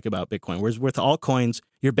that's what I like about Bitcoin. Whereas with altcoins,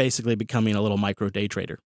 you're basically becoming a little micro day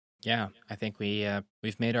trader. Yeah, I think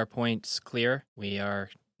we've made our points clear. We are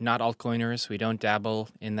not altcoiners. We don't dabble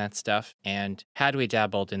in that stuff. And had we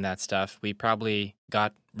dabbled in that stuff, we probably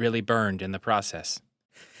got really burned in the process.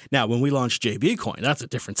 Now, when we launched JB Coin, that's a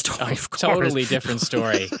different story, of course. Totally different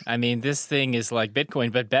story. I mean, this thing is like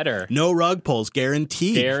Bitcoin, but better. No rug pulls,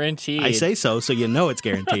 guaranteed. Guaranteed. I say so you know it's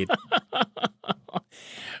guaranteed.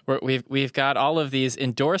 We've got all of these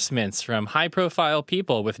endorsements from high-profile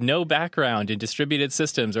people with no background in distributed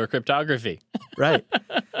systems or cryptography. Right.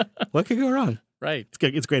 What could go wrong? Right.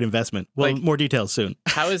 It's great investment. Well, more details soon.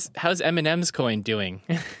 How's Eminem's coin doing?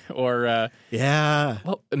 Yeah.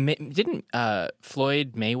 Well, didn't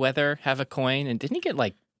Floyd Mayweather have a coin, and didn't he get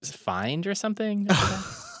fined or something?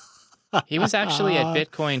 He was actually at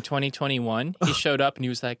Bitcoin 2021. He showed up and he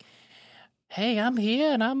was like, "Hey, I'm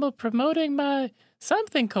here and I'm promoting my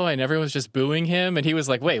something coin." Everyone's just booing him, and he was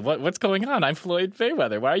like, "Wait, what's going on? I'm Floyd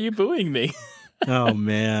Mayweather. Why are you booing me?" Oh,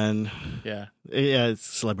 man. Yeah. Yeah,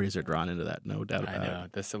 celebrities are drawn into that, no doubt about it. I know.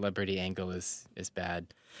 The celebrity angle is bad.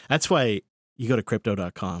 That's why you go to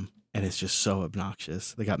crypto.com, and it's just so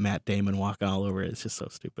obnoxious. They got Matt Damon walking all over it. It's just so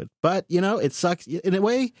stupid. But, it sucks. In a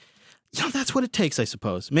way, that's what it takes, I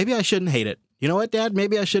suppose. Maybe I shouldn't hate it. You know what, Dad?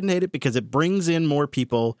 Maybe I shouldn't hate it because it brings in more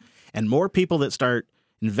people, and more people that start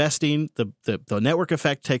investing. The network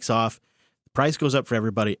effect takes off. Price goes up for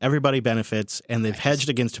everybody. Everybody benefits, and they've hedged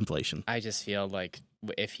against inflation. I just feel like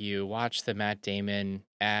if you watch the Matt Damon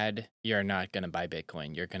ad, you're not going to buy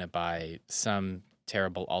Bitcoin. You're going to buy some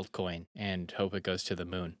terrible altcoin and hope it goes to the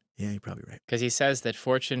moon. Yeah, you're probably right. Because he says that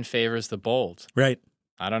fortune favors the bold. Right.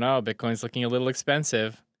 I don't know. Bitcoin's looking a little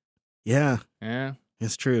expensive. Yeah. Yeah.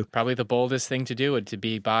 It's true. Probably the boldest thing to do would to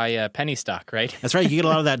be buy a penny stock, right? That's right. You get a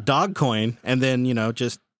lot of that dog coin, and then,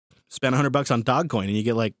 just spend $100 on dog coin, and you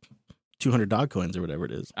get 200 dog coins or whatever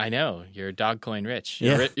it is. I know. You're dog coin rich.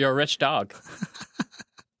 Yeah. You're a rich dog.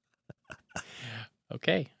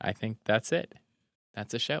 Okay. I think that's it.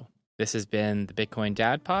 That's a show. This has been the Bitcoin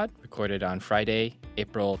Dad Pod, recorded on Friday,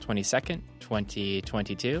 April 22nd,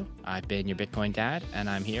 2022. I've been your Bitcoin Dad, and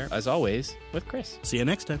I'm here, as always, with Chris. See you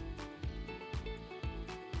next time.